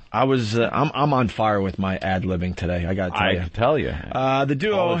food. I'm on fire with my ad-libbing today, I gotta tell you. I tell you. The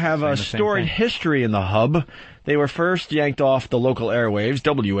duo have a storied history in the hub. They were first yanked off the local airwaves,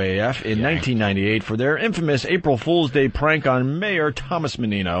 WAF, in 1998 for their infamous April Fool's Day prank on Mayor Thomas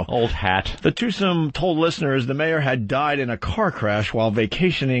Menino. Old hat. The twosome told listeners the mayor had died in a car crash while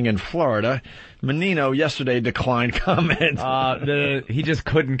vacationing in Florida. Menino yesterday declined comment. He just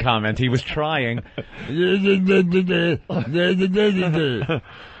couldn't comment. He was trying. While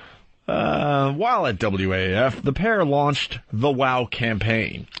at WAF, the pair launched the WOW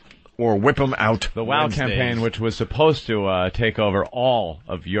campaign. Or Whip 'em Out. The WOW campaign, which was supposed to take over all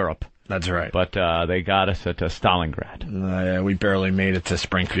of Europe. That's right. But they got us at Stalingrad. We barely made it to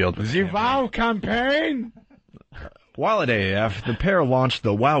Springfield. The WOW campaign? While at AAF, the pair launched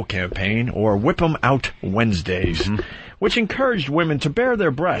the WOW campaign, or Whip 'em Out Wednesdays, which encouraged women to bare their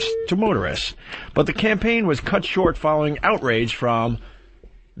breasts to motorists. But the campaign was cut short following outrage from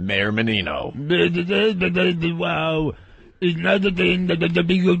Mayor Menino. Wow. It's not the thing that the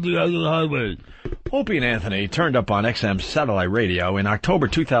big of the other highway. Opie and Anthony turned up on XM satellite radio in October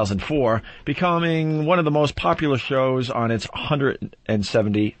 2004, becoming one of the most popular shows on its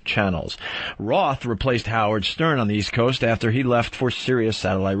 170 channels. Roth replaced Howard Stern on the East Coast after he left for Sirius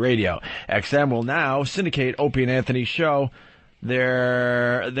satellite radio. XM will now syndicate Opie and Anthony's show. They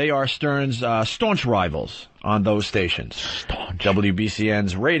are Stern's staunch rivals on those stations.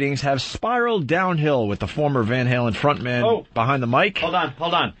 WBCN's ratings have spiraled downhill with the former Van Halen frontman behind the mic. Hold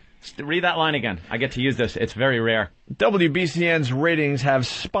on. Read that line again. I get to use this. It's very rare. WBCN's ratings have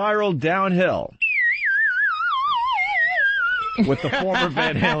spiraled downhill with the former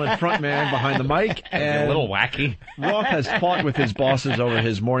Van Halen frontman behind the mic. And a little wacky. Roth has fought with his bosses over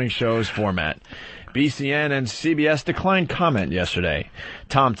his morning show's format. BCN and CBS declined comment yesterday.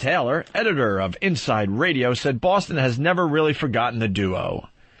 Tom Taylor, editor of Inside Radio, said Boston has never really forgotten the duo.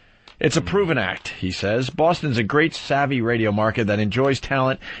 It's a proven act, he says. Boston's a great, savvy radio market that enjoys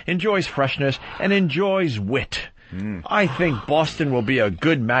talent, enjoys freshness, and enjoys wit. I think Boston will be a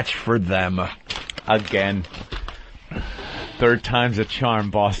good match for them. Again. Third time's a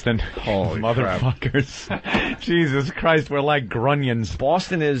charm, Boston. Holy motherfuckers. Jesus Christ, we're like grunions.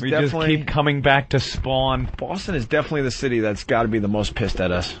 Boston is definitely... just keep coming back to spawn. Boston is definitely the city that's got to be the most pissed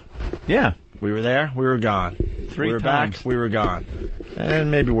at us. Yeah. We were there, we were gone. Three times. Back, we were gone. And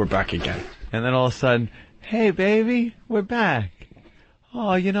maybe we're back again. And then all of a sudden, hey, baby, we're back. Oh,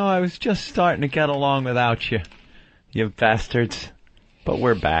 I was just starting to get along without you. You bastards. But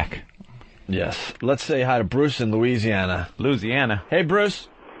we're back. Yes. Let's say hi to Bruce in Louisiana. Hey, Bruce.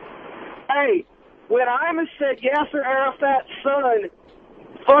 Hey, when Imus said Yasser Arafat's son,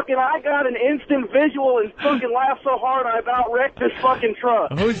 fucking I got an instant visual and fucking laughed so hard I about wrecked this fucking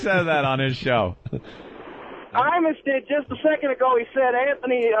truck. Who said that on his show? Imus did just a second ago. He said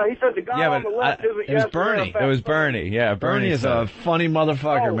Anthony. He said the guy on the left isn't it was Yasser Bernie. Arafat's It was Bernie. Yeah, Bernie is a funny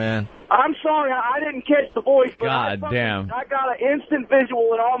motherfucker, man. I'm sorry, I didn't catch the voice, but God damn. I got an instant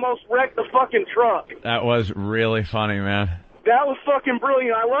visual and almost wrecked the fucking truck. That was really funny, man. That was fucking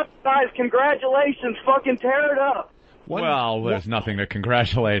brilliant. I love you guys. Congratulations. Fucking tear it up. Well, there's nothing to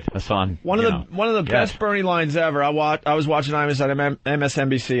congratulate us on. One of the best Bernie lines ever. I was watching Imus at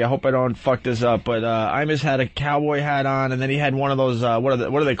MSNBC. I hope I don't fuck this up, but Imus had a cowboy hat on, and then he had one of those what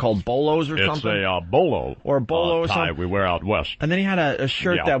are they called, bolos or something? It's a bolo or a bolo or tie something. we wear out west. And then he had a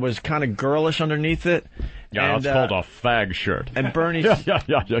shirt that was kind of girlish underneath it. Yeah, and, that's called a fag shirt. And Bernie,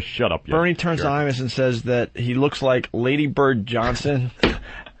 yeah, just shut up. Bernie turns to Imus and says that he looks like Lady Bird Johnson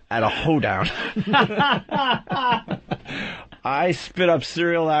at a hoedown. I spit up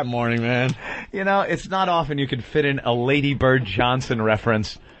cereal that morning, man. It's not often you can fit in a Lady Bird Johnson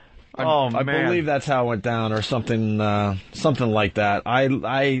reference. I believe that's how it went down, or something like that. I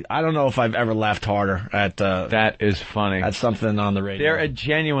don't know if I've ever laughed harder at. That is funny. At something on the radio. They're a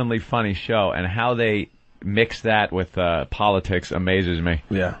genuinely funny show, and how they mix that with politics amazes me.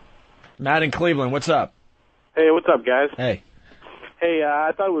 Yeah. Matt in Cleveland, what's up? Hey, what's up, guys? Hey. Hey,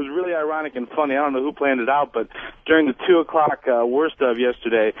 I thought it was really ironic and funny. I don't know who planned it out, but during the 2 o'clock worst of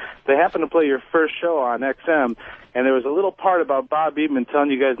yesterday, they happened to play your first show on XM, and there was a little part about Bob Eatman telling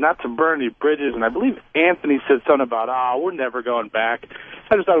you guys not to burn any bridges, and I believe Anthony said something about, we're never going back.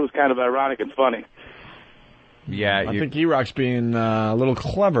 I just thought it was kind of ironic and funny. Yeah, I think E-Rock's being a little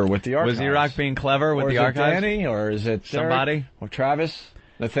clever with the archives. Was E-Rock being clever with the archives? Or is it Danny, or is it somebody? Derek? Or Travis?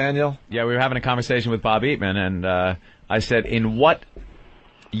 Nathaniel? Yeah, we were having a conversation with Bob Eatman, and I said, in what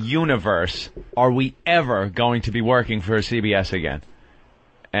universe are we ever going to be working for CBS again?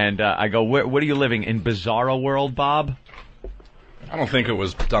 And I go, what are you living in, Bizarro World, Bob? I don't think it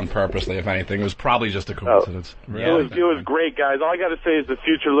was done purposely, if anything. It was probably just a coincidence. It was great, guys. All I got to say is the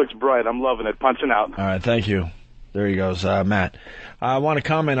future looks bright. I'm loving it. Punching out. All right, thank you. There he goes, Matt. I want to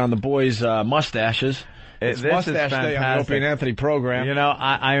comment on the boys' mustaches. It's this Mustache is Day on the Opie and Anthony program.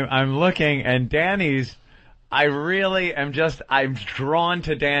 I'm looking, and Danny's, I'm drawn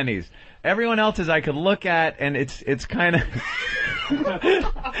to Danny's. Everyone else's I could look at, and it's kind of...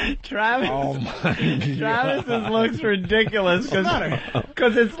 Travis, Travis's looks ridiculous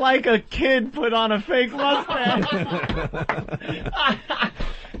because it's like a kid put on a fake mustache.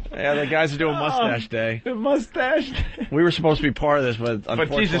 Yeah, the guys are doing Mustache Day. Mustache Day. We were supposed to be part of this, but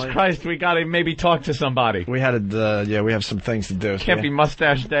unfortunately... Jesus Christ, we got to maybe talk to somebody. We had we have some things to do. Can't be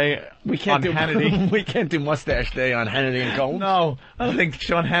Mustache Day on Hannity. We can't do Mustache Day on Hannity and Combs. No, I don't think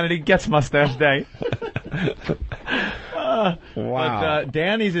Sean Hannity gets Mustache Day. Wow. But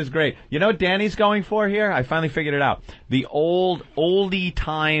Danny's is great. You know what Danny's going for here? I finally figured it out. The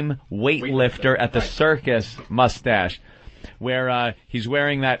oldie-time weightlifter at the circus mustache, where he's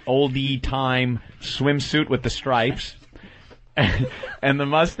wearing that oldie-time swimsuit with the stripes, and the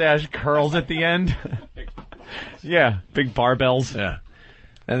mustache curls at the end. Yeah, big barbells. Yeah.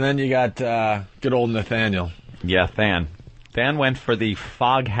 And then you got good old Nathaniel. Yeah, Than. Than went for the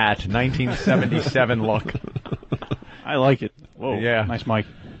fog hat 1977 look. I like it. Whoa, yeah. Nice mic.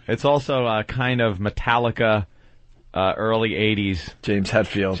 It's also kind of Metallica, early 80s. James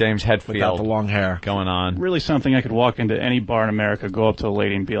Hetfield. Without the long hair. Going on. Really something I could walk into any bar in America, go up to a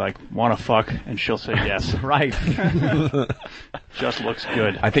lady and be like, "Want to fuck?" And she'll say yes. Right. Just looks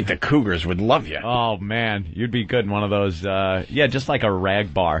good. I think the Cougars would love you. Oh, man. You'd be good in one of those, just like a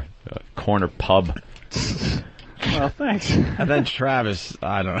rag bar, corner pub. Well, thanks. And then Travis,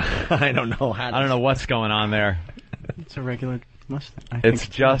 I don't know what's going on there. It's a regular mustache. It's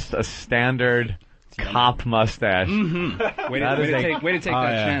just a standard cop mustache. Mm-hmm. Way to take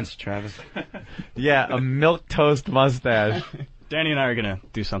that chance, Travis. Yeah, a milquetoast mustache. Danny and I are going to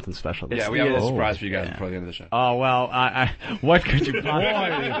do something special. Yeah, we have a little surprise for you guys before the end of the show. Oh, well, what could you Boy,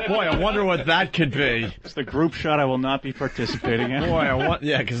 I wonder what that could be. It's the group shot I will not be participating in. Boy,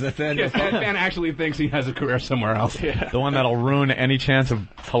 because Nathaniel... Fan actually thinks he has a career somewhere else. Yeah. The one that'll ruin any chance of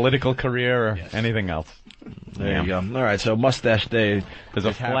political career or anything else. There you go. All right, so Mustache Day. There's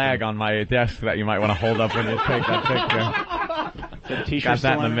a flag on my desk that you might want to hold up when you take that picture. Got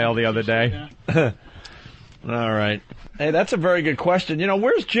that in the mail the other day. All right. Hey, that's a very good question.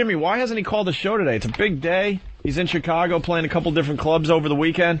 Where's Jimmy? Why hasn't he called the show today? It's a big day. He's in Chicago playing a couple different clubs over the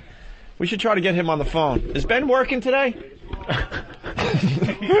weekend. We should try to get him on the phone. Is Ben working today?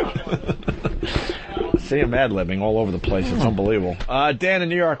 See him ad-libbing all over the place. It's unbelievable. Dan in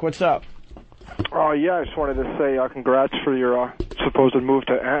New York, what's up? Oh, yeah, I just wanted to say congrats for your supposed move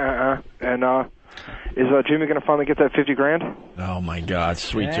to And is Jimmy going to finally get that $50,000? Oh, my God.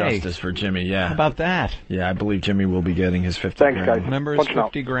 Sweet justice for Jimmy, yeah. How about that? Yeah, I believe Jimmy will be getting his $50,000. Thanks, guys. Remember his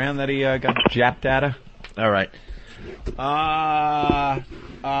 $50,000 that he got japped at? All right. Oh,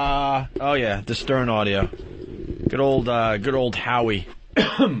 yeah, the Stern audio. Good old Howie.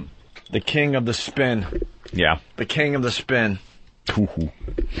 The king of the spin. Yeah. The king of the spin.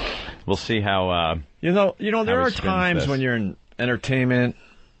 We'll see how... there are times when you're in entertainment,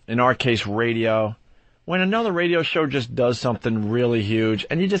 in our case, radio, when another radio show just does something really huge,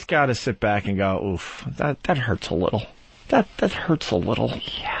 and you just got to sit back and go, oof, that hurts a little. That hurts a little.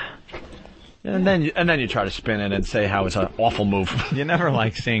 Yeah. And then you try to spin it and say how it's an awful move. You never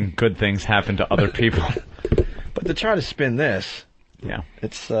like seeing good things happen to other people. But to try to spin this, yeah,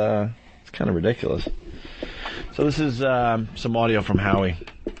 it's kind of ridiculous. So this is some audio from Howie.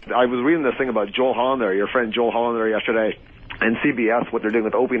 I was reading this thing about Joel Hollander, your friend Joel Hollander, yesterday, and CBS, what they're doing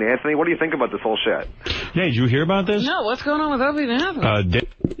with Opie and Anthony. What do you think about this whole shit? Yeah, did you hear about this? No, what's going on with Opie and Anthony?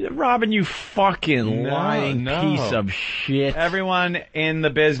 Robin, you fucking lying piece of shit. Everyone in the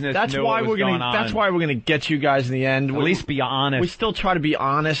business knew what was going on. That's why we're going to get you guys in the end. At least be honest. We still try to be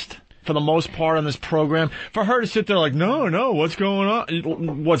honest for the most part on this program. For her to sit there like, no, what's going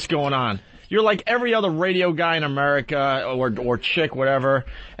on? What's going on? You're like every other radio guy in America, or chick, whatever,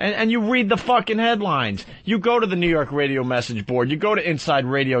 and you read the fucking headlines. You go to the New York Radio message board. You go to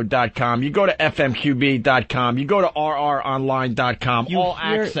InsideRadio.com. You go to FMQB.com. You go to RROnline.com.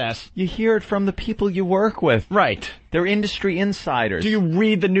 Access. You hear it from the people you work with. Right. They're industry insiders. Do you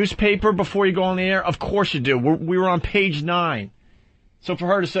read the newspaper before you go on the air? Of course you do. We were on page 9. So for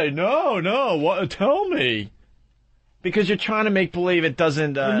her to say, no, what? Tell me. Because you're trying to make believe it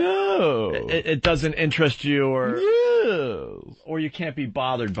doesn't, it doesn't interest you, or you can't be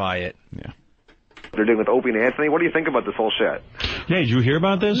bothered by it. Yeah. They're doing with Opie and Anthony. What do you think about this whole shit? Yeah, did you hear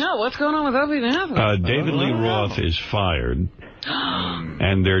about this? No, what's going on with Opie and Anthony? David Lee Roth is fired,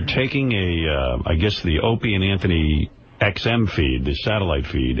 and they're taking I guess the Opie and Anthony XM feed, the satellite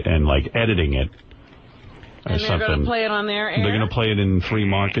feed, and editing it. And they're going to play it on their air? They're going to play it in 3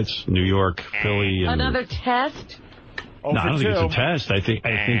 markets: New York, Philly, and another test. No, I don't think it's a test. I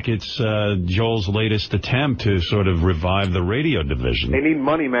think it's Joel's latest attempt to sort of revive the radio division. They need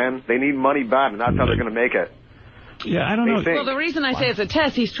money, man. They need money bad, and that's how they're going to make it. Yeah, I don't know. Well, the reason I say it's a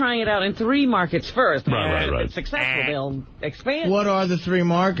test, he's trying it out in 3 markets first. Right. If it's successful, they'll expand. What are the 3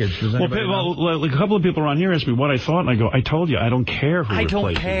 markets? Well, a couple of people around here asked me what I thought, and I go, I told you, I don't care who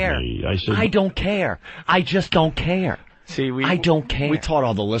replaces me. I said, I don't care. I just don't care. See, I don't care. We taught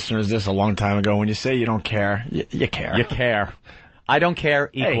all the listeners this a long time ago. When you say you don't care, you care. You care. I don't care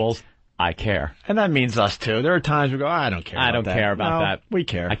equals I care. And that means us, too. There are times we go, I don't care I about don't care about that. We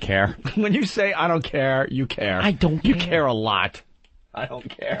care. I care. When you say I don't care, you care. I don't care. You care a lot. I don't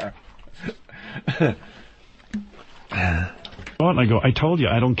care. And I go, I told you,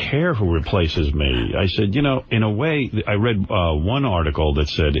 I don't care who replaces me. I said, you know, in a way, I read one article that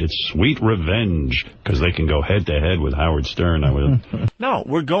said it's sweet revenge because they can go head-to-head with Howard Stern. No,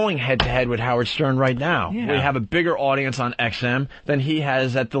 we're going head-to-head with Howard Stern right now. Yeah. We have a bigger audience on XM than he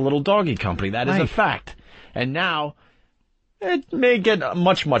has at the Little Doggy Company. That is a fact. And now, it may get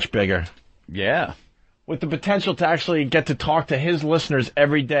much, much bigger. Yeah. With the potential to actually get to talk to his listeners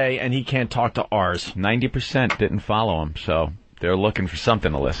every day, and he can't talk to ours. 90% didn't follow him, so they're looking for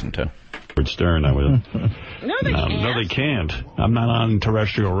something to listen to. Howard Stern, No, they can't. No, they can't. I'm not on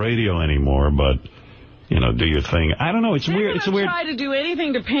terrestrial radio anymore, but, you know, do your thing. I don't know. It's weird. It's a weird. Try to do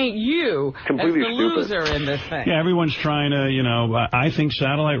anything to paint you Completely as the loser in this thing. Yeah, everyone's trying to, you know, I think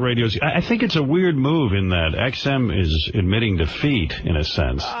satellite radios, I think it's a weird move in that XM is admitting defeat, in a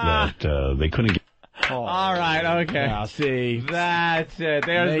sense, that they couldn't get. All right, okay. Now, see. That's it.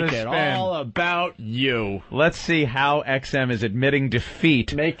 There's Make the it spin. all about you. Let's see how XM is admitting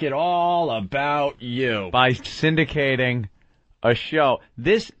defeat. Make it all about you. By syndicating a show.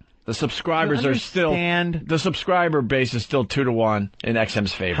 The subscribers are still... The subscriber base is still 2-1 in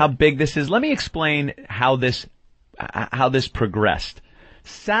XM's favor. How big this is. Let me explain how this progressed.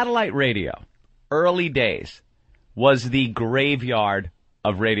 Satellite radio, early days, was the graveyard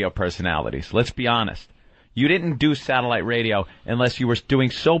of radio personalities. Let's be honest. You didn't do satellite radio unless you were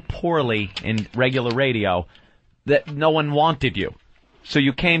doing so poorly in regular radio that no one wanted you. So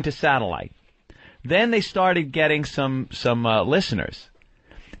you came to satellite. Then they started getting some listeners.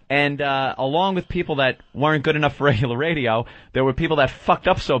 And along with people that weren't good enough for regular radio, there were people that fucked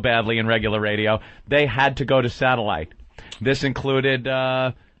up so badly in regular radio, they had to go to satellite. This included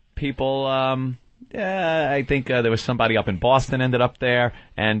people... I think there was somebody up in Boston ended up there,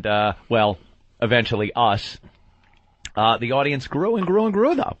 and, eventually us. The audience grew and grew and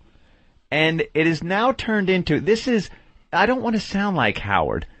grew, though. And it is now turned into, I don't want to sound like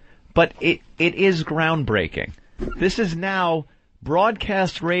Howard, but it is groundbreaking. This is now,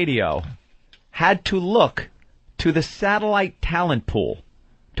 broadcast radio had to look to the satellite talent pool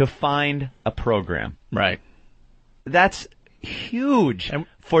to find a program. Right. That's huge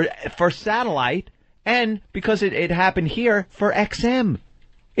for satellite. And because it happened here for XM,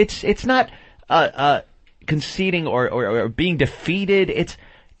 it's not conceding or being defeated.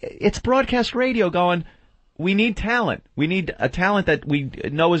 It's broadcast radio going. We need talent. We need a talent that we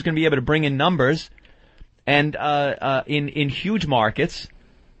know is going to be able to bring in numbers, and in huge markets.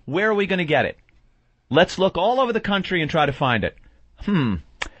 Where are we going to get it? Let's look all over the country and try to find it.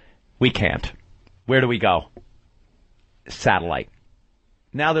 We can't. Where do we go? Satellite.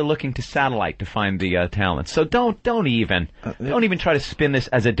 Now they're looking to satellite to find the talent. So don't even try to spin this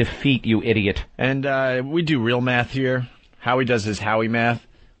as a defeat, you idiot. And we do real math here. Howie does his Howie math.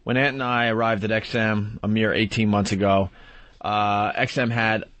 When Ant and I arrived at XM a mere 18 months ago, XM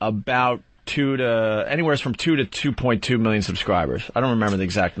had about anywhere from 2 to 2.2 million subscribers. I don't remember the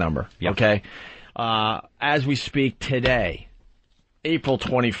exact number. Yep. Okay. As we speak today, April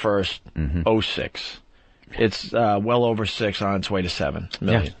 21st, 06. It's well over 6, on its way to 7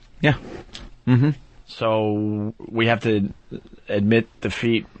 million. Yeah. Mm-hmm. So we have to admit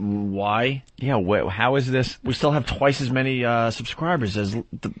defeat. Why? Yeah. How is this? We still have twice as many subscribers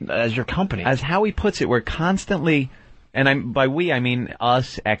as your company. As Howie puts it, we're constantly, and by we I mean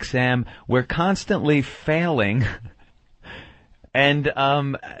us, XM. We're constantly failing and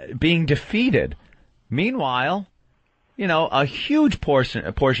being defeated. Meanwhile, you know, a huge portion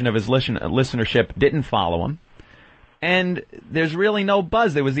of his listenership didn't follow him. And there's really no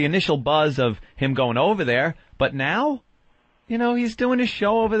buzz. There was the initial buzz of him going over there, but now, you know, he's doing his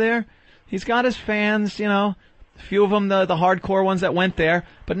show over there. He's got his fans, you know, a few of them, the hardcore ones that went there,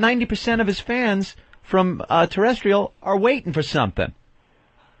 but 90% of his fans from terrestrial are waiting for something.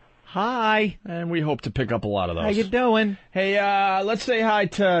 Hi. And we hope to pick up a lot of those. How you doing? Hey, let's say hi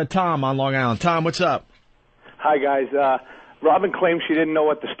to Tom on Long Island. Tom, what's up? Hi, guys. Robin claims she didn't know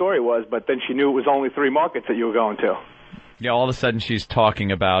what the story was, but then she knew it was only 3 markets that you were going to. Yeah, all of a sudden she's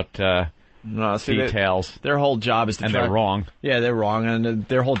talking about details. Their whole job is to they're wrong. Yeah, they're wrong, and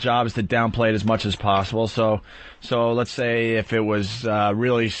their whole job is to downplay it as much as possible. So let's say if it was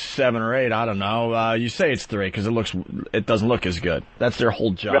really 7 or 8, I don't know. You say it's 3 because it doesn't look as good. That's their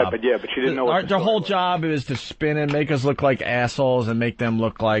whole job. Right, but she didn't know what their whole job is to spin and make us look like assholes and make them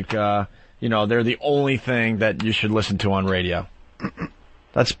look like they're the only thing that you should listen to on radio.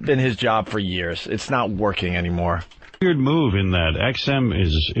 That's been his job for years. It's not working anymore. Weird move in that XM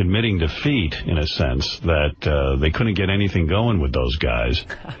is admitting defeat, in a sense, that they couldn't get anything going with those guys.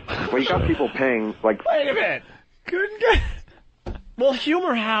 Well, you got people paying, like... Wait a minute. Couldn't get... Well,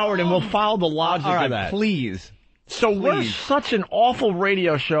 humor Howard and we'll follow the logic all right, of that. Please. So we're such an awful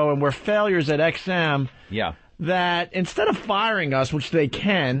radio show, and we're failures at XM. Yeah. That instead of firing us, which they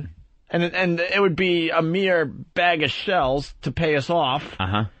can, and it would be a mere bag of shells to pay us off.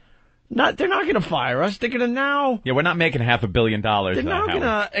 Uh-huh. They're not going to fire us. They're going to now... Yeah, we're not making $500 million. They're now going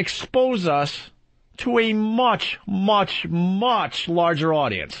to expose us to a much, much, much larger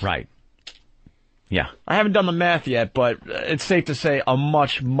audience. Right. Yeah. I haven't done the math yet, but it's safe to say a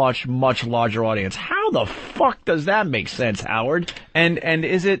much, much, much larger audience. How the fuck does that make sense, Howard? And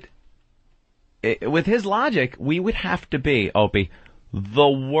is it... With his logic, we would have to be, Opie, the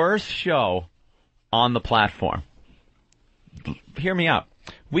worst show on the platform. Hear me out.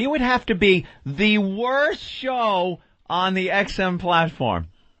 We would have to be the worst show on the XM platform,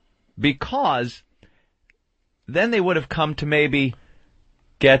 because then they would have come to maybe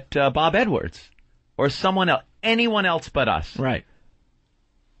get Bob Edwards or someone else, anyone else but us. Right.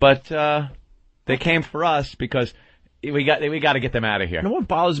 But they came for us because we got to get them out of here. You know what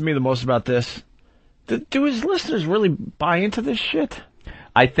bothers me the most about this? Do his listeners really buy into this shit?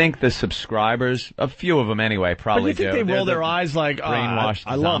 I think the subscribers, a few of them anyway, probably do. But you think they roll their eyes like, brainwashed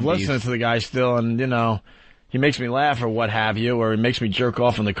I love zombies. listening to the guy still, and, he makes me laugh or what have you, or he makes me jerk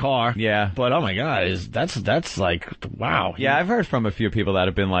off in the car. Yeah. But, oh my God, that's like, wow. Yeah, I've heard from a few people that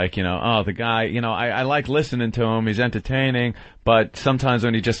have been like, oh, the guy, I like listening to him, he's entertaining, but sometimes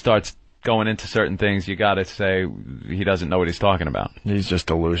when he just starts going into certain things, you gotta say he doesn't know what he's talking about. He's just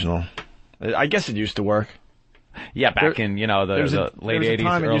delusional. I guess it used to work. Yeah, back in, the late 80s,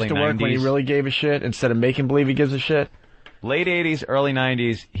 time early it used to 90s. work when he really gave a shit instead of making believe he gives a shit. Late 80s, early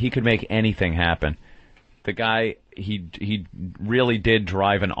 90s, he could make anything happen. The guy, he really did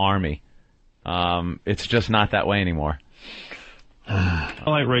drive an army. It's just not that way anymore. I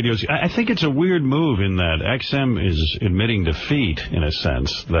like radios. I think it's a weird move in that XM is admitting defeat, in a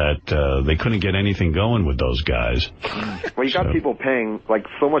sense, that they couldn't get anything going with those guys. Well, you got people paying like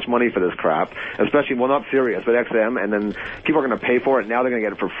so much money for this crap, especially, well, not Sirius, but XM, and then people are going to pay for it. Now they're going to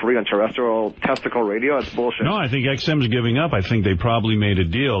get it for free on terrestrial testicle radio. It's bullshit. No, I think XM's giving up. I think they probably made a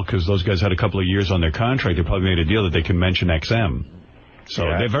deal, because those guys had a couple of years on their contract. They probably made a deal that they can mention XM. So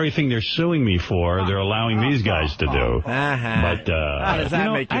the very thing they're suing me for, they're allowing these guys to do. But how does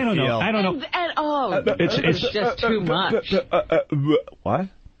that make you I don't feel? know. I don't know. It's just too much. What?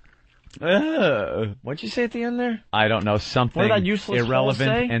 What'd you say at the end there? I don't know, something What did that useless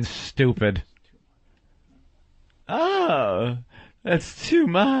irrelevant fool say? and stupid. Oh, that's too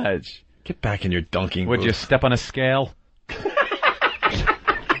much. Get back in your dunking Would booth. you step on a scale?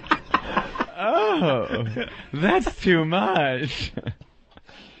 Oh, that's too much.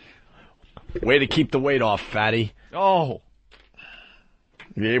 Way to keep the weight off, fatty. Oh.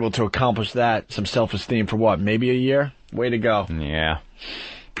 You're able to accomplish that, some self-esteem for what, maybe a year? Way to go. Yeah.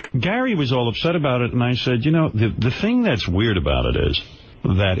 Gary was all upset about it, and I said, the thing that's weird about it is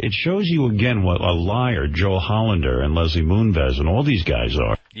that it shows you again what a liar Joe Hollander and Leslie Moonves and all these guys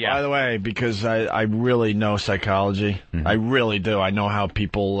are. Yeah. By the way, because I really know psychology. Mm-hmm. I really do. I know how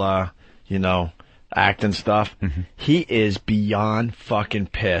people, act and stuff. Mm-hmm. He is beyond fucking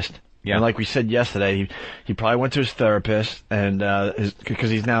pissed. Yeah. And like we said yesterday, he probably went to his therapist, and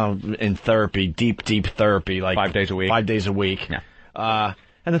because he's now in therapy, deep therapy, like 5 days a week. 5 days a week. Yeah.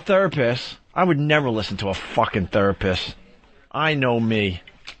 And the therapist, I would never listen to a fucking therapist. I know me.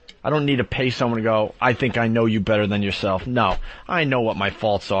 I don't need to pay someone to go, I think I know you better than yourself. No, I know what my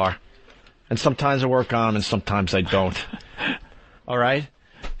faults are. And sometimes I work on them, and sometimes I don't. All right?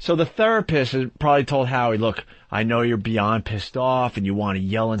 So the therapist has probably told Howie, look, I know you're beyond pissed off and you want to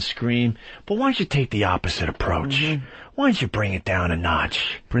yell and scream, but why don't you take the opposite approach? Mm-hmm. Why don't you bring it down a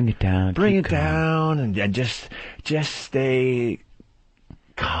notch? Bring it down. Bring it down and just stay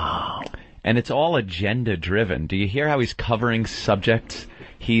calm. And it's all agenda driven. Do you hear how he's covering subjects?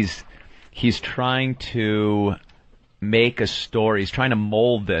 He's trying to make a story. He's trying to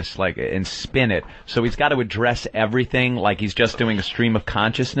mold this and spin it. So he's got to address everything like he's just doing a stream of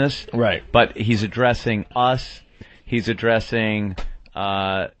consciousness. Right. But he's addressing us. He's addressing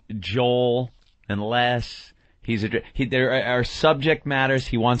Joel and Les. There are subject matters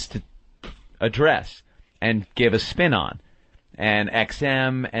he wants to address and give a spin on. And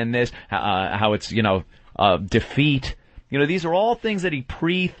XM and this, how it's, defeat. These are all things that he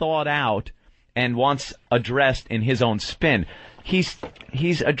pre-thought out and wants addressed in his own spin. He's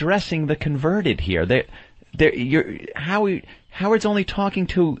addressing the converted here. Howard's only talking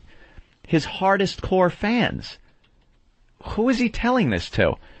to his hardest core fans. Who is he telling this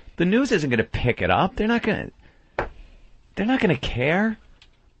to? The news isn't going to pick it up. They're not going to care.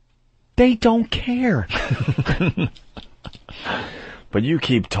 They don't care. But you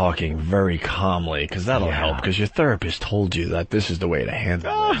keep talking very calmly, because that'll help, because your therapist told you that this is the way to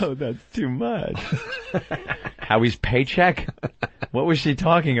handle this. Oh, that's too much. Howie's paycheck? What was she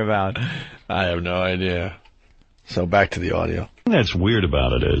talking about? I have no idea. So back to the audio. That's weird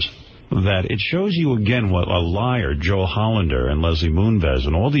about it is that it shows you again what a liar Joe Hollander and Leslie Moonves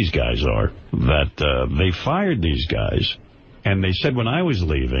and all these guys are, that they fired these guys, and they said when I was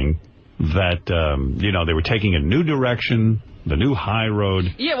leaving that, they were taking a new direction, the new high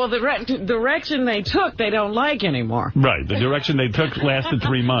road. Yeah, well, the direction they took, they don't like anymore. Right, the direction they took lasted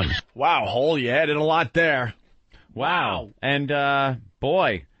 3 months. Wow, Hole, you added a lot there. Wow. And,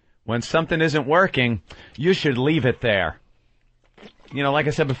 boy, when something isn't working, you should leave it there. Like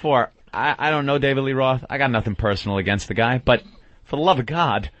I said before, I don't know David Lee Roth. I got nothing personal against the guy, but for the love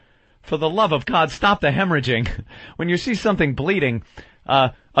of God, stop the hemorrhaging. When you see something bleeding,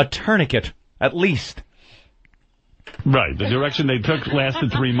 a tourniquet, at least. Right, the direction they took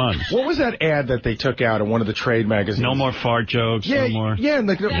lasted 3 months. What was that ad that they took out in one of the trade magazines? No more fart jokes, no more. Yeah,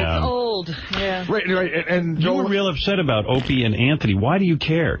 That's old. Yeah. Right, and you were real upset about Opie and Anthony. Why do you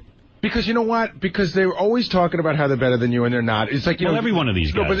care? Because you know what? Because they were always talking about how they're better than you, and they're not. It's like every one of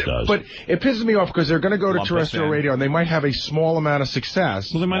these guys does. But it pisses me off because they're going to go to terrestrial radio, and they might have a small amount of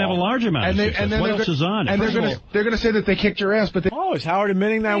success. Well, they might have a large amount of success. And then what else is on it? And they're going to say that they kicked your ass, but is Howard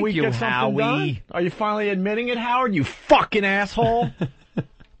admitting that we get something done? Are you finally admitting it, Howard? You fucking asshole!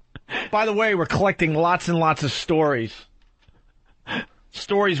 By the way, we're collecting lots and lots of stories.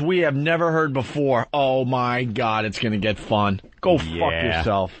 Stories we have never heard before. Oh my God, it's going to get fun. Go fuck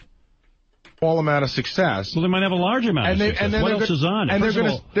yourself. Small amount of success. Well, they might have a large amount of success. And then what else is on it? And they're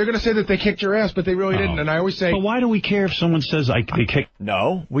going to say that they kicked your ass, but they really didn't. And I always say... But why do we care if someone says they kicked...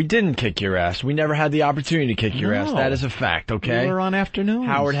 No, we didn't kick your ass. We never had the opportunity to kick your ass. That is a fact, okay? We were on afternoons.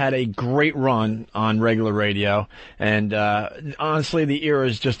 Howard had a great run on regular radio, and honestly, the era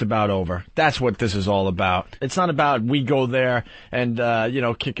is just about over. That's what this is all about. It's not about we go there and,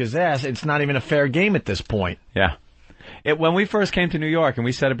 kick his ass. It's not even a fair game at this point. Yeah. When we first came to New York, and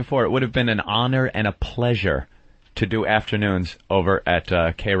we said it before, it would have been an honor and a pleasure to do afternoons over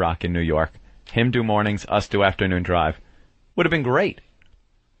at K-Rock in New York. Him do mornings, us do afternoon drive. Would have been great.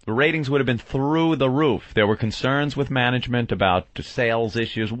 The ratings would have been through the roof. There were concerns with management about sales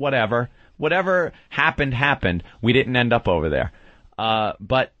issues, whatever. Whatever happened. We didn't end up over there.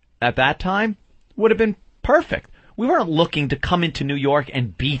 But at that time, would have been perfect. We weren't looking to come into New York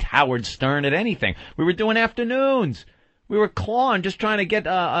and beat Howard Stern at anything. We were doing afternoons. We were clawing, just trying to get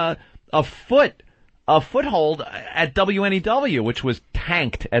a foothold at WNEW, which was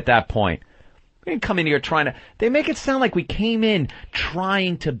tanked at that point. We didn't come in here trying to... They make it sound like we came in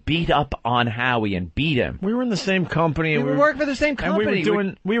trying to beat up on Howie and beat him. We were in the same company. We were working for the same company.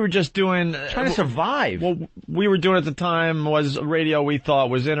 And we were just doing... Trying to survive. What we were doing at the time was radio we thought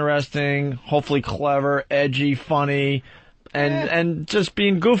was interesting, hopefully clever, edgy, funny... And just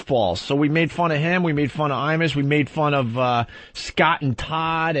being goofballs. So we made fun of him. We made fun of Imus. We made fun of Scott and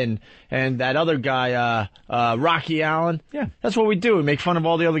Todd and that other guy, Rocky Allen. Yeah. That's what we do. We make fun of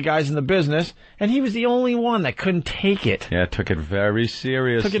all the other guys in the business. And he was the only one that couldn't take it. Yeah, took it very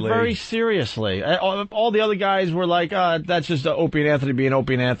seriously. All the other guys were like, that's just Opie and Anthony being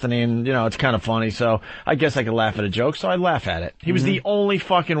Opie and Anthony, and, it's kind of funny, so I guess I could laugh at a joke, so I'd laugh at it. He was the only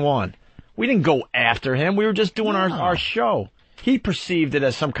fucking one. We didn't go after him. We were just doing our show. He perceived it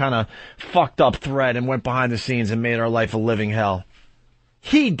as some kind of fucked up threat and went behind the scenes and made our life a living hell.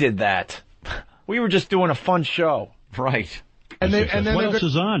 He did that. We were just doing a fun show. Right. And then what else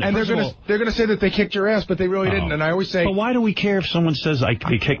is on it? And they're going to say that they kicked your ass, but they really didn't. And I always say... But why do we care if someone says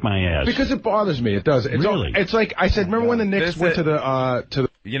they kicked my ass? Because it bothers me. It does. Really? It's like I said, remember when the Knicks went to the...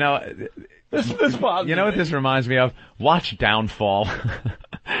 This bothers me. You know what this reminds me of? Watch Downfall.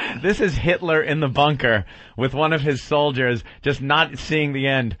 This is Hitler in the bunker with one of his soldiers just not seeing the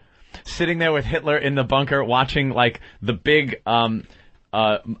end. Sitting there with Hitler in the bunker watching like the big,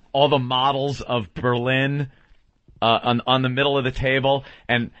 all the models of Berlin on the middle of the table,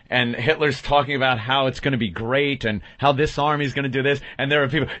 and Hitler's talking about how it's going to be great and how this army's going to do this, and there are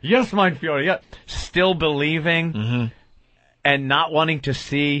people, yes, mein Führer, yeah, still believing and not wanting to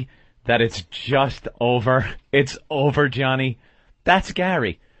see that it's just over. It's over, Johnny. That's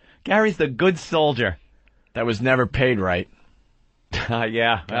Gary. Gary's the good soldier. That was never paid right.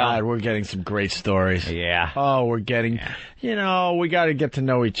 Yeah. God, we're getting some great stories. Yeah. Oh, we're getting, we got to get to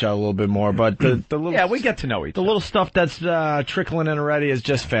know each other a little bit more. But the little... Yeah, we get to know each other. The little stuff that's trickling in already is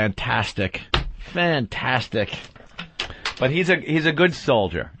just fantastic. Fantastic. But he's a good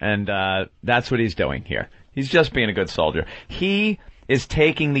soldier, and that's what he's doing here. He's just being a good soldier. He is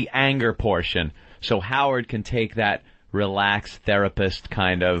taking the anger portion so Howard can take that relaxed therapist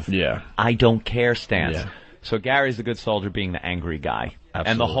kind of I don't care stance. Yeah. So Gary's the good soldier being the angry guy.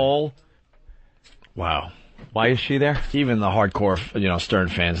 Absolutely. And the whole... Wow. Why is she there? Even the hardcore, Stern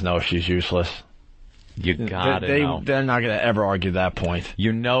fans know she's useless. You gotta know. They're not going to ever argue that point.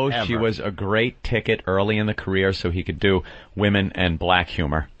 You know Ever. she was a great ticket early in the career so he could do women and black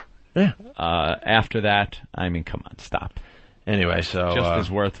humor. Yeah. After that, I mean, come on, stop. Anyway, so... Just as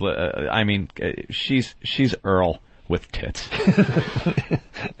worthless. She's Earl with tits.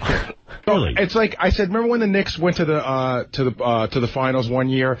 Really? It's like I said. Remember when the Knicks went to the finals one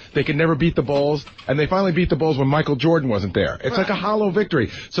year? They could never beat the Bulls, and they finally beat the Bulls when Michael Jordan wasn't there. It's like a hollow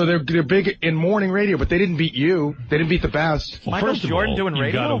victory. So they're big in morning radio, but they didn't beat you. They didn't beat the best. Well, Michael Jordan doing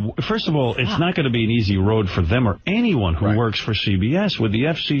radio? First of all, it's not going to be an easy road for them or anyone who works for CBS with the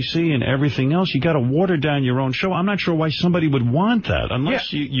FCC and everything else. You got to water down your own show. I'm not sure why somebody would want that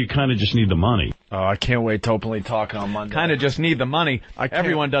unless you kind of just need the money. Oh, I can't wait to openly talk on Monday. Kind of just need the money.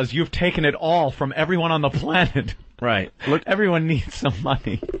 Everyone does. You've taken it all from everyone on the planet. Right. Look, everyone needs some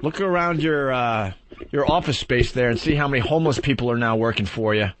money. Look around your office space there and see how many homeless people are now working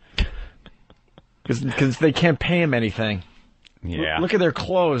for you. Because they can't pay them anything. Yeah. Look at their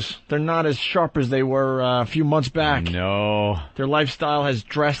clothes. They're not as sharp as they were a few months back. No. Their lifestyle has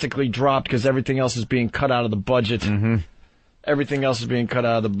drastically dropped because everything else is being cut out of the budget. Mm-hmm. Everything else is being cut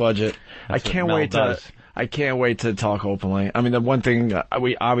out of the budget. I can't wait to talk openly. I mean, the one thing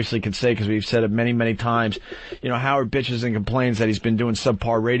we obviously can say, because we've said it many, many times, Howard bitches and complains that he's been doing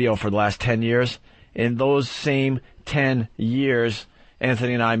subpar radio for the last 10 years. In those same 10 years,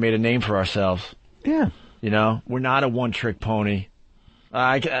 Anthony and I made a name for ourselves. Yeah. We're not a one-trick pony.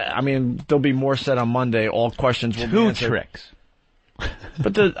 I mean, there'll be more said on Monday. All questions will be answered. 2 tricks.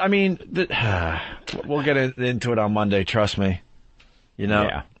 But we'll get into it on Monday. Trust me.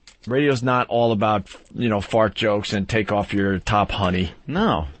 Yeah. Radio's not all about fart jokes and take off your top honey.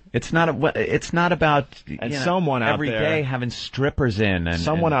 No, it's not. It's not about. And someone out every there day having strippers in. And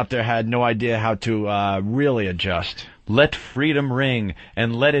someone out there had no idea how to really adjust. Let freedom ring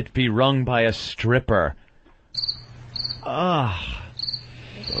and let it be rung by a stripper.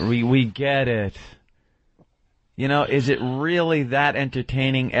 We get it. Is it really that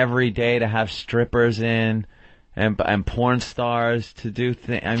entertaining every day to have strippers in and porn stars to do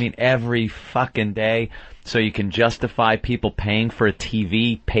things? I mean, every fucking day, so you can justify people paying for a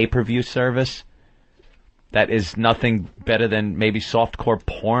TV pay-per-view service that is nothing better than maybe softcore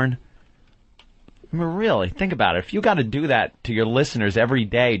porn? I mean, really, think about it. If you got to do that to your listeners every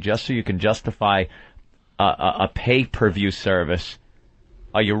day just so you can justify a pay-per-view service,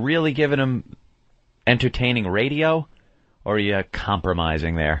 are you really giving them entertaining radio, or are you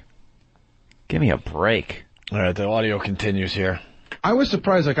compromising there? Give me a break. All right, the audio continues here. I was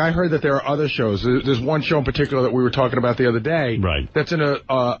surprised. Like, I heard that there are other shows. There's one show in particular that we were talking about the other day. Right. That's in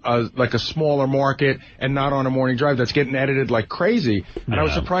a smaller market and not on a morning drive. That's getting edited like crazy. And I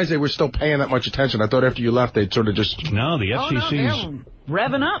was surprised they were still paying that much attention. I thought after you left, they'd sort of just... No, the FCC's...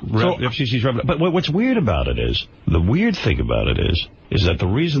 Revving up. The FCC's revving up. But what's weird about it is, the weird thing about it is that the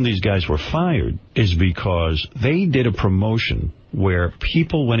reason these guys were fired is because they did a promotion where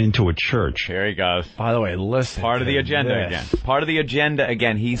people went into a church. Here he goes. By the way, listen. Part of the agenda again. Part of the agenda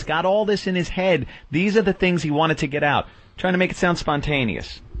again. He's got all this in his head. These are the things he wanted to get out. Trying to make it sound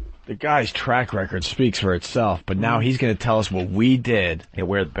spontaneous. The guy's track record speaks for itself, but now he's going to tell us what we did. Yeah,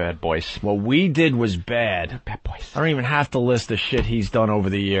 we're the bad boys. What we did was bad. Bad boys. I don't even have to list the shit he's done over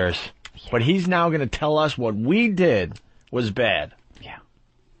the years. Yeah. But he's now going to tell us what we did was bad. Yeah.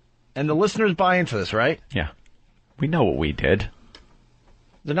 And the listeners buy into this, right? Yeah. We know what we did.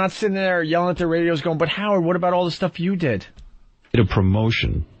 They're not sitting there yelling at their radios going, but Howard, what about all the stuff you did? A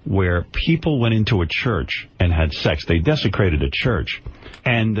promotion where people went into a church and had sex. They desecrated a church.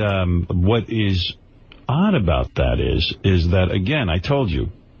 And what is odd about that is that, again, I told you,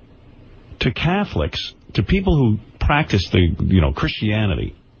 to Catholics, to people who practice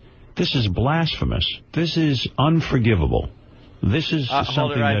Christianity, this is blasphemous. This is unforgivable. This is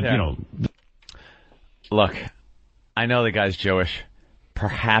something that, Look, I know the guy's Jewish.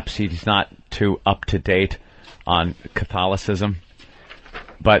 Perhaps he's not too up-to-date on Catholicism,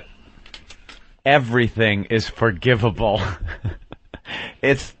 but everything is forgivable.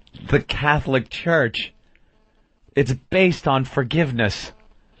 It's the Catholic Church. It's based on forgiveness.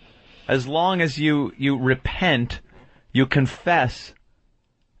 As long as you repent, you confess,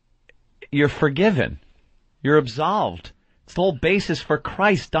 you're forgiven. You're absolved. It's the whole basis for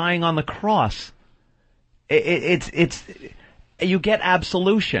Christ dying on the cross. It's you get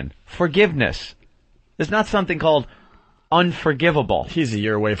absolution, forgiveness. There's not something called unforgivable. He's a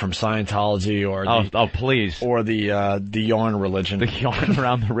year away from Scientology or please. Or the yarn religion. The yarn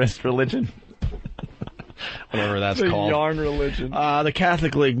around the wrist religion. Whatever that's The called. yarn religion. The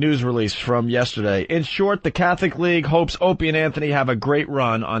Catholic League news release from yesterday. In short, the Catholic League hopes Opie and Anthony have a great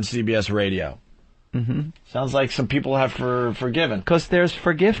run on CBS Radio. Mm-hmm. Sounds like some people have forgiven. Because there's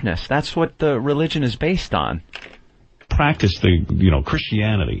forgiveness. That's what the religion is based on. Practice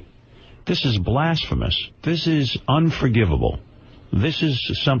Christianity. This is blasphemous. This is unforgivable. This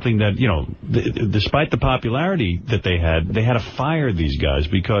is something that, despite the popularity that they had to fire these guys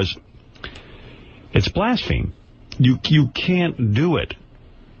because it's blaspheme. You can't do it.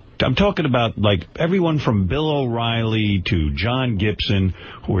 I'm talking about, like, everyone from Bill O'Reilly to John Gibson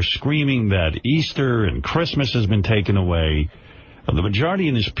who are screaming that Easter and Christmas has been taken away. The majority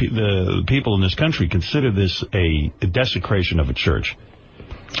of the people in this country consider this a desecration of a church.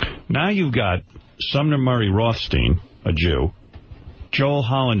 Now you've got Sumner Murray Rothstein, a Jew, Joel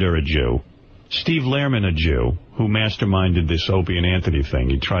Hollander, a Jew, Steve Lehrman, a Jew, who masterminded this Opie and Anthony thing.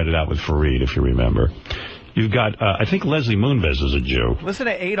 He tried it out with Fareed, if you remember. You've got, I think Leslie Moonves is a Jew. Listen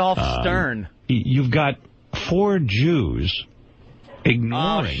to Adolf Stern. You've got 4 Jews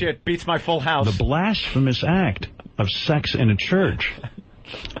ignoring... Oh, shit, beats my full house. ...the blasphemous act of sex in a church.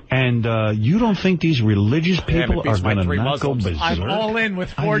 And you don't think these religious people are going to not go berserk? I'm all in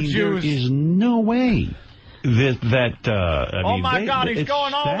with 4 Jews. There is no way my God, he's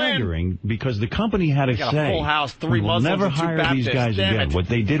going all in. It's staggering because the company had to got say, a full house, 3 we will Muslims never and 2 hire Baptists. these guys Damn again. it. What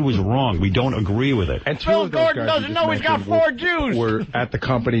they did was wrong. We don't agree with it. And Phil Gordon doesn't know he's got 4 Jews. Were at the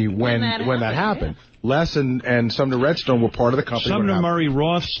company when that happened. Les and Sumner Redstone were part of the company. Sumner Murray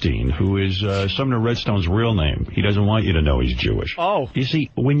Rothstein, who is Sumner Redstone's real name, he doesn't want you to know he's Jewish. Oh. You see,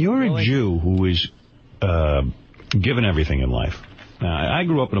 when you're a Jew who is given everything in life. Now, I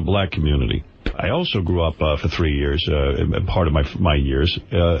grew up in a black community. I also grew up for 3 years, part of my years,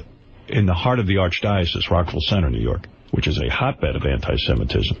 in the heart of the Archdiocese, Rockville Center, New York, which is a hotbed of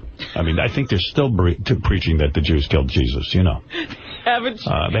anti-Semitism. I mean, I think they're still preaching that the Jews killed Jesus, They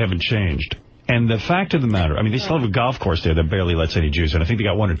haven't changed. And the fact of the matter, I mean, they still have a golf course there that barely lets any Jews in. I think they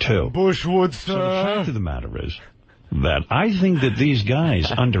got 1 or 2. Bushwood, sir. So the fact of the matter is that I think that these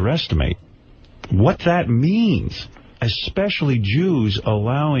guys underestimate what that means, especially Jews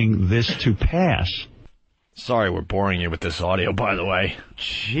allowing this to pass. Sorry we're boring you with this audio, by the way.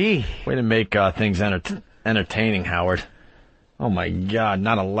 Gee. Way to make things entertaining, Howard. Oh, my God,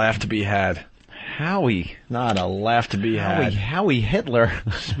 not a laugh to be had. Howie. Not a laugh to be had. Howie Hitler.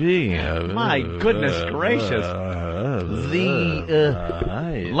 Speaking of... My goodness gracious.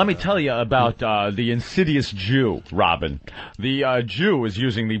 Let me tell you about the insidious Jew, Robin. The Jew is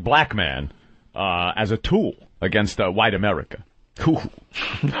using the black man as a tool against white America.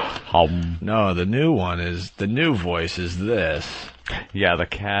 No, the new voice is this. Yeah, the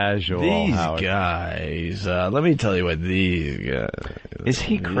casual. These guys, let me tell you what these guys... Is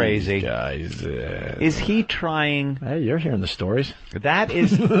he crazy? These guys... Is he trying... Hey, you're hearing the stories. That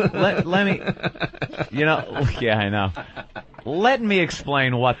is... let me... yeah, I know. Let me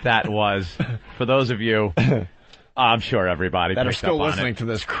explain what that was for those of you... I'm sure everybody that are picked up on still listening to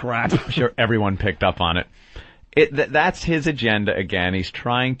this crap. I'm sure everyone picked up on it. That's his agenda again. He's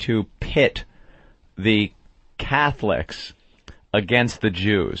trying to pit the Catholics against the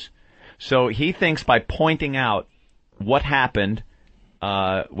Jews. So he thinks by pointing out what happened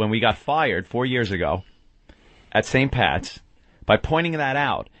when we got fired 4 years ago at St. Pat's, by pointing that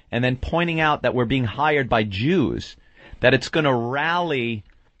out, and then pointing out that we're being hired by Jews, that it's going to rally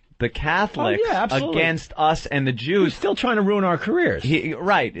the Catholics against us and the Jews. He's still trying to ruin our careers.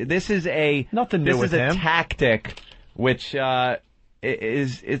 Right. This is a nothing new with him. This is a tactic which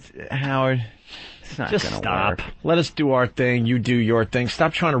is Howard. It's not just gonna stop. work. Let us do our thing. You do your thing.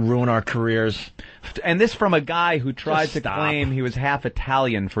 Stop trying to ruin our careers. And this from a guy who tried to claim he was half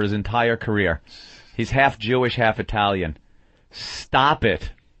Italian for his entire career. He's half Jewish, half Italian. Stop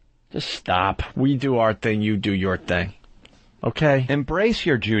it. Just stop. We do our thing. You do your thing. Okay? Embrace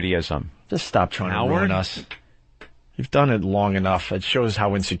your Judaism. Just stop trying to ruin us. You've done it long enough. It shows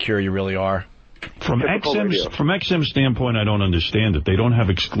how insecure you really are. From XM's standpoint, I don't understand it. They don't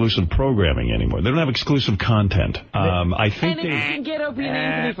have exclusive programming anymore. They don't have exclusive content. I think and if you can get Opie and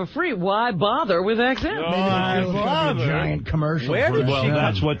Anthony for free, why bother with XM? Why bother? Giant commercial.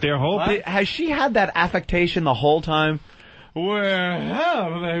 That's what they're hoping. Has she had that affectation the whole time?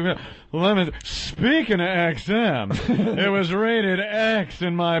 Well, speaking of XM, it was rated X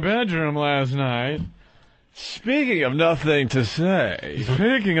in my bedroom last night. Speaking of nothing to say.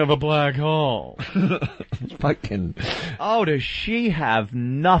 Speaking of a black hole. Fucking. Oh, does she have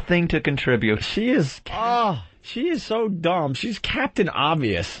nothing to contribute? She is. She is so dumb. She's Captain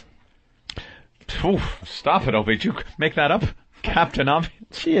Obvious. Oof, stop it, Opie. Did you make that up? Captain Obvious?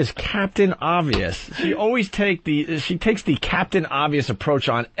 She is Captain Obvious. She always takes the Captain Obvious approach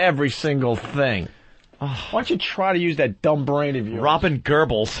on every single thing. Why don't you try to use that dumb brain of yours? Robin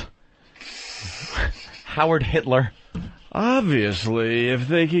Goebbels. Howard Hitler. Obviously, if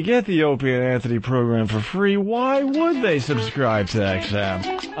they could get the Opie and Anthony program for free, why would they subscribe to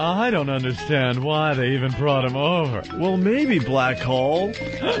XM? I don't understand why they even brought him over. Well, maybe, Black Hole.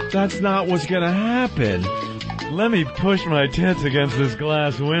 That's not what's gonna happen. Let me push my tits against this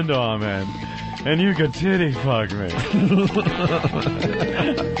glass window I'm in, and you could titty fuck me.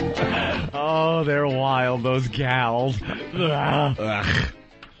 Oh, they're wild, those gals. Ugh.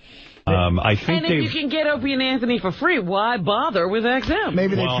 I think and if you can get Opie and Anthony for free, why bother with XM?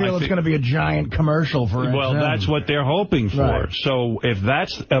 Maybe they feel it's going to be a giant commercial for XM. Well, that's what they're hoping for. Right. So if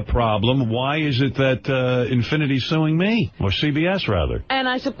that's a problem, why is it that Infinity's suing me? Or CBS, rather? And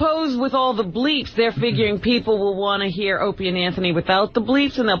I suppose with all the bleeps, they're figuring people will want to hear Opie and Anthony without the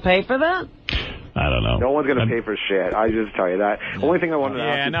bleeps, and they'll pay for that? I don't know. No one's going to pay for shit. I just tell you that. Only thing I wanted to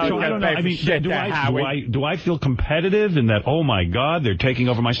ask you... So I don't know. I mean, do I feel competitive in that, oh, my God, they're taking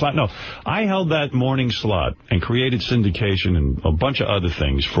over my slot? No. I held that morning slot and created syndication and a bunch of other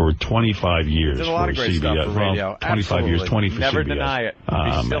things for 25 years. Did a lot of great stuff for radio. Well, 25 years, 20 for Never CBS. Deny it.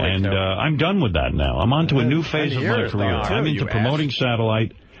 I'm done with that now. I'm on to a new phase of my career. I'm into promoting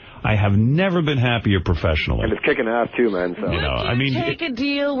satellite. I have never been happier professionally. And it's kicking ass, too, man. So. You know, I mean, take a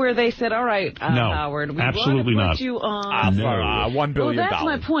deal where they said, all right, no, Howard, we absolutely want not. to put you on... $1 billion. Well, that's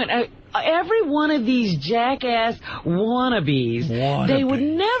my point. Every one of these jackass wannabes, they would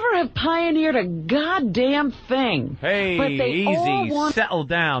never have pioneered a goddamn thing. Hey, but they easy, settle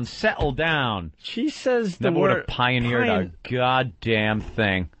down. She says the never would word have pioneered a goddamn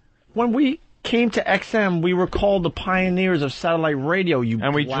thing. When we came to XM, we were called the pioneers of satellite radio,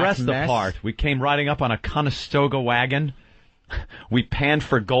 and we dressed the part. We came riding up on a Conestoga wagon. We panned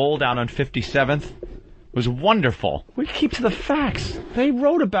for gold out on 57th. It was wonderful. We keep to the facts. They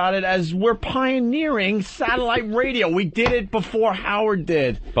wrote about it as we're pioneering satellite radio. We did it before Howard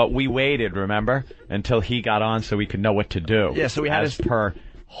did. But we waited, remember, until he got on so we could know what to do. Yeah, so we had as per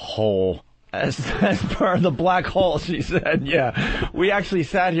hole. As per the black hole, she said, yeah. We actually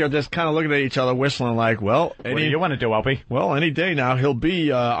sat here just kind of looking at each other, whistling like, well... What do you want to do, Opie? Well, any day now, he'll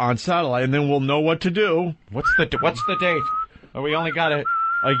be on satellite, and then we'll know what to do. What's the date? Oh, we only got a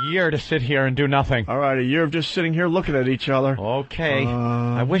year to sit here and do nothing. All right, a year of just sitting here looking at each other. Okay.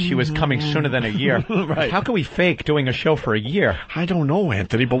 I wish he was coming sooner than a year. Right. How can we fake doing a show for a year? I don't know,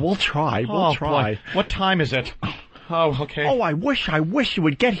 Anthony, but we'll try. We'll try. Boy. What time is it? Oh, okay. Oh, I wish you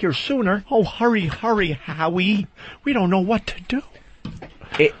would get here sooner. Oh, hurry, Howie. We don't know what to do.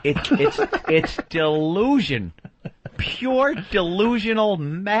 It's delusion. Pure delusional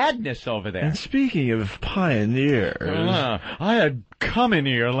madness over there. And speaking of pioneers... I had come in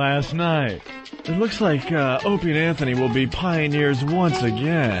here last night. It looks like Opie and Anthony will be pioneers once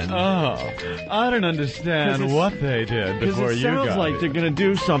again. Oh, I don't understand what they did before you got it sounds like they're going to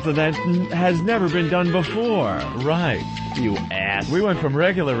do something that has never been done before. Right. You ass. We went from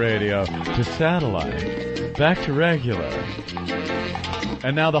regular radio to satellite, back to regular.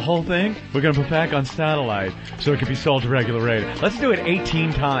 And now the whole thing, we're going to put back on satellite so it can be sold to regular radio. Let's do it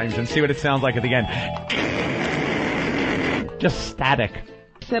 18 times and see what it sounds like at the end. Just static.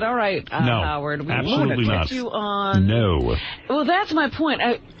 Said, all right, no, Howard, we absolutely want to not. put you on... No. Well, that's my point.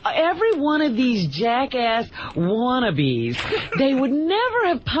 Every one of these jackass wannabes, they would never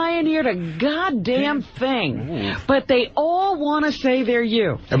have pioneered a goddamn thing, but they all want to say they're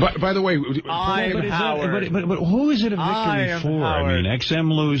you. By the way, I'm Howard. But who is it a victory for? Howard. I mean,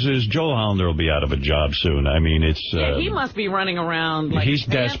 XM loses. Joel Hollander will be out of a job soon. I mean, it's... Yeah, he must be running around like... He's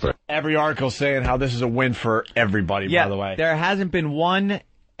desperate. Every article saying how this is a win for everybody, by the way. There hasn't been one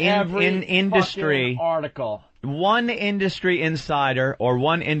in industry article. One industry insider or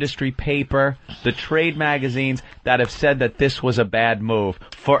one industry paper, the trade magazines, that have said that this was a bad move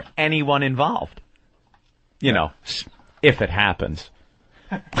for anyone involved. You know, if it happens.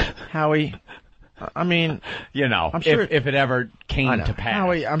 Howie, I mean... You know, I'm sure, if it ever came to pass.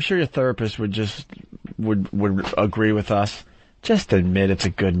 Howie, I'm sure your therapist would agree with us. Just admit it's a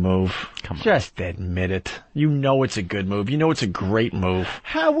good move. Come on. Just admit it. You know it's a good move. You know it's a great move.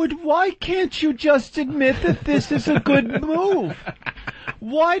 Howard, why can't you just admit that this is a good move?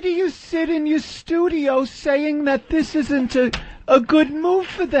 Why do you sit in your studio saying that this isn't a good move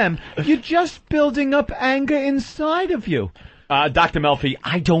for them. You're just building up anger inside of you. Dr. Melfi,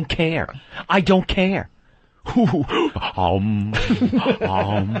 I don't care. I don't care.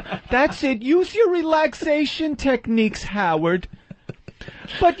 That's it. Use your relaxation techniques, Howard.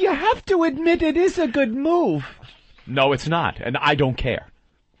 But you have to admit it is a good move. No, it's not, and I don't care.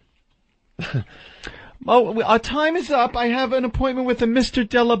 Oh, our time is up. I have an appointment with a Mr.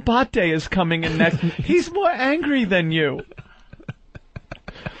 Delabate is coming in next. He's more angry than you.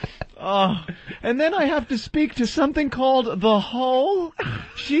 And then I have to speak to something called the Hole.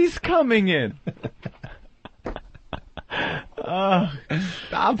 She's coming in.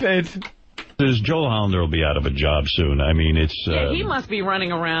 Stop it. Joel Hollander will be out of a job soon. I mean, it's... Yeah, he must be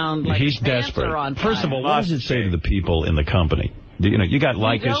running around like he's a dancer desperate. on First of fire. all, what does it say to the people in the company? You know, you got We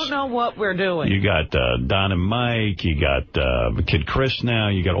Lycus. don't know what we're doing. You got Don and Mike. You got Kid Chris now.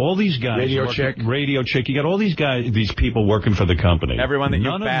 You got all these guys. Radio Chick. You got all these guys, these people working for the company. Everyone that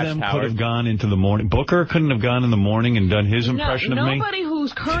None you of bashed, them Howard. could have gone into the morning. Booker couldn't have gone in the morning and done his impression of me. Nobody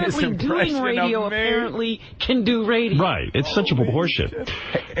who's currently His impression doing radio of me. apparently can do radio. Right. It's such a horseshit.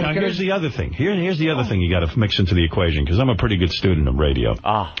 Now, here's the other thing. Here's the other thing you got to mix into the equation, because I'm a pretty good student of radio.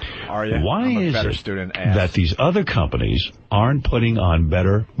 Are you? Why I'm a is better it student, ass. that these other companies aren't putting on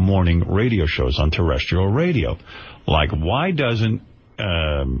better morning radio shows on terrestrial radio? Like, why doesn't,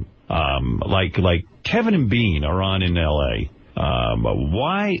 like Kevin and Bean are on in L.A.,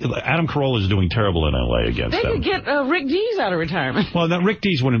 why Adam Carolla is doing terrible in L.A. against They them? could get Rick Dees out of retirement. Well, now Rick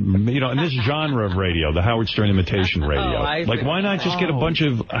Dees wouldn't, in this genre of radio, the Howard Stern imitation radio. I Like, see. why not just get a bunch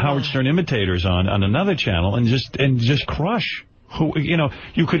of Howard Stern imitators on another channel and just crush?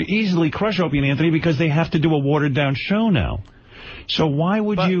 You could easily crush Opie and Anthony because they have to do a watered down show now. So why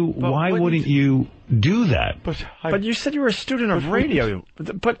wouldn't you do that? But you said you were a student of radio.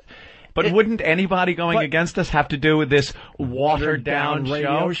 But wouldn't anybody going against us have to do this watered-down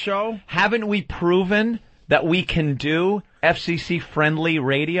radio show? Haven't we proven that we can do FCC-friendly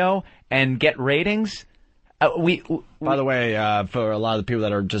radio and get ratings? By the way, for a lot of the people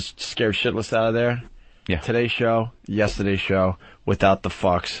that are just scared shitless out of there, today's show, yesterday's show, without the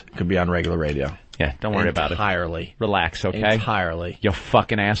fucks, could be on regular radio. Yeah, don't worry about it. Entirely. Relax, okay? Entirely. You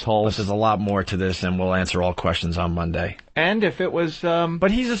fucking assholes. There's a lot more to this, and we'll answer all questions on Monday. And if it was...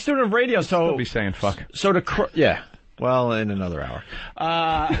 But he's a student of radio, so... Still be saying fuck. So yeah. Well, in another hour.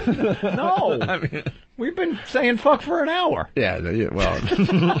 No. I mean, we've been saying fuck for an hour. Yeah, well...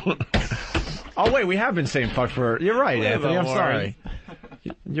 Oh, wait, we have been saying fuck for... You're right, Anthony, I'm sorry.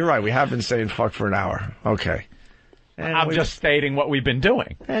 You're right, we have been saying fuck for an hour. Okay. And I'm just stating what we've been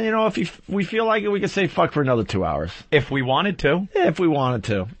doing. And, if we feel like it, we could say fuck for another 2 hours. If we wanted to. Yeah, if we wanted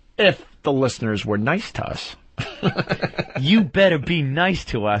to. If the listeners were nice to us. You better be nice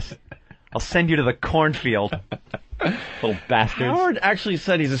to us. I'll send you to the cornfield. Little bastards. Howard actually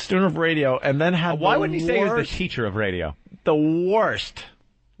said he's a student of radio and then had Why wouldn't he say he was the teacher of radio? The worst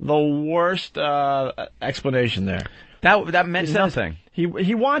explanation there. That meant nothing. He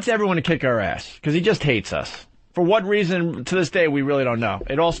wants everyone to kick our ass because he just hates us. For what reason, to this day, we really don't know.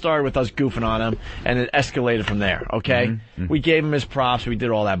 It all started with us goofing on him, and it escalated from there, okay? Mm-hmm. We gave him his props. We did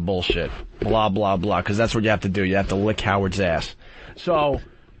all that bullshit. Blah, blah, blah, because that's what you have to do. You have to lick Howard's ass. So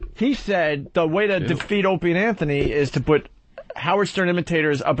he said the way to defeat Opie and Anthony is to put Howard Stern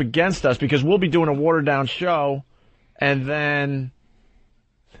imitators up against us because we'll be doing a watered-down show, and then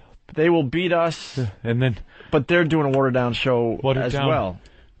they will beat us. But they're doing a watered-down show as well.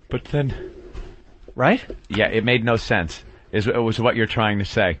 But then... Right? Yeah, it made no sense. It was what you're trying to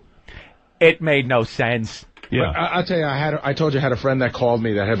say. It made no sense. Yeah, I'll tell you, I told you I had a friend that called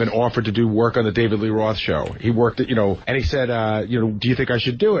me that had been offered to do work on the David Lee Roth show. He worked at, and he said, do you think I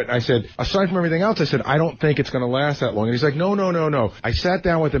should do it? And I said, aside from everything else, I said, I don't think it's going to last that long. And he's like, no. I sat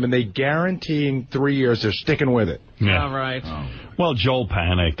down with him, and they guarantee in 3 years they're sticking with it. Yeah. All right. Oh. Well, Joel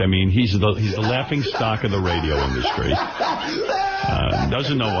panicked. I mean, he's the laughing stock of the radio industry.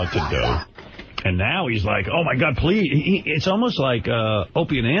 Doesn't know what to do. And now he's like, oh, my God, please. It's almost like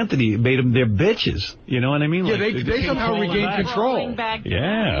Opie and Anthony made them their bitches. You know what I mean? Yeah, like, they somehow regained control.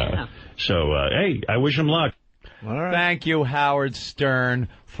 Yeah. So, hey, I wish him luck. All right. Thank you, Howard Stern,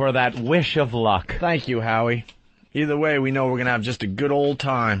 for that wish of luck. Thank you, Howie. Either way, we know we're going to have just a good old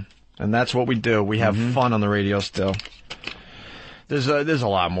time. And that's what we do. We have fun on the radio still. There's a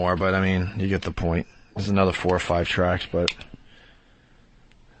lot more, but, I mean, you get the point. There's another 4 or 5 tracks, but...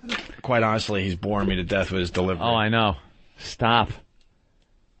 Quite honestly, he's boring me to death with his delivery. Oh, I know. Stop.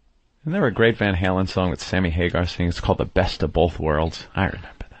 Isn't there a great Van Halen song that Sammy Hagar sings? It's called The Best of Both Worlds. I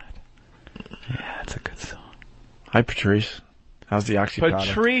remember that. Yeah, it's a good song. Hi, Patrice. How's the oxycontin?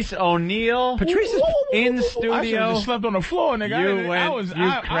 Patrice O'Neill. Patrice is in I studio. just slept on the floor, nigga. I was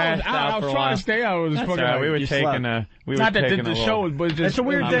crashed out I was trying to stay. I was That's fucking. all right. We were taking a. We Not were that taking the a show was, but just It's a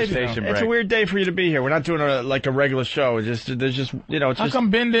weird day. It's a weird day for you to be here. We're not doing a regular show. It's just there's just It's How just, come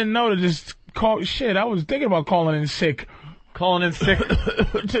Ben didn't know to just call? Shit, I was thinking about calling in sick. Calling in sick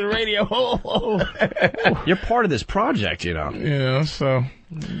to the radio. You're part of this project, you know. Yeah, so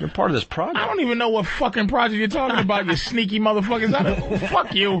you're part of this project. I don't even know what fucking project you're talking about, you sneaky motherfuckers.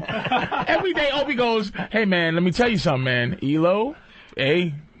 Fuck you. Every day Opie goes, hey man, let me tell you something, man. ELO,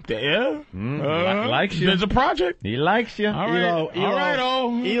 hey, yeah, likes you. There's a project. He likes you. All right,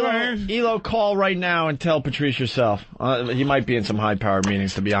 Elo, call right now and tell Patrice yourself. He might be in some high-powered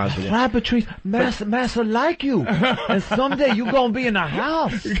meetings, to be honest with you. Right, Patrice, Master like you, and someday you gonna be in the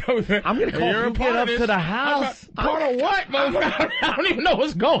house. I'm gonna call you. Get up to the house. Part of what? I don't even know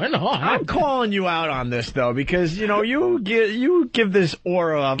what's going on. I'm calling you out on this though, because you give this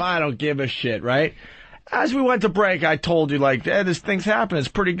aura of I don't give a shit, right? As we went to break, I told you, this thing's happening. It's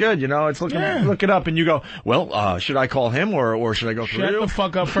pretty good, It's look it up, and you go, well, should I call him or should I go through you? Shut the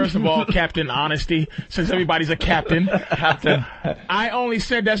fuck up, first of all, Captain Honesty, since everybody's a captain. Captain. I only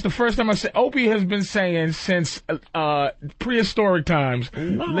said that's the first time I said. Opie has been saying since prehistoric times.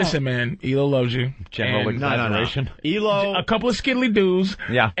 No. Listen, man, Elo loves you. General exaggeration. No. Elo. A couple of skiddly doos.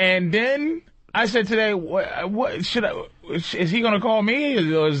 Yeah. And then I said today, what should I? Is he going to call me?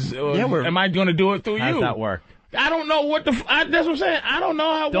 Am I going to do it through you? How's that work? I don't know what that's what I'm saying. I don't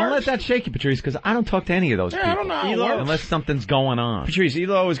know how it works. Don't let that shake you, Patrice, because I don't talk to any of those people. I don't know how it works. Unless something's going on. Patrice,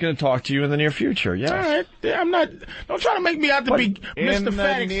 Elo is going to talk to you in the near future, yes. All right. I'm not. Don't try to make me out to be Mr.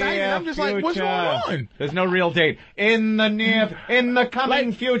 Fat Excited. I'm just like, what's going on? There's no real date. In the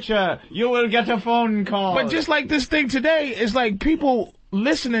coming future, you will get a phone call. But just like this thing today, it's like people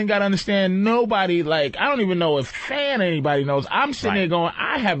listening got to understand nobody, I don't even know if anybody knows. I'm sitting there going,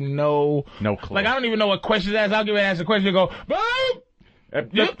 I have no clue. I don't even know what questions to ask. I'll give it ask a question and go, boop! I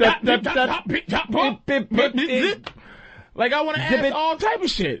want to ask all type of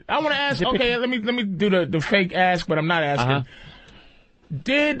shit. I want to ask, okay, let me do the fake ask, but I'm not asking.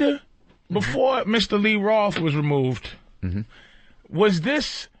 Did, before Mr. Lee Roth was removed, was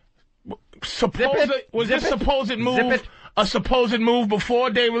this supposed move a supposed move before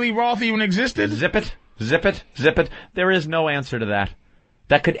David Lee Roth even existed? Zip it. There is no answer to that.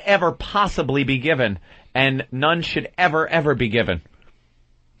 That could ever possibly be given, and none should ever be given.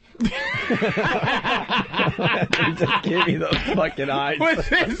 He just gave me those fucking eyes.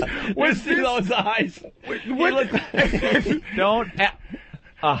 What's those eyes? Don't.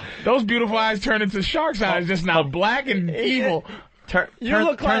 Those beautiful eyes turn into shark's eyes just now, black and evil. Turn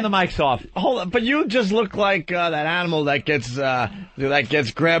the mics off. Hold on, but you just look like that animal that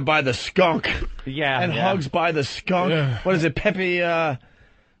gets grabbed by the skunk. Yeah, hugs by the skunk. Yeah. What is it, Pepe?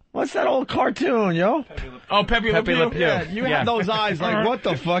 What's that old cartoon, yo? Oh, Pepe Le Pew. Yeah, you have those eyes. What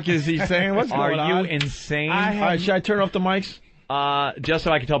the fuck is he saying? What's going on? Are you insane? All right, should I turn off the mics? Just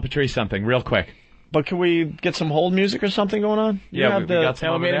so I can tell Patrice something real quick. But can we get some hold music or something going on? We got some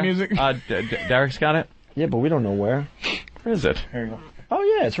elevator music. Derek's got it. Yeah, but we don't know where. Where is it? Here you go. Oh,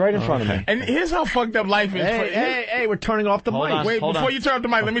 yeah, it's right in front of me. And here's how fucked up life is. Hey, we're turning off the mic. Wait, before you turn off the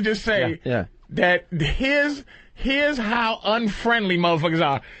mic, let me just say that here's how unfriendly motherfuckers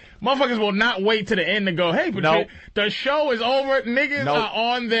are. Motherfuckers will not wait to the end to go, hey, Patrice, the show is over. Niggas are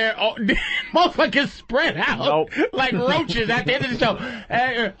on their motherfuckers spread out like roaches at the end of the show.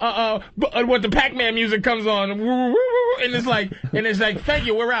 What the Pac-Man music comes on, and it's like, thank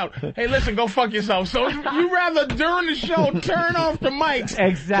you, we're out. Hey, listen, go fuck yourself. So you rather during the show turn off the mics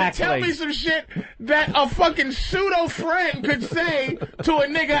exactly. to tell me some shit that a fucking pseudo friend could say to a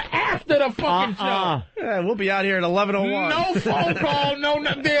nigga after the fucking show. Yeah, we'll be out here at 11:01. No phone call,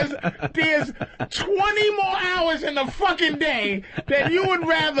 there's 20 more hours in the fucking day that you would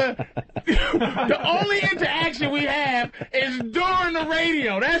rather. The only interaction we have is during the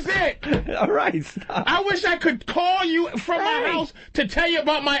radio. That's it. All right, stop. I wish I could call you from my house to tell you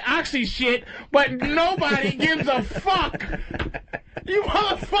about my oxy shit, but nobody gives a fuck. You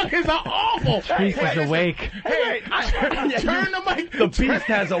motherfuckers are awful. Beast is awake. Hey, turn the mic. The beast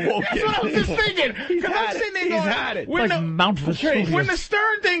has awoken. That's what I was just thinking. He's had it. When the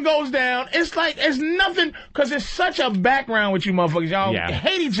Stern thing goes down, it's nothing, because it's such a background with you motherfuckers. Y'all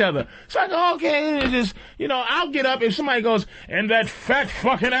hate each other. So I go, okay, it's just, I'll get up if somebody goes, and that fat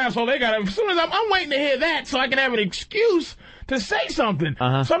fucking asshole, they got it. As soon as I'm waiting to hear that so I can have an excuse to say something.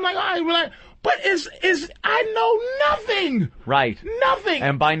 So I'm like, all right, we're like, but I know nothing. Right. Nothing.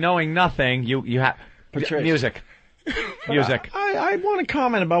 And by knowing nothing, you have music. Music. I want to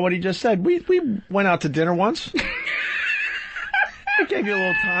comment about what he just said. We went out to dinner once. I gave you a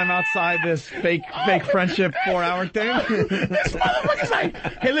little time outside this fake friendship 4-hour thing. This motherfucker's like,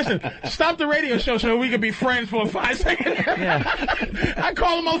 hey, listen, stop the radio show so we can be friends for 5 seconds. Yeah. I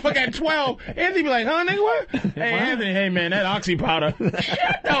call the motherfucker at 12. Anthony be like, huh, nigga, what? Hey, Anthony, hey, man, that oxy powder.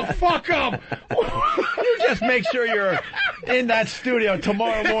 Shut the fuck up. You just make sure you're in that studio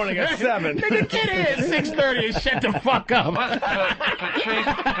tomorrow morning at 7. Nigga, get here at 6:30 and shut the fuck up. Patrice,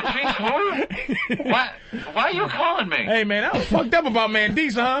 who? Why are you calling me? Hey, man, I was fucked up about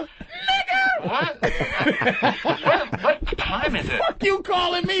Mandisa, huh? Nigga! What time is it? Fuck you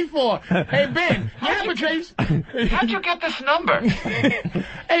calling me for? Hey, Ben. Yeah, Patrice. How'd you get this number?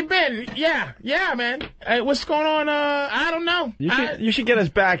 Hey, Ben. Yeah, man. Hey, what's going on? I don't know. You should get us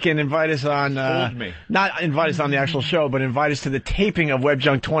back and invite us on, not invite us on the actual show, but invite us to the taping of Web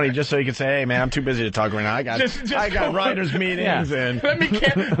Junk 20 just so you can say, hey, man, I'm too busy to talk right now. I got writers' meetings and... Let me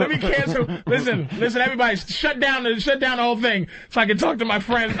cancel. Listen, everybody, shut down the whole thing so I can talk to my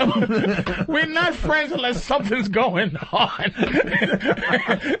friends. We're not friends unless something's going on.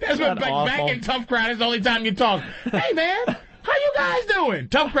 That's what back in Tough Crowd is the only time you talk. Hey, man, how you guys doing?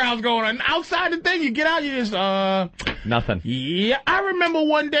 Tough Crowd's going on. Outside the thing, you get out, you just, Nothing. Yeah, I remember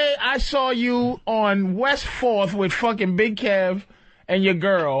one day I saw you on West 4th with fucking Big Kev and your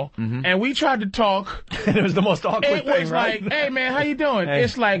girl, and we tried to talk. And it was the most awkward thing, right? It was like, hey, man, how you doing? Hey.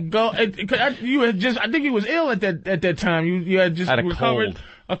 It's like, I think you was ill at that time. You had just recovered.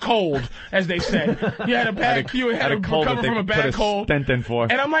 A cold, as they say. You had a bad, you had to recover from a bad cold. Stent in for.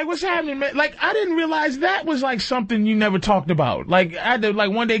 And I'm like, what's happening, man? Like, I didn't realize that was like something you never talked about. Like, I had to, like,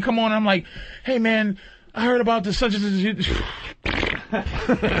 one day come on, and I'm like, hey, man, I heard about the such and such. Like,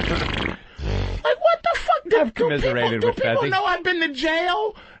 what the fuck? I've commiserated with people know I've been to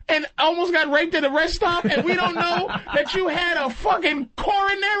jail and almost got raped at a rest stop, and we don't know that you had a fucking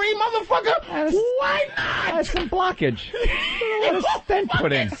coronary, motherfucker? Why not? That's some blockage. Stent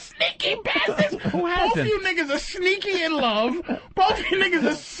put in. Sneaky bastards. Who hasn't? Both of you niggas are sneaky in love. Both of you niggas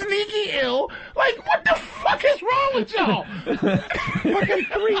are sneaky ill. Like, what the fuck is wrong with y'all? Fucking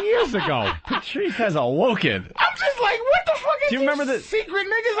 3 years ago. Patrice has awoken. I'm just like, what the fuck is Do you remember the secret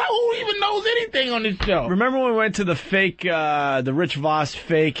niggas? Who even knows anything on this show? Remember when we went to the fake, the Rich Voss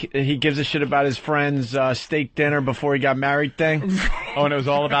fake, he gives a shit about his friend's steak dinner before he got married thing? Oh, and it was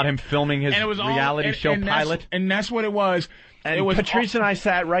all about him filming his reality show pilot? And that's what it was. And it was Patrice and I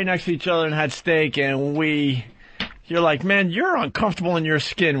sat right next to each other and had steak, and you're like, man, you're uncomfortable in your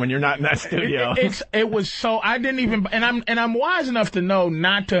skin when you're not in that studio. It was so, I didn't even, and I'm wise enough to know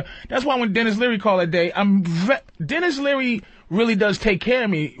not to. That's why when Dennis Leary called that day, Dennis Leary really does take care of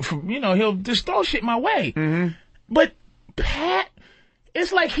me. He'll just throw shit my way. But Pat,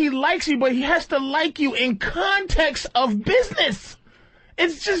 it's like he likes you, but he has to like you in context of business.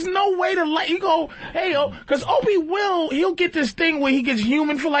 It's just no way to like, you go, hey, because he'll get this thing where he gets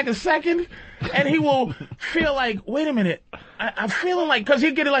human for like a second, and he will feel like, wait a minute, I'm feeling like, because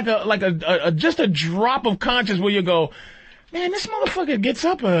he'll get it like just a drop of conscience where you go, man, this motherfucker gets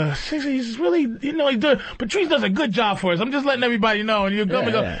up he's really, he's doing, Patrice does a good job for us. I'm just letting everybody know. And you go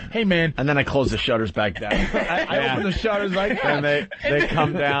and go, hey, man. And then I close the shutters back down. I open the shutters like that. And they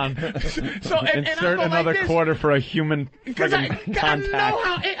come down. So insert another quarter for a human contact.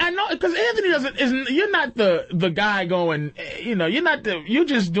 I know, because Anthony you're not the guy going, you're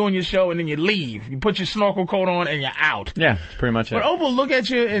just doing your show and then you leave. You put your snorkel coat on and you're out. Yeah, that's pretty much it. But Opal will look at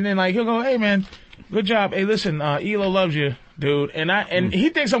you and then he'll go, hey, man, good job. Hey, listen, Elo loves you, dude. And he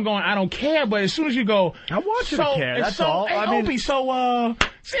thinks I'm going, I don't care, but as soon as you go, I want you to care, that's all. Hey, Opie, see how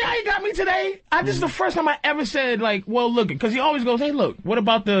you got me today? This is the first time I ever said, like, well, look, because he always goes, hey, look, what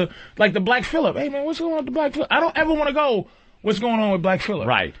about the Black Phillip? Hey, man, what's going on with the Black Phillip? I don't ever want to go, what's going on with Black Phillip?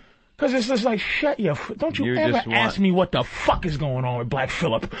 Right. Because it's just like, don't you ever ask me what the fuck is going on with Black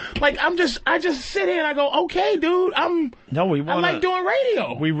Phillip. Like, I just sit here and I go, okay, dude, I like doing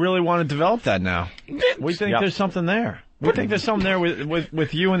radio. We really want to develop that now. We think there's something there. We think there's something there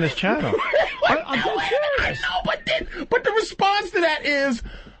with you and this channel. I'm serious. I know, but the response to that is,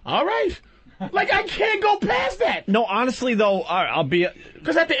 all right. Like, I can't go past that. No, honestly, though, I'll be...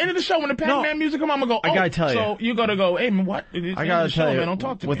 Because at the end of the show, when the Pac-Man music comes, I'm going to go, I gotta tell you. So you got to go, hey, man, what? I got to tell you, man, don't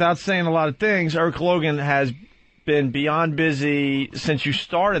talk to me. Without saying a lot of things, Eric Logan has been beyond busy since you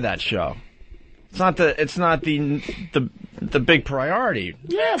started that show. It's not the big priority.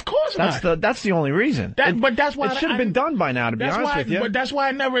 Yeah, of course not. That's the only reason. But that's why it should have been done by now. To be honest with you, but that's why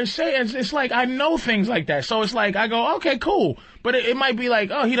I never say it. It's like I know things like that, so it's like I go, okay, cool. But it might be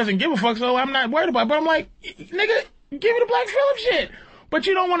like, oh, he doesn't give a fuck, so I'm not worried about it. But I'm like, nigga, give me the Black Phillip shit. But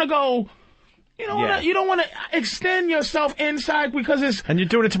you don't want to go. You don't want to extend yourself inside because it's. And you're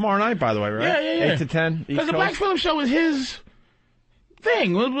doing it tomorrow night, by the way, right? Yeah. 8 to 10. Because the Black Phillip show is his.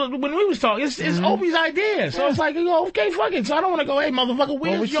 thing when we was talking. It's Opie's idea, so it's like, okay, fuck it. So I don't want to go, hey, motherfucker,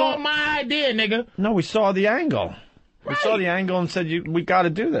 where's my idea, nigga? No, we saw the angle. We saw the angle and said, we got to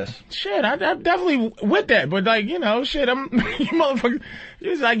do this. Shit, I'm definitely with that, but like, you motherfucker,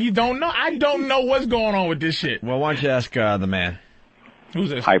 it's like you don't know. I don't know what's going on with this shit. Well, why don't you ask the man? Who's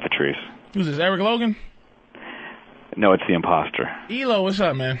this? Hi, Patrice. Who's this, Eric Logan? No, it's the imposter. Elo, what's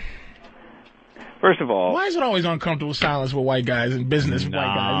up, man? First of all, why is it always uncomfortable silence with white guys in business? White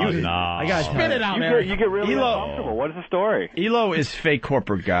guys, I got spit it out, you get really uncomfortable. What is the story? Elo is fake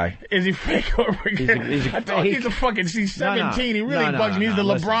corporate guy. Is he fake corporate guy? I thought he's a fucking. He's 17. He really bugs me. He's the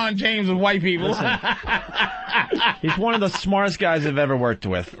LeBron James of white people. He's one of the smartest guys I've ever worked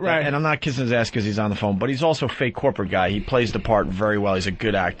with. Right. And I'm not kissing his ass because he's on the phone, but he's also a fake corporate guy. He plays the part very well. He's a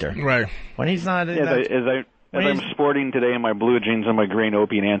good actor. Right. When he's not. As I'm sporting today in my blue jeans and my green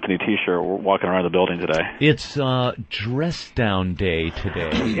Opie and Anthony T-shirt, we're walking around the building today. It's dress down day today.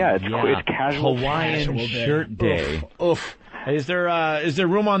 Yeah, it's casual Hawaiian shirt day. Oof. Hey, is there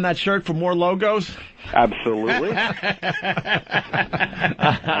room on that shirt for more logos? Absolutely.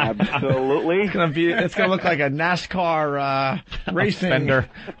 Absolutely. It's gonna look like a NASCAR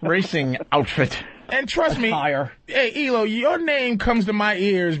racing outfit. And trust me, hey, Elo, your name comes to my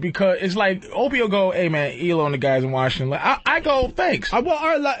ears because it's like, Opie will go, hey, man, Elo and the guys in Washington. I go, thanks. I go,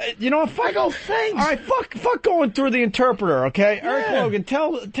 thanks. All right, fuck going through the interpreter, okay? Yeah. Eric Logan,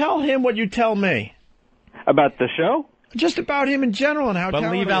 tell him what you tell me. About the show? Just about him in general and how But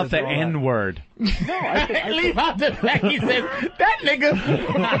leave out the N word. No, leave out the fact he says, that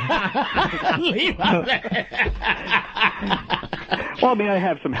nigga. Leave out that. Well, I mean, I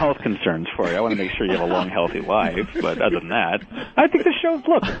have some health concerns for you. I want to make sure you have a long, healthy life. But other than that, I think the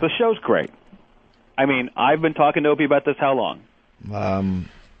show's great. I mean, I've been talking to Opie about this how long?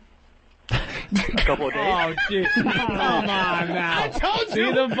 A couple of days. Oh, gee. Come on now. I told you.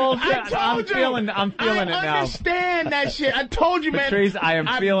 See the bullshit? I'm feeling it now. I understand that shit. I told you, man. Patrice, I am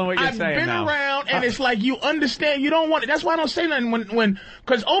feeling what you're saying now. I've been around, and it's like you understand. You don't want it. That's why I don't say nothing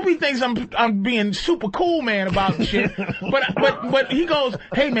because Opie thinks I'm being super cool, man, about shit. But he goes,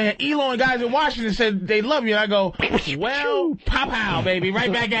 hey, man, Elo and guys in Washington said they love you. And I go, well, pow, baby,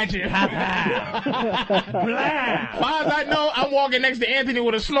 right back at you. Pow. As far as I know, I'm walking next to Anthony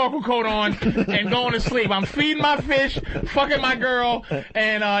with a snorkel coat on and going to sleep. I'm feeding my fish, fucking my girl,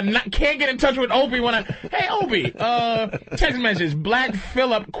 and can't get in touch with Opie when hey, Opie, text message, Black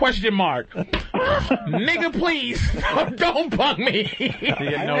Phillip, ? Nigga, please, don't bug me. You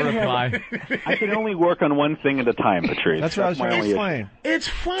get no reply. I can only work on one thing at a time, Patrice. That's what I was trying to explain. It's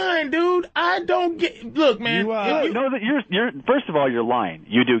fine, dude. I don't get. Look, man. You know that you're. First of all, you're lying.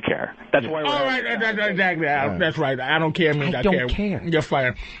 You do care. That's why. All right, exactly. That's right. I don't care. I don't care. You're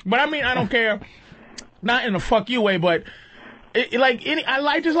fired. But I mean, I don't care. Not in a fuck you way, but.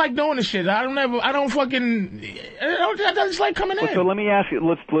 I just like doing this shit. I just like coming in. So let me ask you.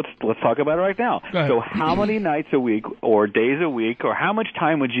 Let's talk about it right now. So how many nights a week, or days a week, or how much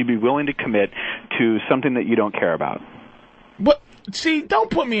time would you be willing to commit to something that you don't care about? But see,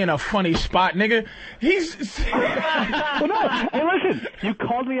 don't put me in a funny spot, nigga. Well, no. Hey, listen. You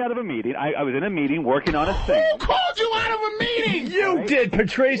called me out of a meeting. I was in a meeting working on a thing. Who called you out of a meeting? You did,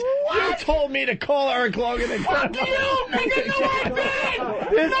 Patrice. What? You told me to call Eric Logan. And fuck you, nigga. No, I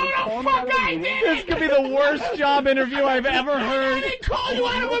didn't. I did. This could be the worst job interview I've ever heard. I didn't call you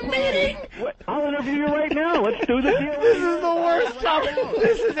out of a meeting. I'll interview you right now. Let's do the deal. This is the worst job.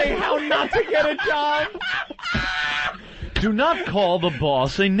 This is a how not to get a job. Do not call the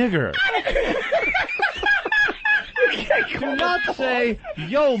boss a nigger. Do not say,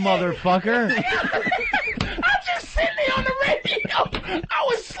 yo, motherfucker. I'm just sitting there on the radio. I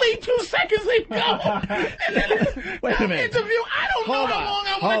was asleep 2 seconds ago. And then wait a minute. Interview. I don't know how long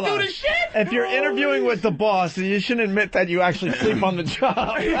I want to do this shit. If you're interviewing with the boss, then you shouldn't admit that you actually sleep on the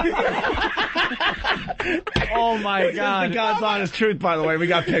job. Oh, my God. This is the God's honest truth, by the way. We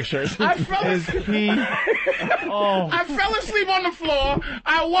got pictures. I fell asleep on the floor.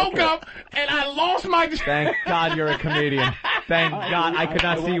 I woke up, and I lost my... Thank God you're a comedian. Thank God. I could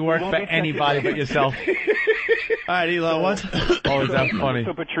not see you work for anybody but yourself. All right, Elo, what? Oh, is that funny?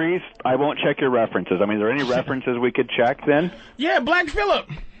 So, Patrice, I won't check your references. I mean, are there any references we could check then? Yeah, Black Phillip.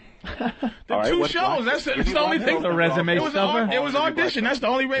 All right, 2 shows. That's the only thing. The resume stuffer? It was audition. That's the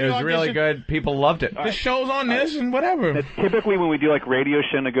only radio audition. It was really good. People loved it. The show's on this and whatever. Typically, when we do like radio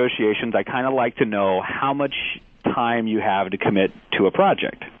show negotiations, I kind of like to know how much time you have to commit to a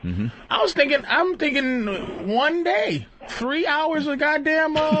project. Mm-hmm. I'm thinking 1 day. 3 hours of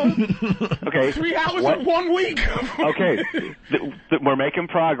goddamn, okay. 3 hours in 1 week. Okay. We're making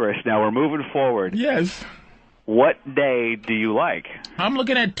progress now. We're moving forward. Yes. What day do you like? I'm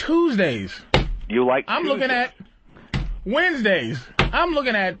looking at Tuesdays. You like I'm Tuesdays. looking at Wednesdays. I'm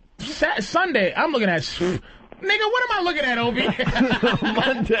looking at Sunday. I'm looking at... Nigga, what am I looking at, Opie?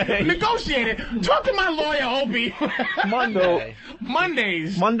 Monday. Negotiate it. Talk to my lawyer, Opie.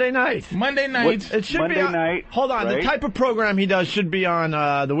 Mondays. Monday night. Monday nights. It should Monday be on, night. Hold on. Right? The type of program he does should be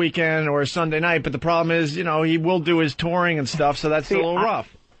on the weekend or Sunday night, but the problem is, he will do his touring and stuff, so that's a little rough.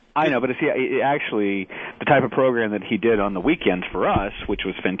 I know, but actually, the type of program that he did on the weekends for us, which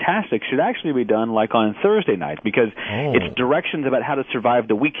was fantastic, should actually be done like on Thursday nights because it's directions about how to survive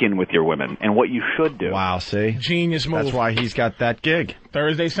the weekend with your women and what you should do. Wow, see? Genius move. That's why he's got that gig.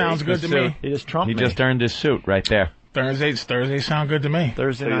 Thursday sounds good to me. He just trumped He me. just earned his suit right there. Thursdays sound good to me.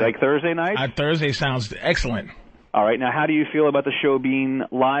 Thursday So night. you like Thursday night? Thursday sounds excellent. All right, now how do you feel about the show being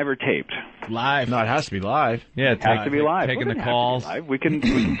live or taped? Live. No, it has to be live. Yeah, It has to be live. Taking Well, the it doesn't have to be calls. live. We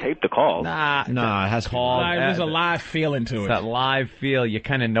can tape the calls. No, it has to be Call. live. There's a live feeling to It's it. that live feel. You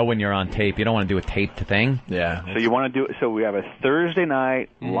kind of know when you're on tape. You don't want to do a taped thing. Yeah. So you want to do? So we have a Thursday night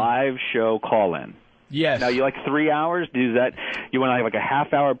live show call-in. Yes. Now you like 3 hours? Do that? You want to have like a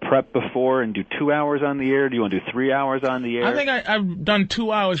half-hour prep before and do 2 hours on the air? Do you want to do 3 hours on the air? I think I've done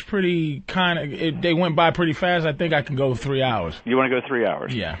 2 hours pretty kind of. They went by pretty fast. I think I can go 3 hours. You want to go 3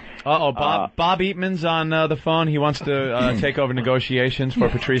 hours? Yeah. Uh-oh, Bob Eatman's on the phone. He wants to take over negotiations for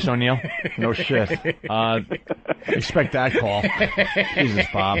Patrice O'Neill. No shit. Expect that call. Jesus,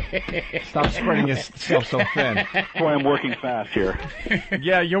 Bob. Stop spreading yourself so thin. That's why I'm working fast here.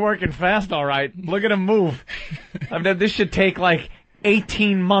 Yeah, you're working fast, all right. Look at him move. I mean, this should take like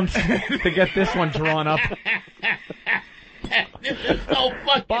 18 months to get this one drawn up. So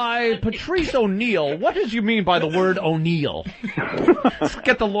fucking By Patrice O'Neill. What did you mean by the word O'Neill? Let's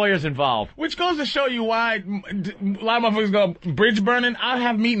get the lawyers involved. Which goes to show you why a lot of motherfuckers go bridge burning. I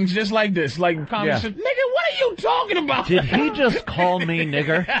have meetings just like this, like conversation. Nigga, what are you talking about? Did he just call me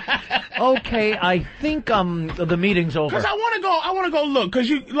nigger? Okay, I think the meeting's over. Because I want to go look. Because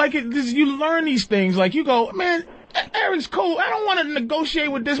you learn these things. Like you go, man. Aaron's cool. I don't want to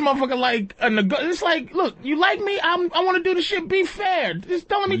negotiate with this motherfucker like it's like, look, you like me? I want to do the shit. Be fair. Just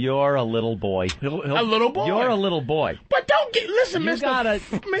telling me You're a little boy. a little boy. You're a little boy. But don't listen,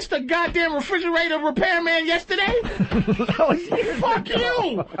 Mr. Goddamn refrigerator repairman yesterday. Fuck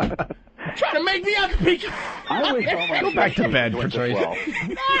you. Trying to make me out to be. Go back to bed, Patrice.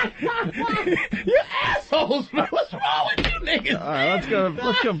 You assholes, man. What's wrong with you niggas? All right, let's go.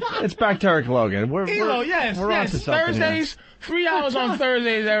 It's back to Eric Logan. We're yes. on to something Thursdays, 3 hours on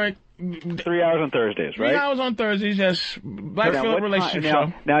Thursdays, Eric. 3 hours on Thursdays, right? 3 hours on Thursdays, yes. Blackfield relationship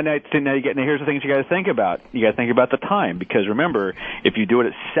show. Now, here's the things you got to think about. You got to think about the time because remember, if you do it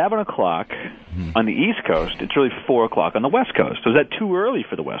at 7 o'clock on the East Coast, it's really 4 o'clock on the West Coast. So is that too early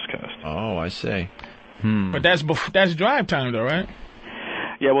for the West Coast? Oh, I see. But that's drive time, though, right?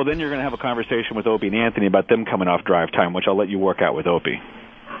 Yeah. Well, then you're going to have a conversation with Opie and Anthony about them coming off drive time, which I'll let you work out with Opie.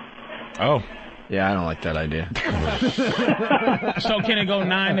 Oh. Yeah, I don't like that idea. So can it go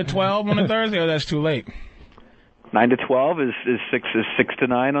 9 to 12 on a Thursday, or that's too late? 9 to 12 is 6 to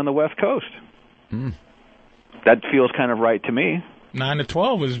 9 on the West Coast. That feels kind of right to me. 9 to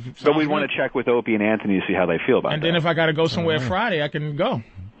 12 is. But we'd want to check with Opie and Anthony to see how they feel about And that. then if I got to go somewhere Friday, I can go.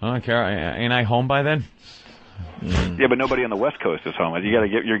 I don't care. Ain't I home by then? Yeah, but nobody on the West Coast is home.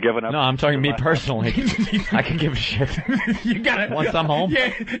 You're giving up. No, I'm talking me personally. I can give a shit. You gotta. Once I'm home.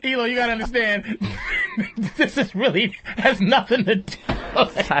 Yeah, Elo, you gotta understand. This is really has nothing to do.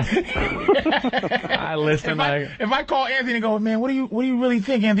 I listen. If I call Anthony and go, man, what do you really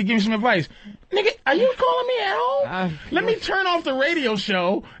think, Anthony? Give me some advice. Nigga, are you calling me at home? Let me turn off the radio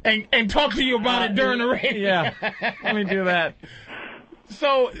show and talk to you about it during the radio. Yeah, let me do that.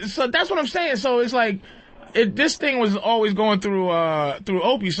 So that's what I'm saying. So it's like. This thing was always going through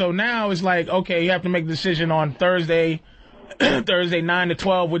Opie, so now it's like, okay, you have to make a decision on Thursday 9 to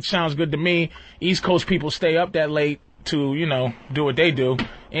 12, which sounds good to me. East Coast people stay up that late to, do what they do.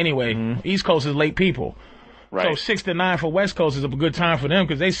 Anyway, East Coast is late people. Right. So 6 to 9 for West Coast is a good time for them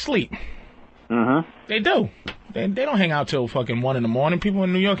because they sleep. Mm-hmm. They do. They don't hang out till fucking 1 in the morning. People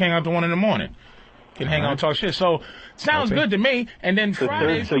in New York hang out till 1 in the morning. Can hang out and talk shit. So sounds good to me. And then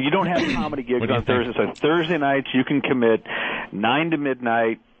Fridays. So you don't have comedy gigs on Thursday. So Thursday nights you can commit 9 to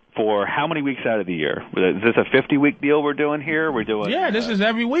midnight for how many weeks out of the year? Is this a 50-week deal we're doing here? We're doing. Yeah, this is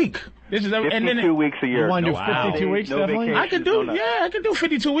every week. This is 52 weeks a year. You want to do No 52 weeks, no definitely? vacation, I could do, no I could do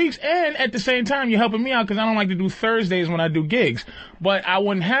 52 weeks, and at the same time, you're helping me out because I don't like to do Thursdays when I do gigs. But I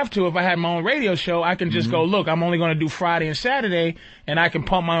wouldn't have to if I had my own radio show. I can just go, look, I'm only going to do Friday and Saturday, and I can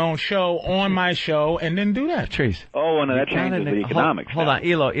pump my own show on my show and then do that. Patrice. Oh, no, that changes the economics. Hold on,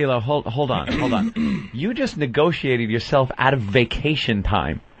 Elo, hold on. You just negotiated yourself out of vacation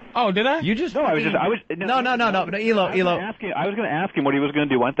time. Oh, did I? You just No, I was. No, Elo. I was going to ask him what he was going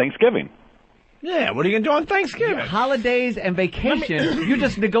to do on Thanksgiving. Yeah, what are you going to do on Thanksgiving? Holidays and vacation, you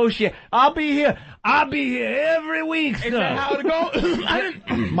just negotiate. I'll be here every week, sir. Is that how it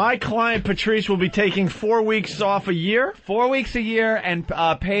goes? My client, Patrice, will be taking 4 weeks off a year. 4 weeks a year and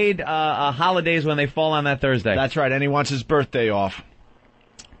paid holidays when they fall on that Thursday. That's right, and he wants his birthday off.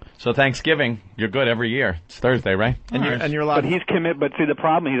 So Thanksgiving, you're good every year. It's Thursday, right? And you're allowed. But he's commit. But see, the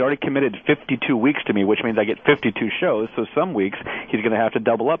problem, he's already committed 52 weeks to me, which means I get 52 shows. So some weeks he's going to have to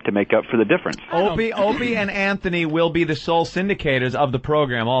double up to make up for the difference. Opie and Anthony will be the sole syndicators of the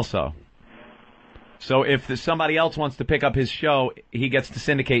program also. So if somebody else wants to pick up his show, he gets to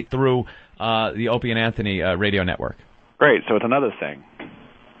syndicate through the Opie and Anthony radio network. Great. So it's another thing.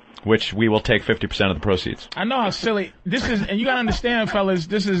 Which we will take 50% of the proceeds. I know how silly this is, and you gotta understand, fellas.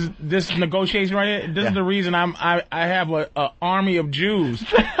 This negotiation right here. This is the reason I have a army of Jews.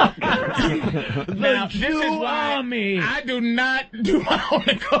 Now, this is why army. I do not do my own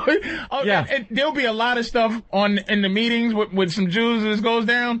negotiation. There'll be a lot of stuff in the meetings with some Jews as this goes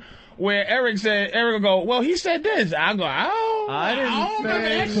down. Where Eric will go, well, he said this. I go, I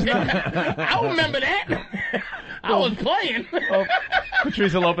don't remember that. I was playing.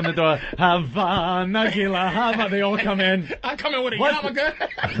 Patrice will open the door. Havana, Gila, Havana. They all come in. I come in with a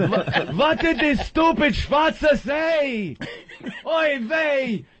yarmulke. What did this stupid Schwarzer say? Oy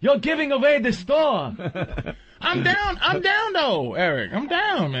vey, you're giving away the store. I'm down though, Eric. I'm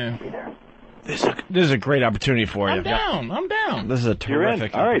down, man. This is a great opportunity for you. I'm down. This is a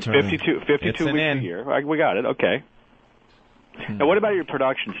terrific All right, opportunity. 52 weeks a year. We got it. Okay. Now, what about your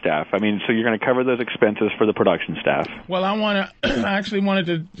production staff? I mean, so you're going to cover those expenses for the production staff. Well, I actually wanted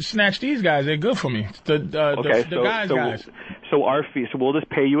to snatch these guys. They're good for me. The guys. So our fee. So we'll just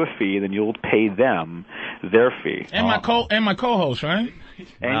pay you a fee, then you'll pay them their fee. And my co-host, right?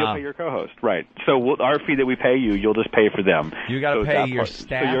 And you'll pay your co-host, right? So our fee that we pay you, you'll just pay for them. You got to pay your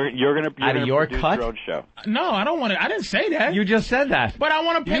staff. So you're going to out of your cut. Your own show. No, I don't want to. I didn't say that. You just said that. But I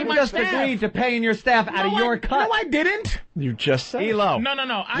want to pay my staff. You just agreed to paying your staff out of your cut. No, I didn't. You just said. Elo.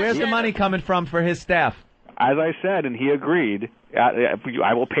 No. Where's the money coming from for his staff? As I said, and he agreed.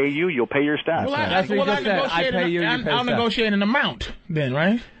 I will pay you. You'll pay your staff. Well, that's what you just said. I pay you. I'll negotiate an amount then,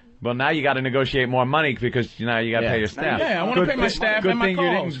 right? Well, now you got to negotiate more money because now you got to pay your staff. Yeah, I want to pay my staff and my co-host. Good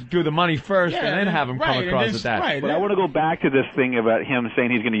thing you didn't do the money first and then have him come across with that. Right, but I want to go back to this thing about him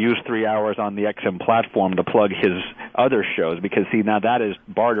saying he's going to use 3 hours on the XM platform to plug his other shows because, see, now that is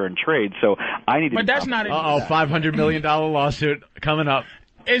barter and trade. So I need to. But that's not. $500 million lawsuit coming up.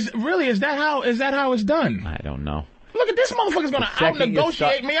 Is that how it's done? I don't know. Look at this motherfucker's gonna out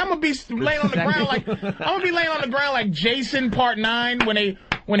negotiate me. I'm gonna be laying on the ground like Jason Part 9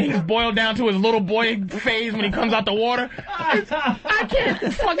 when he's boiled down to his little boy phase when he comes out the water. I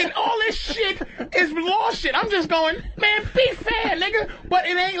can't fucking all this shit is law shit. I'm just going, man, be fair, nigga. But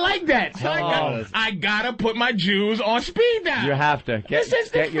it ain't like that. So I gotta put my Jews on speed dial. You have to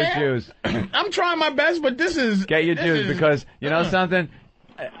get your Jews. I'm trying my best, but this is get your Jews because you know something.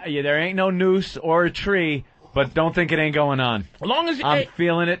 There ain't no noose or a tree. But don't think it ain't going on. As long as I'm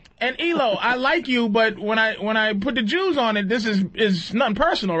feeling it. And Elo, I like you, but when I put the Jews on it, this is nothing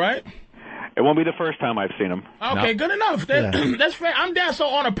personal, right? It won't be the first time I've seen him. Okay, good enough. That's fair. I'm down. So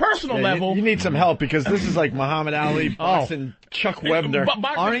on a personal level, you need some help because this is like Muhammad Ali boxing Chuck Webner.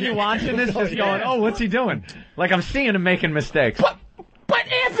 Aren't you watching this? Just going, oh, what's he doing? Like I'm seeing him making mistakes. But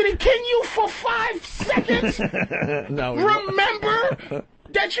Anthony, can you for 5 seconds remember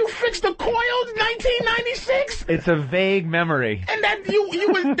that you fixed the coil in 1996? It's a vague memory. And that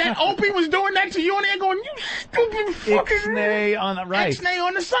that Opie was doing that to you and they're going, you stupid fucking Ixnay on the right. Ixnay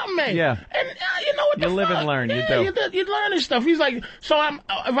on the something, man. Yeah. And you know what the You live and learn. Yeah, you do. You learn this stuff. He's like, so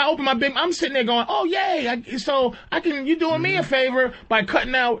if I open my big, I'm sitting there going, oh yay, you doing me a favor by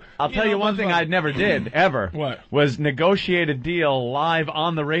cutting out. I'll tell you one thing I never did ever. What? Was negotiate a deal live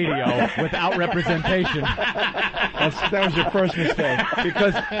on the radio without representation. That was your first mistake.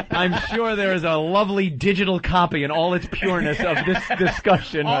 Because I'm sure there is a lovely digital copy in all its pureness of this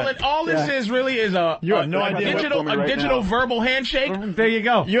discussion. All this is really is a digital verbal handshake. There you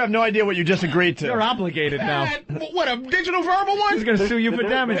go. You have no idea what you just agreed to. You're obligated now. What, a digital verbal one? He's going to sue you for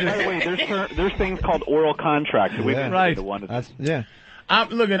damages. By the way, there's things called oral contracts. We've been right. the one.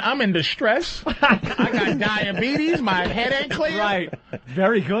 I'm in distress. I got diabetes. My head ain't clear. Right.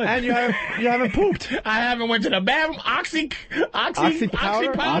 Very good. And you haven't pooped. I haven't went to the bathroom. Oxy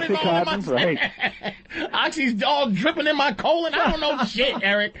powder is all in my right. Oxy's all dripping in my colon. I don't know shit,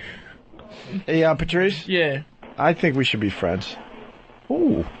 Eric. Hey, Patrice? Yeah. I think we should be friends.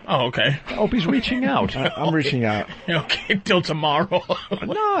 Ooh. Oh, okay. I hope he's reaching out. I'm reaching out. Okay, till tomorrow.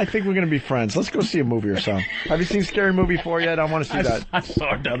 No, I think we're going to be friends. Let's go see a movie or something. Have you seen Scary Movie 4 yet? I want to see that. I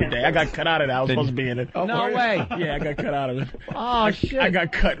saw it the other day. I got cut out of it. I was supposed to be in it. Oh, No way. Yeah, I got cut out of it. Oh, shit. I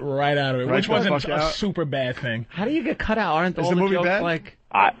got cut right out of it, Right which the wasn't fuck a out? super bad thing. How do you get cut out? Aren't Is all the the movie jokes bad? like...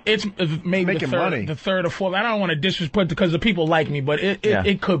 It's maybe Making the money. third or fourth. I don't want to disrespect because the people like me, but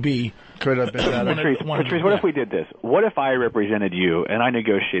it could be. Could have been better. Patrice, what if we did this? What if I represented you and I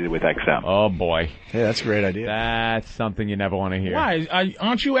negotiated with XM? Oh, boy. Yeah, that's a great idea. That's something you never want to hear. Why?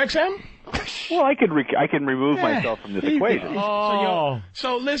 Aren't you XM? Well, I can remove myself from this equation.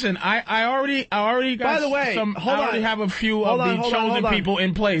 So listen, I already got. By the way, I already have a few of the chosen people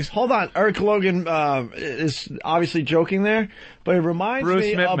in place. Hold on, Eric Logan is obviously joking there, but it reminds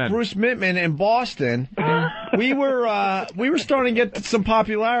me of Bruce Mittman in Boston. we were starting to get some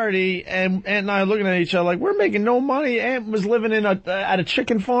popularity, and Ant and I are looking at each other like we're making no money. Ant was living at a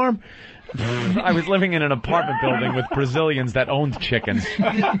chicken farm. I was living in an apartment building with Brazilians that owned chickens.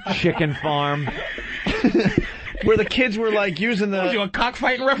 Chicken farm. Where the kids were like using the... Was you a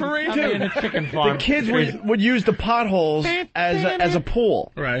cockfighting referee? In a chicken farm. The kids would use the potholes as a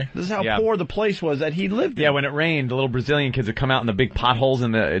pool. Right. This is how poor the place was that he lived in. Yeah, when it rained, the little Brazilian kids would come out in the big potholes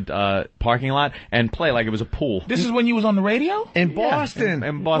in the parking lot and play like it was a pool. This is when you was on the radio? In Boston.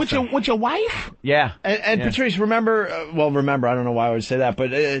 In Boston. With your wife? Yeah. And Patrice, remember, I don't know why I would say that,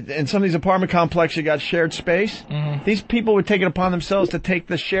 but in some of these apartment complexes, you got shared space. Mm-hmm. These people would take it upon themselves to take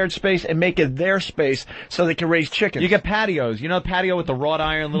the shared space and make it their space so they can raise chickens. You get patios. You know the patio with the wrought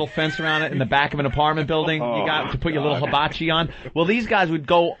iron little fence around it in the back of an apartment building? You got to put your little hibachi on. Well, these guys would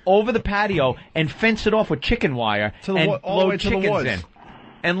go over the patio and fence it off with chicken wire and load chickens in.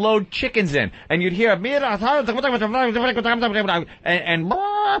 And load chickens in. And you'd hear, and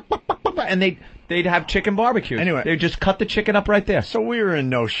they'd have chicken barbecue. Anyway. They'd just cut the chicken up right there. So we were in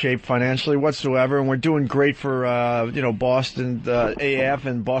no shape financially whatsoever, and we're doing great for, Boston AF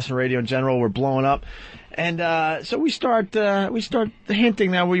and Boston Radio in general. We're blowing up. And so we start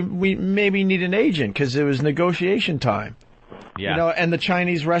hinting that we maybe need an agent because it was negotiation time. Yeah. And the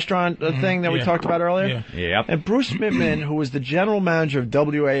Chinese restaurant thing that we talked about earlier. Yeah. Yep. And Bruce Mittman, who was the general manager of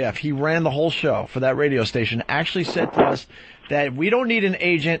WAF, he ran the whole show for that radio station, actually said to us that we don't need an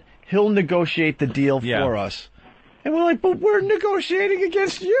agent. He'll negotiate the deal for us. And we're like, but we're negotiating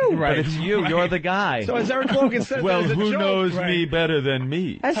against you. Right. But it's you. Right. You're the guy. So as Eric Logan says, well, who joke, knows me better than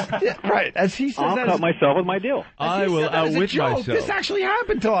me? As he says, I'll cut myself with my deal. I will outwit myself. This actually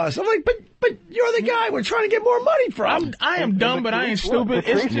happened to us. I'm like, but you're the guy we're trying to get more money from. I am dumb, but I ain't stupid.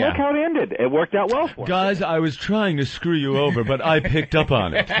 Look how it ended. It worked out well for us. Guys, I was trying to screw you over, but I picked up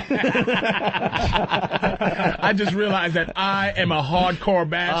on it. I just realized that I am a hardcore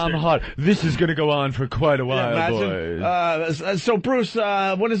bastard. I'm hard. This is going to go on for quite a while, boys. So Bruce,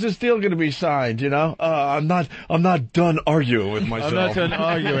 when is this deal going to be signed? I'm not done arguing with myself. I'm not done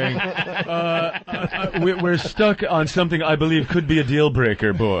arguing. We're stuck on something I believe could be a deal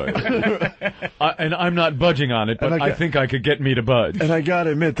breaker, boy. And I'm not budging on it, but I think I could get me to budge. And I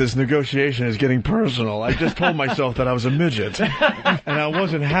gotta admit, this negotiation is getting personal. I just told myself that I was a midget, and I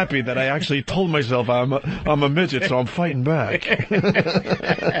wasn't happy that I actually told myself I'm a midget, so I'm fighting back.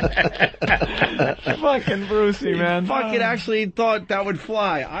 Fucking Brucey, man. Fucking actually thought that would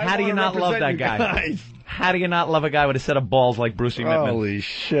fly. How do you not love that guy? How do you not love a guy with a set of balls like Brucey Mittman? Holy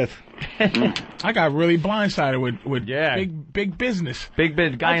shit. I got really blindsided with big business. Big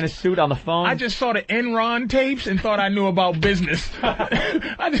guy in a suit on the phone. I just saw the Enron tapes and thought I knew about business.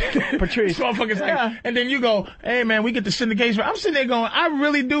 Patrice. And then you go, hey man, we get the syndication. I'm sitting there going, I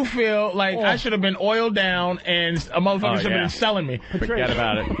really do feel like I should have been oiled down and a motherfucker should have been selling me. Forget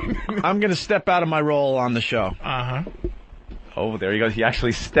about it. I'm going to step out of my role on the show. Uh-huh. Oh, there he goes. He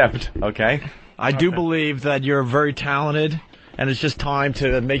actually stepped. Okay. I do believe that you're very talented, and it's just time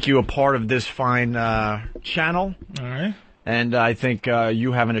to make you a part of this fine channel. All right. And I think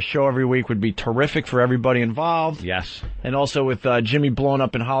you having a show every week would be terrific for everybody involved. Yes. And also with Jimmy blowing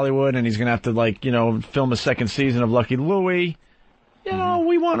up in Hollywood, and he's going to have to, film a second season of Lucky Louie.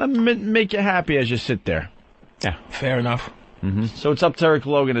 We want to make you happy as you sit there. Yeah. Fair enough. Mm-hmm. So it's up to Eric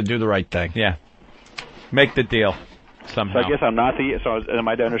Logan to do the right thing. Yeah. Make the deal. somehow. So I guess I'm not the. So am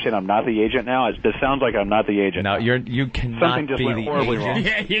I to understand I'm not the agent now? It sounds like I'm not the agent. No, you cannot Something just be went the horribly agent. wrong.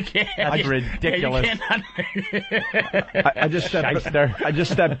 Yeah, you can't. That's ridiculous. I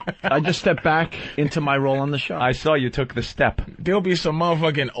just stepped back into my role on the show. I saw you took the step. There'll be some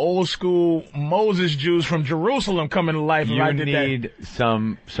motherfucking old school Moses Jews from Jerusalem coming to life. You if I did need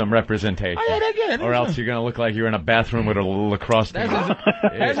some representation, Oh, yeah, they get it. or else you're going to look like you're in a bathroom with a lacrosse team.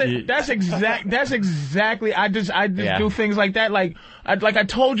 That's exactly. I just Yeah. do things like that. Like I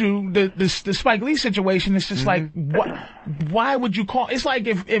told you, the Spike Lee situation. It's just like, what? Why would you call? It's like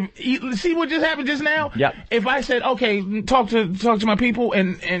if see what just happened just now. Yep. If I said, okay, talk to my people,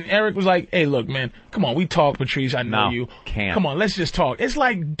 and Eric was like, hey, look, man, come on, we talk, Patrice. I know No, you. can't. Come on, let's just talk. It's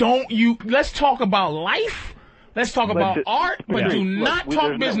like, let's talk about life. Let's talk about art, but do not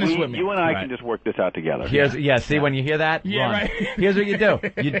talk business with me. You and I can just work this out together. See, when you hear that, Yeah, run. right. Here's what you do.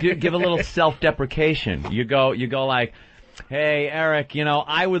 You do give a little self-deprecation. You go like, hey, Eric,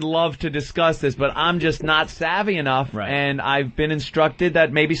 I would love to discuss this, but I'm just not savvy enough, and I've been instructed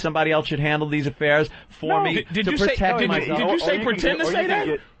that maybe somebody else should handle these affairs for me Did to you protect say, myself. Did you say pretend to say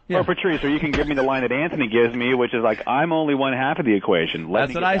that? Or Patrice, or you can give me the line that Anthony gives me, which is like, I'm only one half of the equation.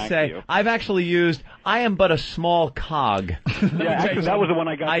 That's what I say. I've actually used, I am but a small cog. Yeah, actually, that was the one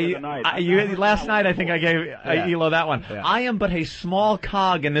I got the other night. Last night, I think I gave Elo that one. Yeah. I am but a small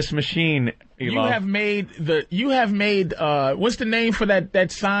cog in this machine, Elo. You have made what's the name for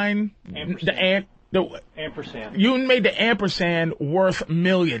that sign? Ampersand. The Ampersand. You made the ampersand worth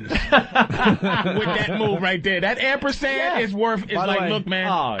millions with that move right there. That ampersand is worth. It's By the like, way, look, man.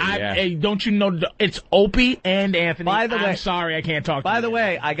 yeah. Hey, don't you know? It's Opie and Anthony. By the way, I'm sorry, I can't talk. By the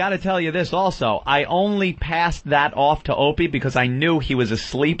way, I got to tell you this also. I only passed that off to Opie because I knew he was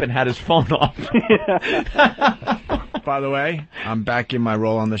asleep and had his phone off. By the way, I'm back in my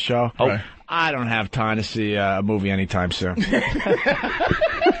role on the show. Oh. I don't have time to see a movie anytime soon.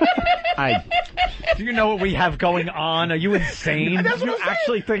 Do you know what we have going on? Are you insane? Do you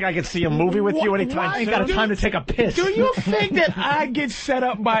actually think I could see a movie with you anytime soon? I ain't got time to take a piss. Do you think that I get set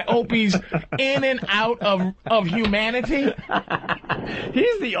up by Opie's in and out of humanity?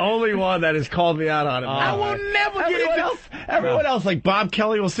 He's the only one that has called me out on it. I will never get it. Everyone else, like Bob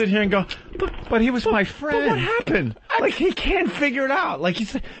Kelly, will sit here and go, but he was my friend. But what happened? Like, he can't figure it out. Like, he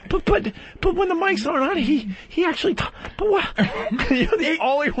said, but when the mics aren't on, he actually, but what? You're the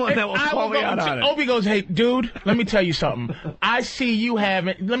only one that will call me out on it. Opie goes, hey, dude, let me tell you something. I see you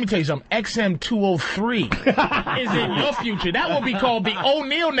having, let me tell you something, XM203 is in your future. That will be called the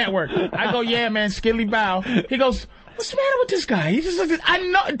O'Neill Network. I go, yeah, man, skilly bow. He goes, what's the matter with this guy? He just looks. I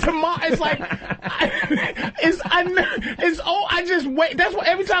know tomorrow. It's like, I just wait. That's what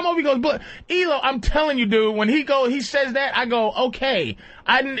every time Opie goes. But Elo, I'm telling you, dude. When he says that, I go, okay.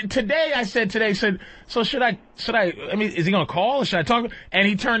 Today I said, so should I? I mean, is he gonna call or should I talk? And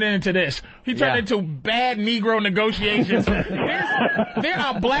he turned it into this. He turned it into bad Negro negotiations. There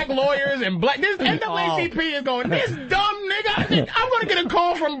are black lawyers and black. This NAACP is going. This dumb nigga. I'm gonna get a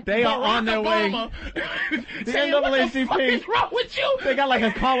call from. They are on their Obama way. The saying, what the fuck is NAACP. wrong with you? They got like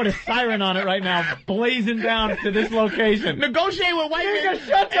a car with a siren on it right now, blazing down to this location. Negotiating with white men.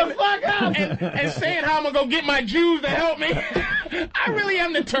 Shut the fuck up! And saying how I'm gonna go get my Jews to help me. I really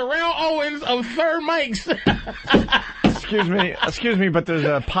am the Terrell Owens of third mics. Excuse me, but there's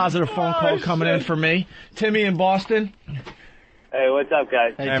a positive phone call coming in for me. Timmy in Boston. Hey, what's up,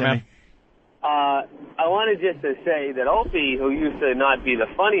 guys? Hey, man. I wanted just to say that Opie, who used to not be the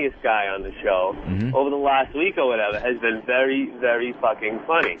funniest guy on the show, over the last week or whatever, has been very, very fucking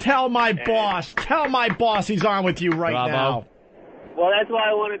funny. Tell my boss he's on with you right now. Well, that's why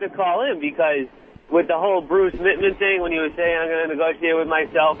I wanted to call in, because with the whole Bruce Mittman thing, when he was saying I'm going to negotiate with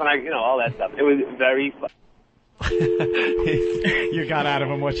myself and all that stuff, it was very funny. You got out of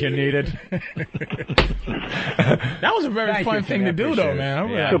him what you needed. That was a very fun thing to do, though, man.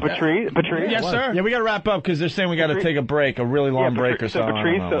 Yeah. So, Patrice? Yes, sir. Yeah, we got to wrap up because they're saying we got to take a break, a really long break or so. So,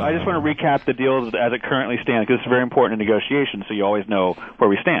 Patrice, I just want to recap the deals as it currently stands, because it's very important in negotiations, so you always know where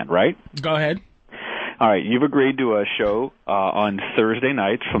we stand, right? Go ahead. All right, you've agreed to a show on Thursday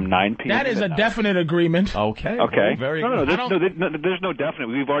nights from 9 p.m. That is a definite agreement. Okay. Okay. Very no, there's no definite.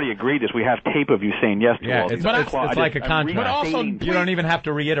 We've already agreed this. We have tape of you saying yes to all these. It's like a contract. But also, you don't even have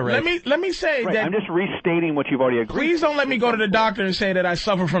to reiterate. Let me say that I'm just restating what you've already agreed. Please don't let me go to the doctor and say that I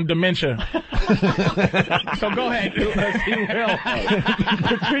suffer from dementia. So go ahead. He will.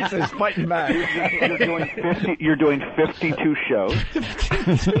 Patrice is fighting back. You're doing 52 shows.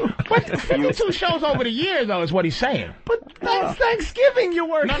 What? 52 shows over the years, though, is what he's saying. But that's Thanksgiving you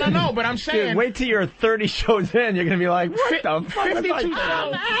work. No, but I'm saying... Dude, wait till you're 30 shows in. You're going to be like, what the fuck? 52 shows.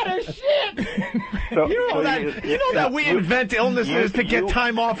 I'm out of shit. So, you know that we invent illnesses to get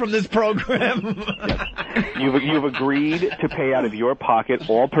time off from this program. You've agreed to pay out of your pocket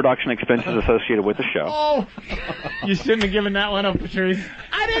all production expenses associated with the show. Oh, you shouldn't have given that one up, Patrice.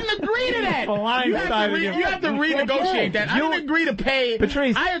 I didn't agree to that. You have to renegotiate that. I didn't agree to pay.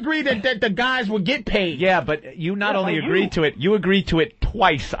 Patrice. I agreed that the guys would get paid. Yeah, but you not only agreed to it, you agreed to it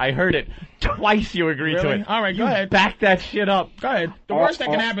twice. I heard it. Twice you agreed to it. All right, go ahead. Back that shit up. Go ahead. The worst that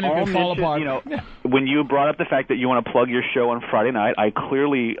can happen is it can fall apart. You know, when you brought up the fact that you want to plug your show on Friday night, I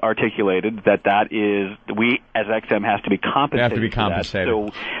clearly articulated that is we as XM has to be compensated. They have to be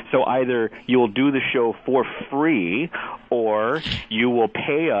compensated. So either you will do the show for free, or you will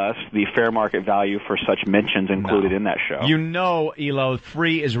pay us the fair market value for such mentions included in that show. You know, Elo,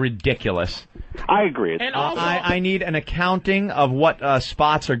 free is ridiculous. I agree. And also, I need an accounting of what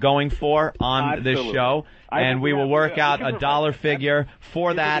spots are going for on this show, and we will work out a dollar figure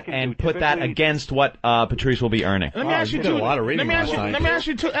for that and put that against what Patrice will be earning. Let me ask you two. Let me ask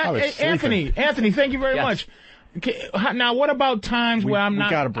you two. Anthony, thank you very much. Okay, now, what about times where I'm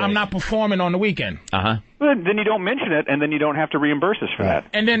not performing on the weekend? Then you don't mention it, and then you don't have to reimburse us for that.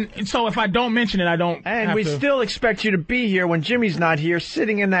 And then, so if I don't mention it, I don't. And we still expect you to be here when Jimmy's not here,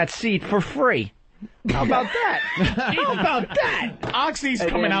 sitting in that seat for free. How about that? How about that? Oxy's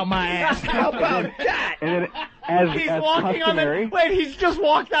coming out my ass. How about that? And then, He's walking customary, on the. Wait, he's just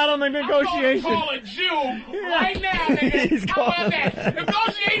walked out on the negotiation. I'm going to call a Jew right now, nigga. How about that?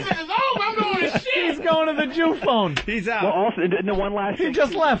 Negotiation is over. I'm going to shit. He's going to the Jew phone. He's out. Well, also, and the one last thing. He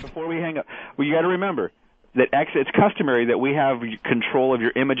just left. Before we hang up. Well, you got to remember that it's customary that we have control of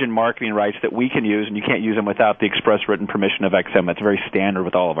your image and marketing rights that we can use, and you can't use them without the express written permission of XM. That's very standard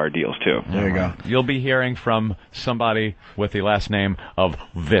with all of our deals, too. There you go. You'll be hearing from somebody with the last name of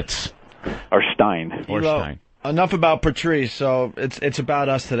Witz. Or Stein. Or Stein. Enough about Patrice, so it's about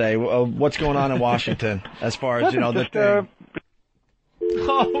us today. What's going on in Washington as far as, the thing?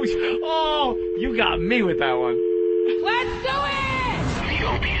 Oh, you got me with that one. Let's do it! The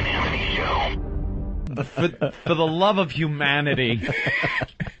Opie and Anthony Show. For the love of humanity,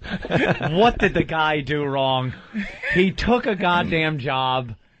 what did the guy do wrong? He took a goddamn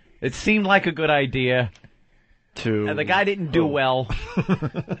job. It seemed like a good idea. And the guy didn't do well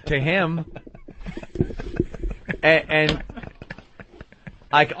to him. And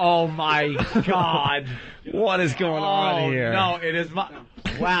like, oh my God. What is going on here? No, it is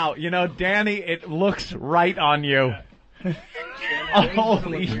wow, Danny, it looks right on you.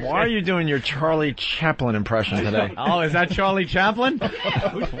 Holy shit. Why are you doing your Charlie Chaplin impression today? Oh, is that Charlie Chaplin?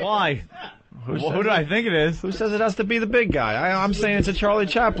 Why? Who do I think it is? Who says it has to be the big guy? I'm saying it's a Charlie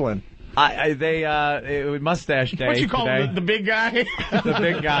Chaplin. It was mustache day. What you call today. him, the big guy? The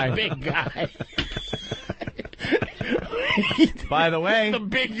big guy. The big guy. By the way, the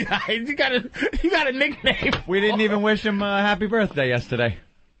big guy. You got a nickname. We didn't even wish him happy birthday yesterday.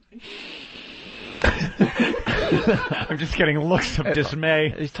 I'm just getting looks of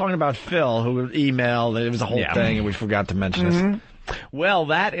dismay. He's talking about Phil, who emailed. It was a whole thing, and we forgot to mention this. Well,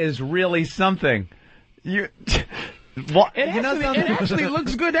 that is really something. It actually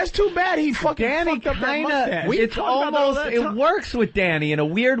looks good. That's too bad he fucking fucked up that mustache. It's almost, it works with Danny in a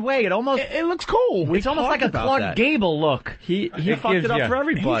weird way. It almost, it looks cool. It's almost like a Clark Gable look. He fucked it up for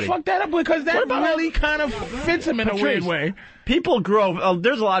everybody. He fucked that up because that really kind of fits him in a weird way. People grow.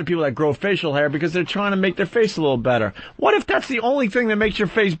 There's a lot of people that grow facial hair because they're trying to make their face a little better. What if that's the only thing that makes your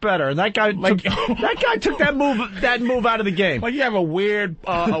face better? And that guy, took that move out of the game. Like you have a weird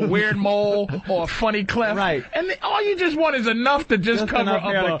mole or a funny cleft, right? And all you just want is enough to just cover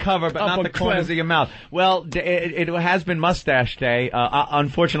up but not the corners of your mouth. Well, it has been Mustache Day.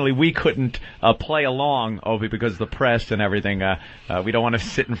 Unfortunately, we couldn't play along, Opie, because of the press and everything. We don't want to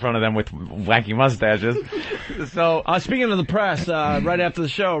sit in front of them with wacky mustaches. So, speaking of the press, right after the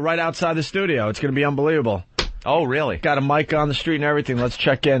show, right outside the studio, it's going to be unbelievable. Oh, really? Got a mic on the street and everything. Let's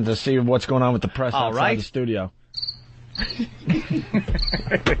check in to see what's going on with the press outside the studio.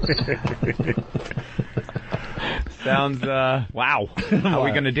 Sounds, wow. How are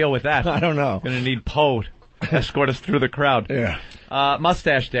we going to deal with that? I don't know. Going to need Poe to escort us through the crowd. Yeah.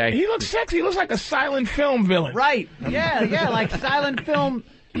 Mustache Day. He looks sexy. He looks like a silent film villain. Right. Yeah, like silent film.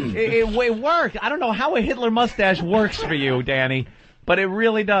 It worked. I don't know how a Hitler mustache works for you, Danny, but it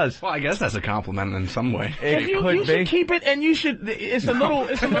really does. Well, I guess that's a compliment in some way. You should keep it, and you should. It's a little.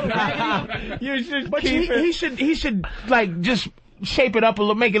 Raggedy. You should but keep it. He should like just shape it up a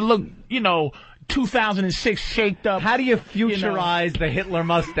little, make it look, 2006 shaped up. How do you futurize the Hitler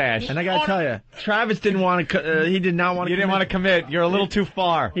mustache? And I gotta tell you, Travis didn't want to. He did not want to. You didn't want to commit. You're a little too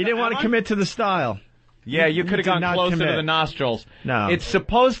far. He didn't want to commit to the style. Yeah, you could have gone closer to the nostrils. No. It's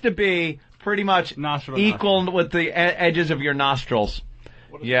supposed to be pretty much equal with the edges of your nostrils.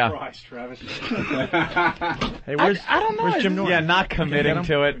 What a Yeah. surprise, Travis. Hey, where's I don't know. Where's Jim Norton? Yeah, not committing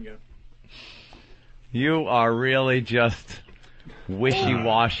to it. You are really just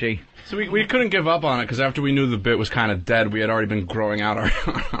wishy-washy. So we couldn't give up on it because after we knew the bit was kind of dead, we had already been growing out our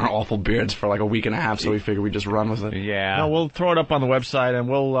awful beards for like a week and a half. So we figured we'd just run with it. Yeah. No, we'll throw it up on the website and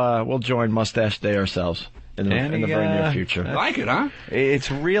we'll join Mustache Day ourselves in the very near future. I like it, huh? It's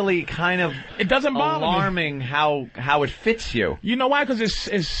really kind of It doesn't bother me. alarming how it fits you. You know why? Because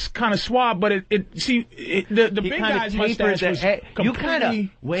it's kind of suave, but the big guy's mustache was you kind of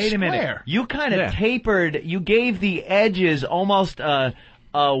completely wait a minute. square. You kind of Yeah. tapered. You gave the edges almost a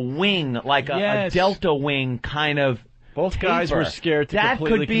wing, like a delta wing kind of. Both guys taper. were scared to that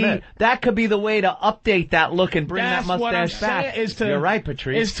completely could be commit. That could be the way to update that look and bring That's that what I'm mustache back. saying, is to, You're right,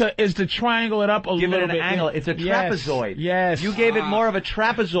 Patrice. Is to triangle it up a Give little it an bit. angle. It's a Yes, trapezoid. Yes. You gave it more of a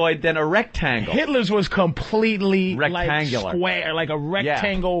trapezoid than a rectangle. Hitler's was completely Rectangular. like square, like a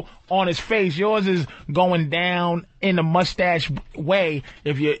rectangle on his face. Yours is going down in the mustache way.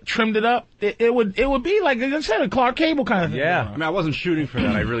 If you trimmed it up, it would be like I said, a Clark Cable kind of thing. Yeah. I mean, I wasn't shooting for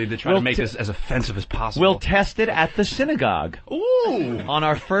that. I really did try to make this as offensive as possible. We'll test it at the synagogue. Ooh. On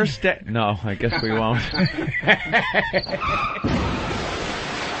our first day. No, I guess we won't.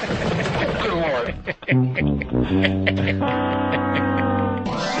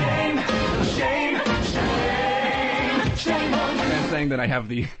 I'm saying that I have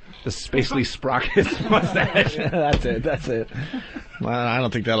the spacely sprockets mustache. That's it. Well, I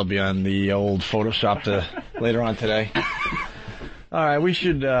don't think that'll be on the old Photoshop later on today. All right, we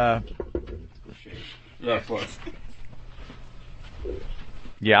should. Yeah, of course.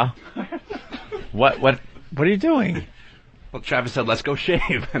 Yeah. What are you doing? Well, Travis said, "Let's go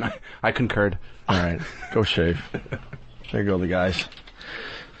shave," and I concurred. All right, go shave. There go the guys.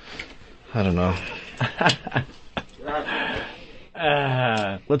 I don't know.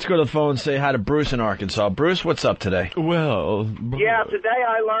 Let's go to the phone and say hi to Bruce in Arkansas. Bruce, what's up today? Well, yeah, today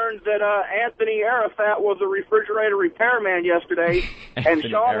I learned that Anthony Arafat was a refrigerator repairman yesterday, and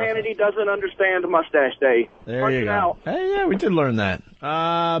Sean Hannity doesn't understand Mustache Day. There Punch you it go. out. Hey, yeah, we did learn that.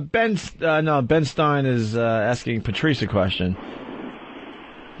 Ben Stein is asking Patrice a question.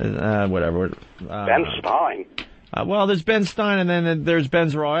 Whatever. Ben Stein. Well, there's Ben Stein, and then there's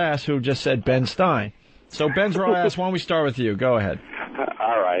Ben's Raw Ass, who just said Ben Stein. So, Ben's Raw Ass, why don't we start with you? Go ahead.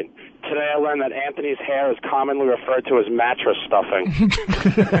 All right. Today I learned that Anthony's hair is commonly referred to as mattress stuffing.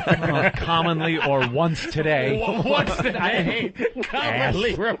 Commonly or once today. Once today.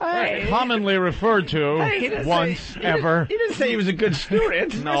 Commonly referred to once ever. He didn't say he was a good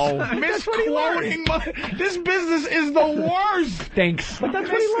student. No. Misquoting. This business is the worst. Thanks. But that's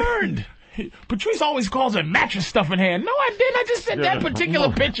what he learned. Patrice always calls it mattress stuffing hair. No, I didn't. I just said that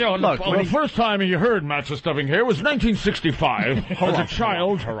particular picture on the phone. The first time you heard mattress stuffing hair was 1965 as a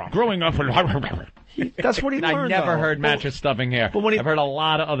child growing up. That's what he learned. I never though. heard mattress stuffing hair. But I've heard a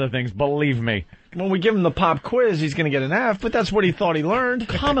lot of other things, believe me. When we give him the pop quiz, he's going to get an F, but that's what he thought he learned.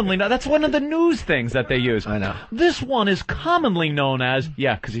 Commonly known. That's one of the news things that they use. I know. This one is commonly known as,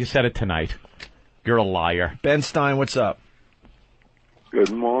 because you said it tonight. You're a liar. Ben Stein, what's up?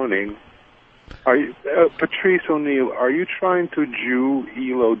 Good morning. Are you, Patrice O'Neill, are you trying to Jew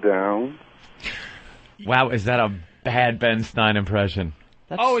Elo down? Wow, is that a bad Ben Stein impression?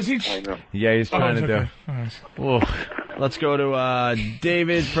 Is he? I know. Yeah, he's trying to do. Oof. Let's go to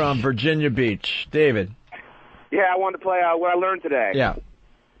David from Virginia Beach. David. Yeah, I wanted to play what I learned today. Yeah.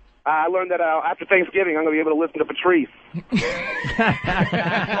 I learned that after Thanksgiving, I'm going to be able to listen to Patrice.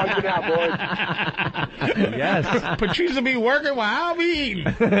 Punch it out, boys. Yes. Patrice will be working while I'll be eating.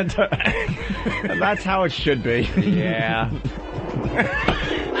 That's how it should be. Yeah.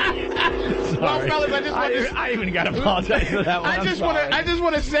 Well, fellas, I even got to apologize for that one. I just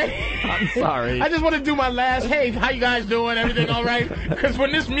want to say. I'm sorry. I just want to do my last. Hey, how you guys doing? Everything all right? Because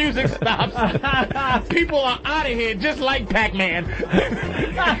when this music stops, people are out of here, just like Pac-Man.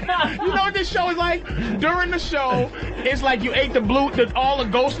 You know what this show is like? During the show, it's like you ate all the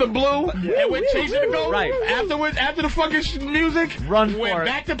ghosts of blue, and we're chasing the ghost. Right. Afterwards, after the fucking music, Run we're for it.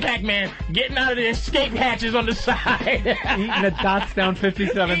 back to Pac-Man, getting out of the escape hatches on the side. Eating the dots down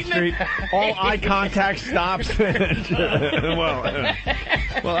 57th Street. All eye contact stops. Well,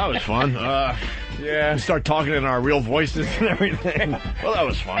 that was fun. Yeah. We start talking in our real voices and everything. Well, that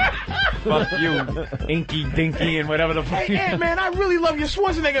was fun. Fuck you, Inky Dinky and whatever the fuck. Hey, man, I really love your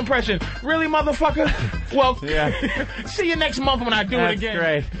Schwarzenegger impression. Really, motherfucker? Well, yeah. See you next month when I do it again.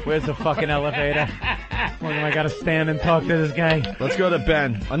 That's great. Where's the fucking elevator? When am I got to stand and talk to this guy? Let's go to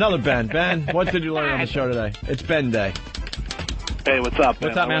Ben. Another Ben. Ben, what did you learn on the show today? It's Ben Day. Hey, what's up?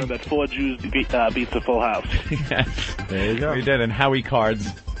 What's up, man? I learned that 4 Jews beats a full house. Yes. There you go. We did, and Howie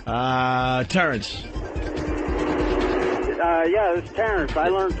cards. Terrence. Yeah, this is Terrence. I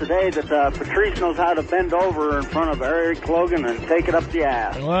learned today that Patrice knows how to bend over in front of Eric Logan and take it up the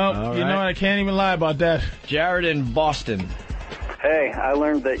ass. Well, you know what? I can't even lie about that. Jared in Boston. Hey, I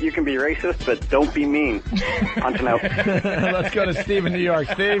learned that you can be racist, but don't be mean. Punching out. Let's go to Steve in New York.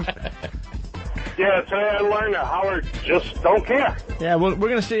 Steve? Yeah, today I learned that Howard just don't care. Yeah, we're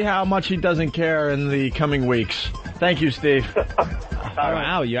going to see how much he doesn't care in the coming weeks. Thank you, Steve.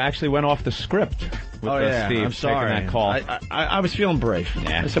 Wow, you actually went off the script with Steve I'm sorry. taking that call. I was feeling brave.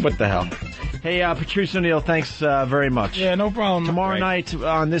 Yeah. I said, what the hell? Hey, Patrice O'Neill, thanks very much. Yeah, no problem. Tomorrow night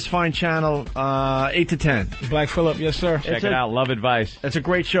on this fine channel, 8 to 10. Black Phillip, yes, sir. Check it out. Love Advice. It's a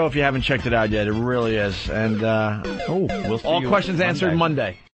great show if you haven't checked it out yet. It really is. And we'll see all you questions answered Monday.